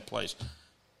honestly said, please.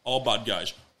 Old bud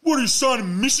goes, what are you saying,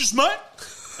 Mrs. Mate?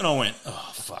 And I went,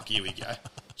 oh, fuck, here we go.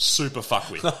 Super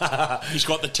fuckwit. He's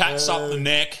got the tats up the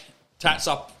neck, tats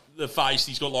up the face.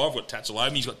 I've got tats all over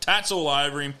him. He's got tats all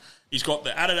over him. He's got the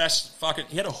Adidas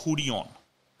he had a hoodie on.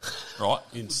 right?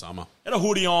 In summer. Had a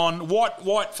hoodie on,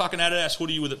 white fucking Adidas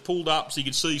hoodie with it pulled up so you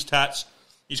could see his tats.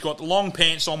 He's got the long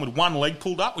pants on with one leg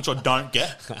pulled up, which I don't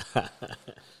get.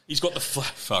 He's got the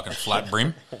fucking flat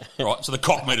brim, right? So the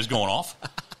cock meter's gone off.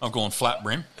 I've gone flat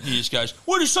brim. He just goes,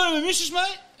 "What are you saying to Mrs.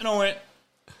 mate?" And I went,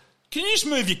 "Can you just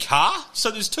move your car?" So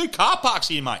there's 2 car parks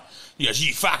here, mate. He goes,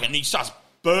 "You fucking," he starts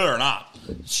burring up.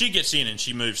 She gets in and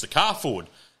she moves the car forward.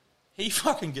 He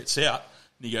fucking gets out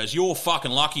and he goes, "You're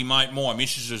fucking lucky, mate, my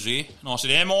missus is here." And I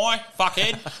said, "Am I,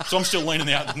 fuckhead?" So I'm still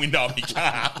leaning out the window of my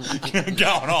car,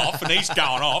 going off, and he's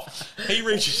going off. He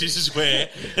reaches his square.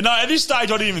 And no, at this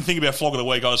stage, I didn't even think about flog of the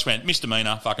week. I just went,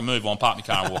 misdemeanor, fucking move on, park my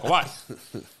car and walk away.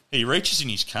 He reaches in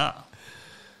his car.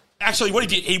 Actually, what he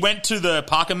did, he went to the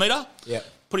parking meter,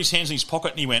 put his hands in his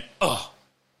pocket, and he went, "Oh,"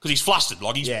 because he's flustered.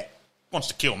 Like, he wants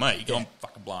to kill me. I'm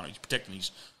fucking blown. He's protecting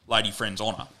his lady friend's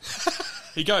honour.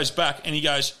 He goes back and he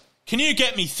goes, "Can you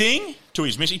get me thing?" to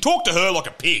his miss. He talked to her like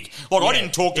a pig. Like, I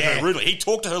didn't talk to her rudely. He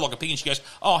talked to her like a pig, and she goes,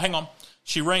 "Oh, hang on."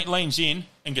 She leans in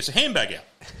and gets a handbag out.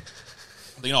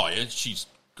 I think, oh,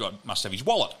 yeah, must have his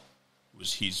wallet. It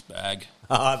was his bag.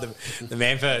 The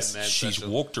man purse. She's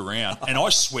walked around, and I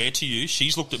swear to you,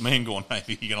 she's looked at me and gone,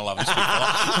 "Maybe you're going to love this big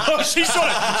fella."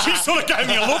 she sort of gave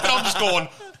me a look, and I'm just going,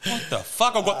 "What the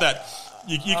fuck?" I've got that.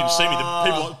 You can see me. The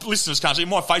people, listeners can't see.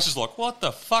 My face is like, "What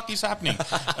the fuck is happening?"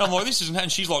 And I'm like, "This isn't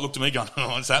happening." She's like, looked at me going, "Oh,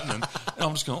 what's happening?" And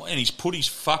I'm just going, and he's put his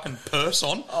fucking purse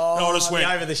on. Oh, and I just went,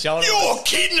 over the shoulder. "You're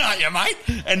kidding, aren't you, mate?"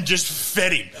 And just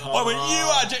fed him. I went, "You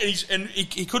are," and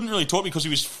he couldn't really talk because he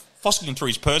was fossicking through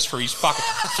his purse for his fucking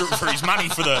for his money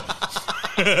for the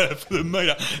for the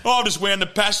meter. I just wound the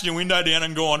passenger window down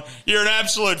and gone, "You're an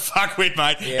absolute fuckwit,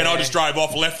 mate." And I just drove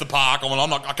off, left the park. I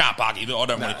went, I can't park here. I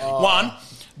don't want to. One,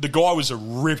 the guy was a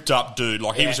ripped up dude.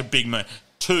 Like, he was a big man.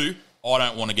 2, I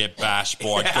don't want to get bashed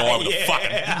by a guy with a fucking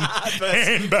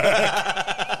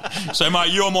handbag. So,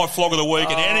 mate, you're my flog of the week.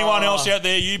 And anyone else out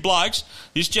there, you blokes,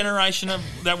 this generation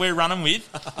that we're running with,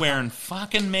 wearing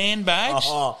fucking man bags,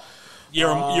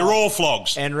 you're all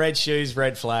flogs. And red shoes,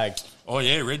 red flag. Oh,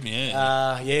 yeah, red,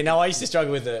 I used to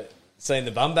struggle with seeing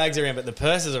the bum bags around, but the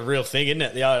purse is a real thing, isn't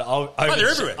it? They're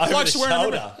everywhere. Blokes are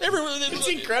wearing them everywhere. It's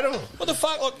incredible. What the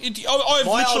fuck? Like, I've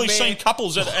literally seen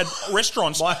couples at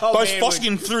restaurants both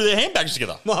fossicking through their handbags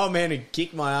together. My old man would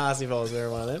kick my ass if I was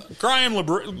wearing one of them. Graham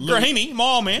Grahamy, my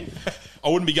old man. I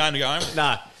wouldn't be going to go home.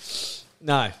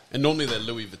 No. And normally they're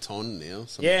Louis Vuitton now.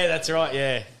 Yeah, that's right.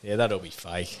 Yeah, that'll be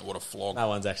fake. What a flog. No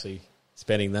one's actually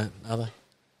spending that, are they?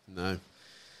 No.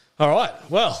 All right.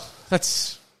 Well,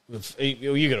 that's...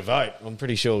 You got to vote. I'm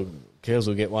pretty sure Curls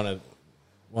will get one of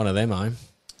them home.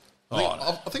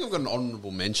 I think I've got an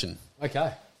honourable mention.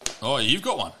 Okay. Oh, you've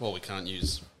got one. Well, we can't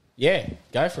use. Yeah,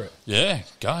 go for it. Yeah,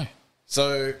 go.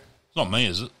 So it's not me,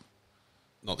 is it?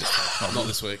 Not this week. Not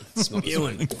this week. It's not this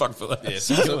week. Fuck for that. Yeah.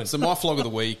 So my flog of the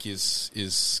week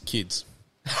is kids.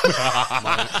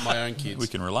 my own kids. We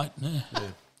can relate. Yeah.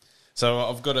 So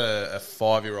I've got a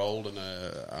 5-year-old and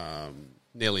a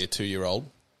nearly a 2-year-old.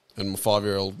 And my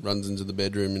 5-year-old runs into the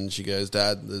bedroom and she goes,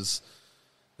 "Dad, there's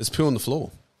poo on the floor."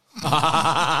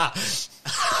 I've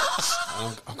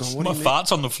gone, my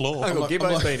fart's on the floor. Uncle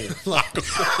Gibbo's been here.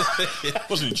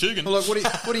 Wasn't he chugging? I'm like,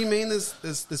 what do you mean there's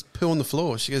poo on the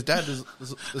floor? She goes, "Dad, there's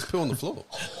poo on the floor."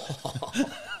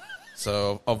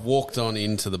 So I've walked on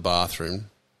into the bathroom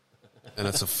and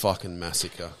it's a fucking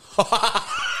massacre.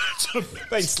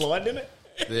 Been sliding in it?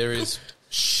 There is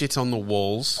shit on the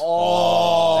walls.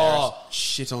 Oh. There's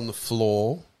shit on the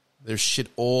floor. There's shit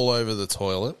all over the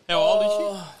toilet. How old is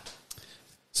she?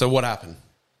 So what happened?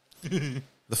 The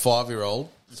 5-year-old,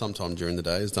 sometime during the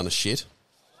day, has done a shit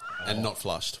and not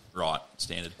flushed. Right,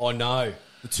 standard. Oh, no.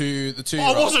 The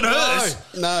 2-year-old. Oh, it wasn't hers.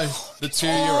 No. The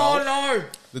 2-year-old. Oh, no.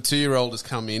 The 2-year-old has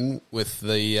come in with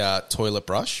the toilet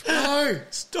brush. No.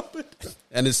 Stop it.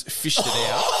 And has fished it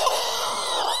out.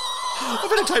 I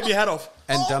better take my hat off.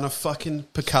 And done a fucking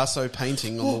Picasso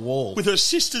painting on the wall. With her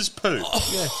sister's poo.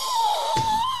 Yeah.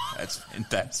 That's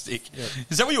fantastic. Yeah.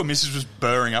 Is that what your missus was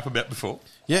burring up about before?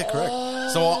 Yeah, correct.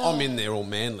 So I'm in there all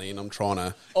manly and I'm trying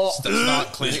to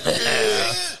start cleaning.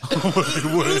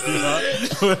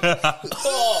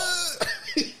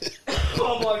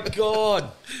 Oh, my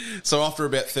God. So after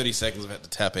about 30 seconds, I've had to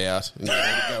tap out and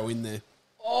go in there.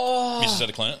 Oh. Missus had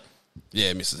to clean it?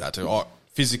 Yeah, missus had to. I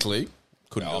physically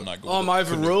couldn't do it. I'm no good.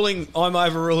 I'm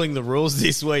overruling the rules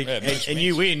this week, and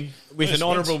you win with an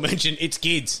honourable mention. It's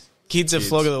kids. Kids are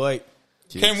flog of the week.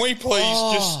 Kids. Can we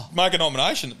please just make a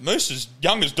nomination? Moose's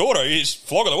youngest daughter is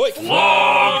flog of the week.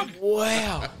 Flog!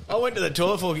 Wow. I went to the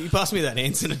toilet for you. Passed me that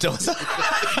hand sanitizer.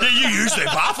 Yeah, you used their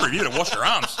bathroom. You had to wash your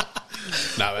arms.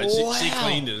 No, she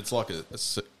cleaned it. It's like a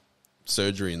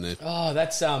surgery in there. Oh,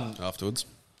 that's afterwards.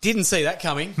 Didn't see that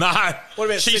coming. No. What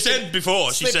about she said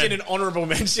before? She said in an honourable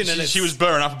mention, and she was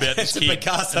burring up about this it's kid. a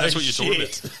Picasso. And that's what you're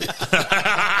shit. talking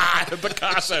about. The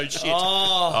Picasso shit.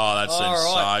 Oh, that's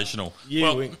all right. sensational.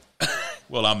 You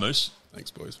Well done, Moose. Thanks,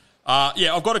 boys.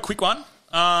 Yeah, I've got a quick one.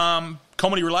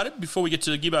 Comedy related before we get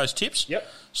to Gibbo's tips. Yep.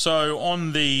 So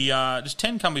on the does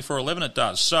 10 come before 11? It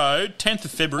does. So 10th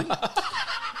of February.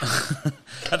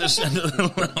 I'm just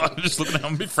looking at.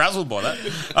 I'm a bit frazzled by that.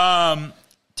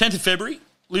 10th of February.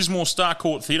 Lismore Star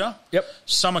Court Theatre. Yep.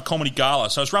 Summer Comedy Gala.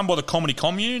 So it's run by the Comedy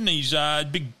Commune. He's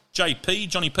big JP,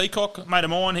 Johnny Peacock, mate of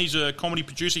mine. He's a comedy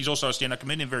producer. He's also a stand-up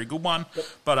comedian, very good one. Yep.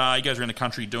 But he goes around the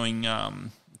country doing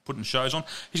putting shows on.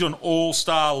 He's got an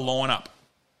all-star lineup.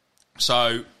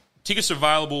 So tickets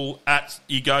available at,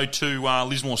 you go to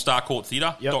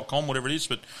lismorestarcourttheatre.com, whatever it is,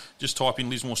 but just type in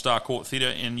Lismore Star Court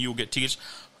Theatre and you'll get tickets.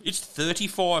 It's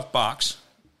 $35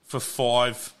 for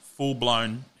 5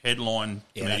 full-blown headline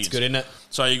comedians. That's good, isn't it?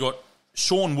 So you got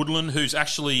Sean Woodland, who's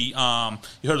actually, you heard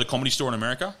of the Comedy Store in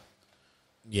America?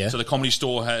 Yeah. So the Comedy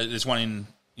Store, there's one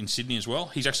in Sydney as well.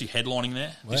 He's actually headlining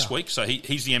there this week. So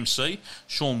he's the MC,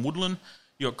 Sean Woodland.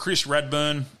 You got Chris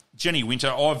Radburn, Jenny Winter.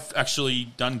 I've actually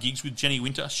done gigs with Jenny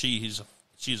Winter. She's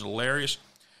hilarious.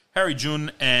 Harry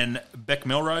Jun and Beck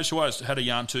Melrose, who I had a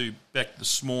yarn to Beck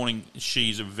this morning.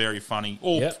 She's a very funny.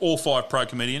 All 5 pro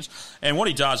comedians. And what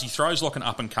he does, he throws like an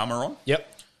up-and-comer on. Yep.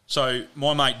 So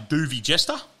my mate Doovie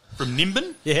Jester from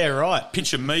Nimbin. Yeah, right.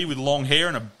 Picture me with long hair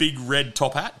and a big red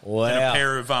top hat. Wow. And a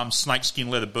pair of snakeskin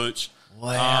leather boots.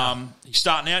 Wow. He's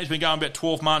starting out. He's been going about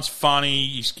 12 months. Funny.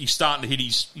 He's starting to hit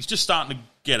his... He's just starting to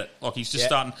get it. Like, he's just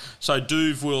starting... So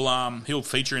Doov will... he'll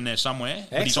feature in there somewhere.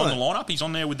 Excellent. But he's on the lineup. He's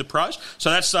on there with the pros.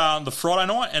 So that's the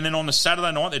Friday night. And then on the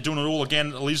Saturday night, they're doing it all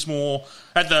again at Lismore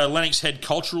at the Lennox Head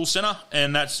Cultural Centre.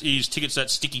 And that's his tickets.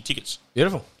 That's Sticky Tickets.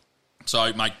 Beautiful.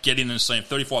 So, mate, get in and see them.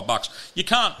 $35. You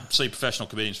can't see professional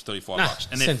comedians for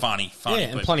 $35. And they're funny. Yeah,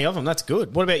 and people. plenty of them. That's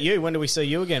good. What about you? When do we see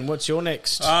you again? What's your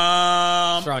next?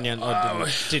 Throwing you,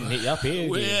 didn't hit you up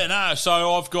here. Yeah, no.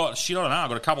 So I've got, I don't know. I've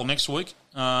got a couple next week.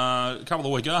 A couple the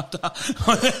week after.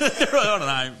 I don't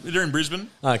know. They're in Brisbane.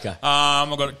 Okay.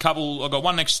 I've got a couple. I've got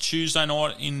one next Tuesday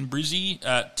night in Brizzy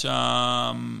at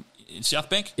in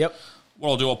South Bank. Yep. What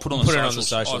I'll do, I'll put it on the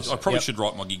socials. I probably should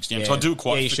write my gigs down. So I do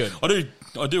quite. Yeah, you should.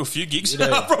 I do a few gigs.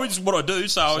 Probably just what I do.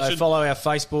 So I should follow our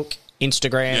Facebook,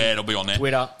 Instagram. Yeah, it'll be on there.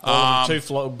 Twitter. Two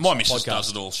vlogs. My missus podcasts.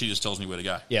 does it all. She just tells me where to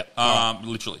go. Yep.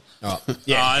 Literally. All right.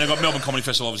 Yeah. And I've got Melbourne Comedy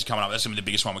Festival obviously coming up. That's going to be the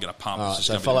biggest one we're going to pump. All right, It's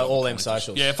so gonna be follow the all Melbourne them Comedy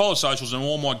socials. Yeah, follow socials and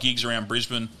all my gigs around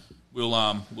Brisbane. We'll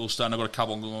start. And I've got a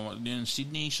couple in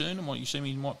Sydney soon, and you see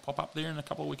me might pop up there in a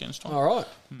couple of weekends' time. All right.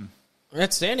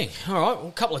 Outstanding. All right, well,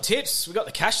 a couple of tips. We got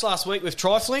the cash last week with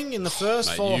trifling in the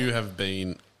first Mate, 4. you have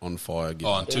been on fire.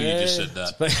 Oh, until you just said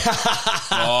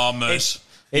that. Moose.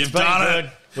 It's You've been done good.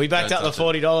 it. We backed Don't up the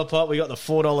 $40 pot. We got the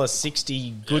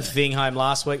 $4.60 good thing home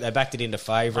last week. They backed it into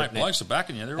favourite. Mate, blokes are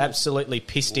backing you. They're all absolutely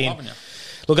pissed in. loving you.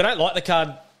 Look, I don't like the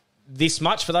card this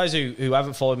much. For those who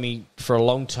haven't followed me for a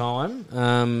long time,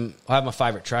 I have my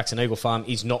favourite tracks, and Eagle Farm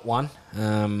is not one.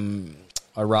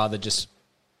 I rather just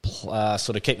sort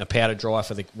of keep my powder dry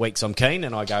for the weeks I'm keen,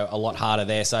 and I go a lot harder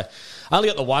there. So I only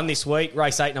got the one this week.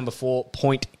 Race 8, number 4,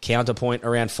 Point Counterpoint,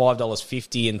 around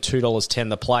 $5.50 and $2.10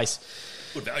 the place.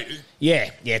 Good value. Yeah,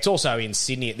 it's also in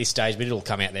Sydney at this stage, but it'll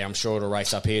come out there. I'm sure it'll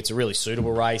race up here. It's a really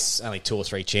suitable race, only 2 or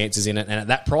 3 chances in it, and at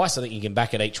that price, I think you can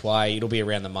back it each way. It'll be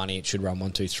around the money. It should run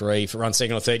 1, 2, 3. If it runs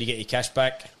second or third, you get your cash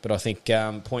back. But I think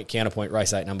Point Counterpoint,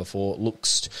 Race 8, number 4,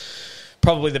 looks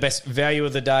probably the best value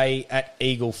of the day at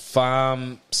Eagle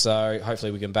Farm. So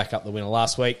hopefully we can back up the winner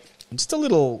last week. And just a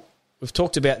little... We've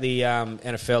talked about the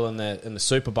NFL and the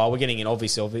Super Bowl. We're getting in,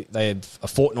 obviously. They have a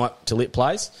fortnight till it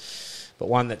plays. But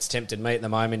one that's tempted me at the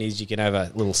moment is you can have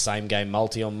a little same-game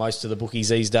multi on most of the bookies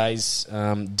these days.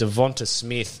 Devonta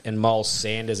Smith and Miles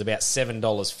Sanders, about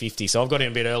 $7.50. So I've got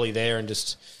in a bit early there and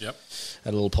just had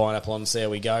a little pineapple on. So there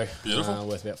we go. Beautiful.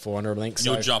 Worth about 400, I think.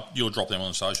 You'll drop them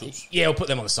on the socials? Yeah, we'll put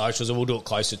them on the socials, and we'll do it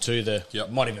closer to the... Yep.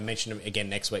 Might even mention them again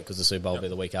next week because the Super Bowl will be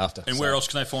the week after. And where else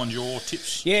can they find your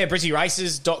tips? Yeah,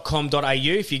 brizzyraces.com.au.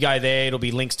 If you go there, it'll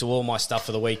be links to all my stuff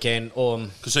for the weekend.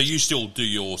 So you still do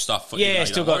your stuff?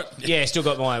 Still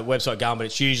got my website going, but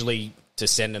it's usually to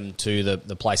send them to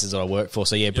the places that I work for.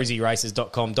 So yeah,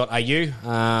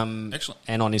 brizzyraces.com.au. Excellent.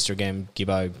 And on Instagram,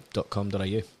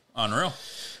 gibbo.com.au. Unreal.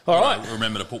 All right.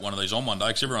 Remember to put one of these on one day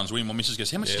because everyone's winning. My missus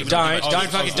goes, how much do you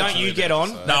Don't you get on.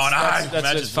 No, I know.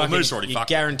 Imagine. Moose already fucked.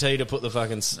 Guaranteed to put the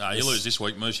fucking... No, you lose this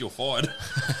week, Moose, you're fired.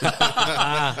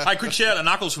 Hey, quick shout out to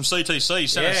Knuckles from CTC.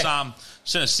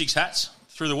 Sent us 6 hats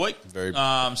through the week. Very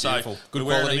beautiful. Good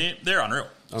quality. They're unreal.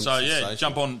 So,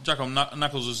 jump on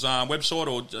Knuckles' website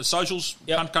or socials,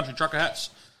 Country Trucker Hats.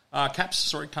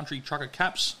 Country Trucker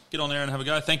Caps. Get on there and have a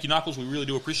go. Thank you, Knuckles. We really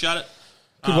do appreciate it.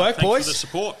 Good work, thanks boys. for the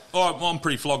support. Oh, well, I'm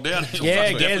pretty flogged out.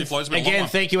 Again,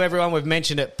 thank you, everyone. We've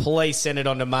mentioned it. Please send it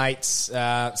on to mates.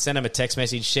 Send them a text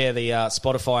message. Share the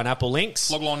Spotify and Apple links.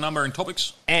 Flog line number and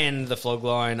topics. And the flog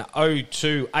line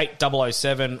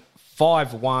 02807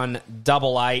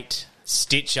 5188.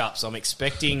 Stitch-ups. I'm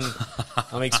expecting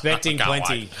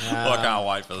plenty. I can't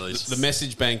wait for these. The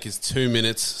message bank is 2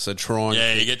 minutes, so try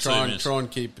and you get 2 minutes. Try and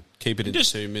keep it in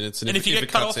 2 minutes. And if you get it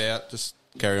cut cuts out, just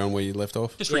carry on where you left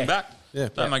off. Just ring back. Yeah.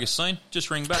 Don't make a scene.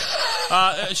 Just ring back.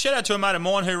 Shout out to a mate of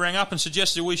mine who rang up and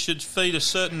suggested we should feed a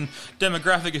certain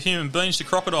demographic of human beings to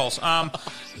crocodiles.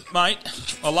 Mate,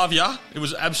 I love ya. It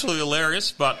was absolutely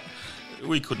hilarious, but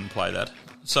we couldn't play that.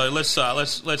 So let's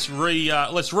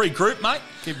regroup, mate.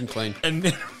 Keep them clean. And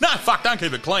don't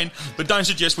keep it clean. But don't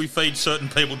suggest we feed certain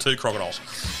people to crocodiles.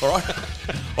 All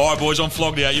right, boys. I'm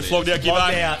flogged out. You flogged out, Gibbo?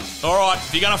 Flogged out. All right.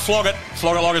 If you're gonna flog it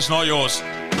like it's not yours.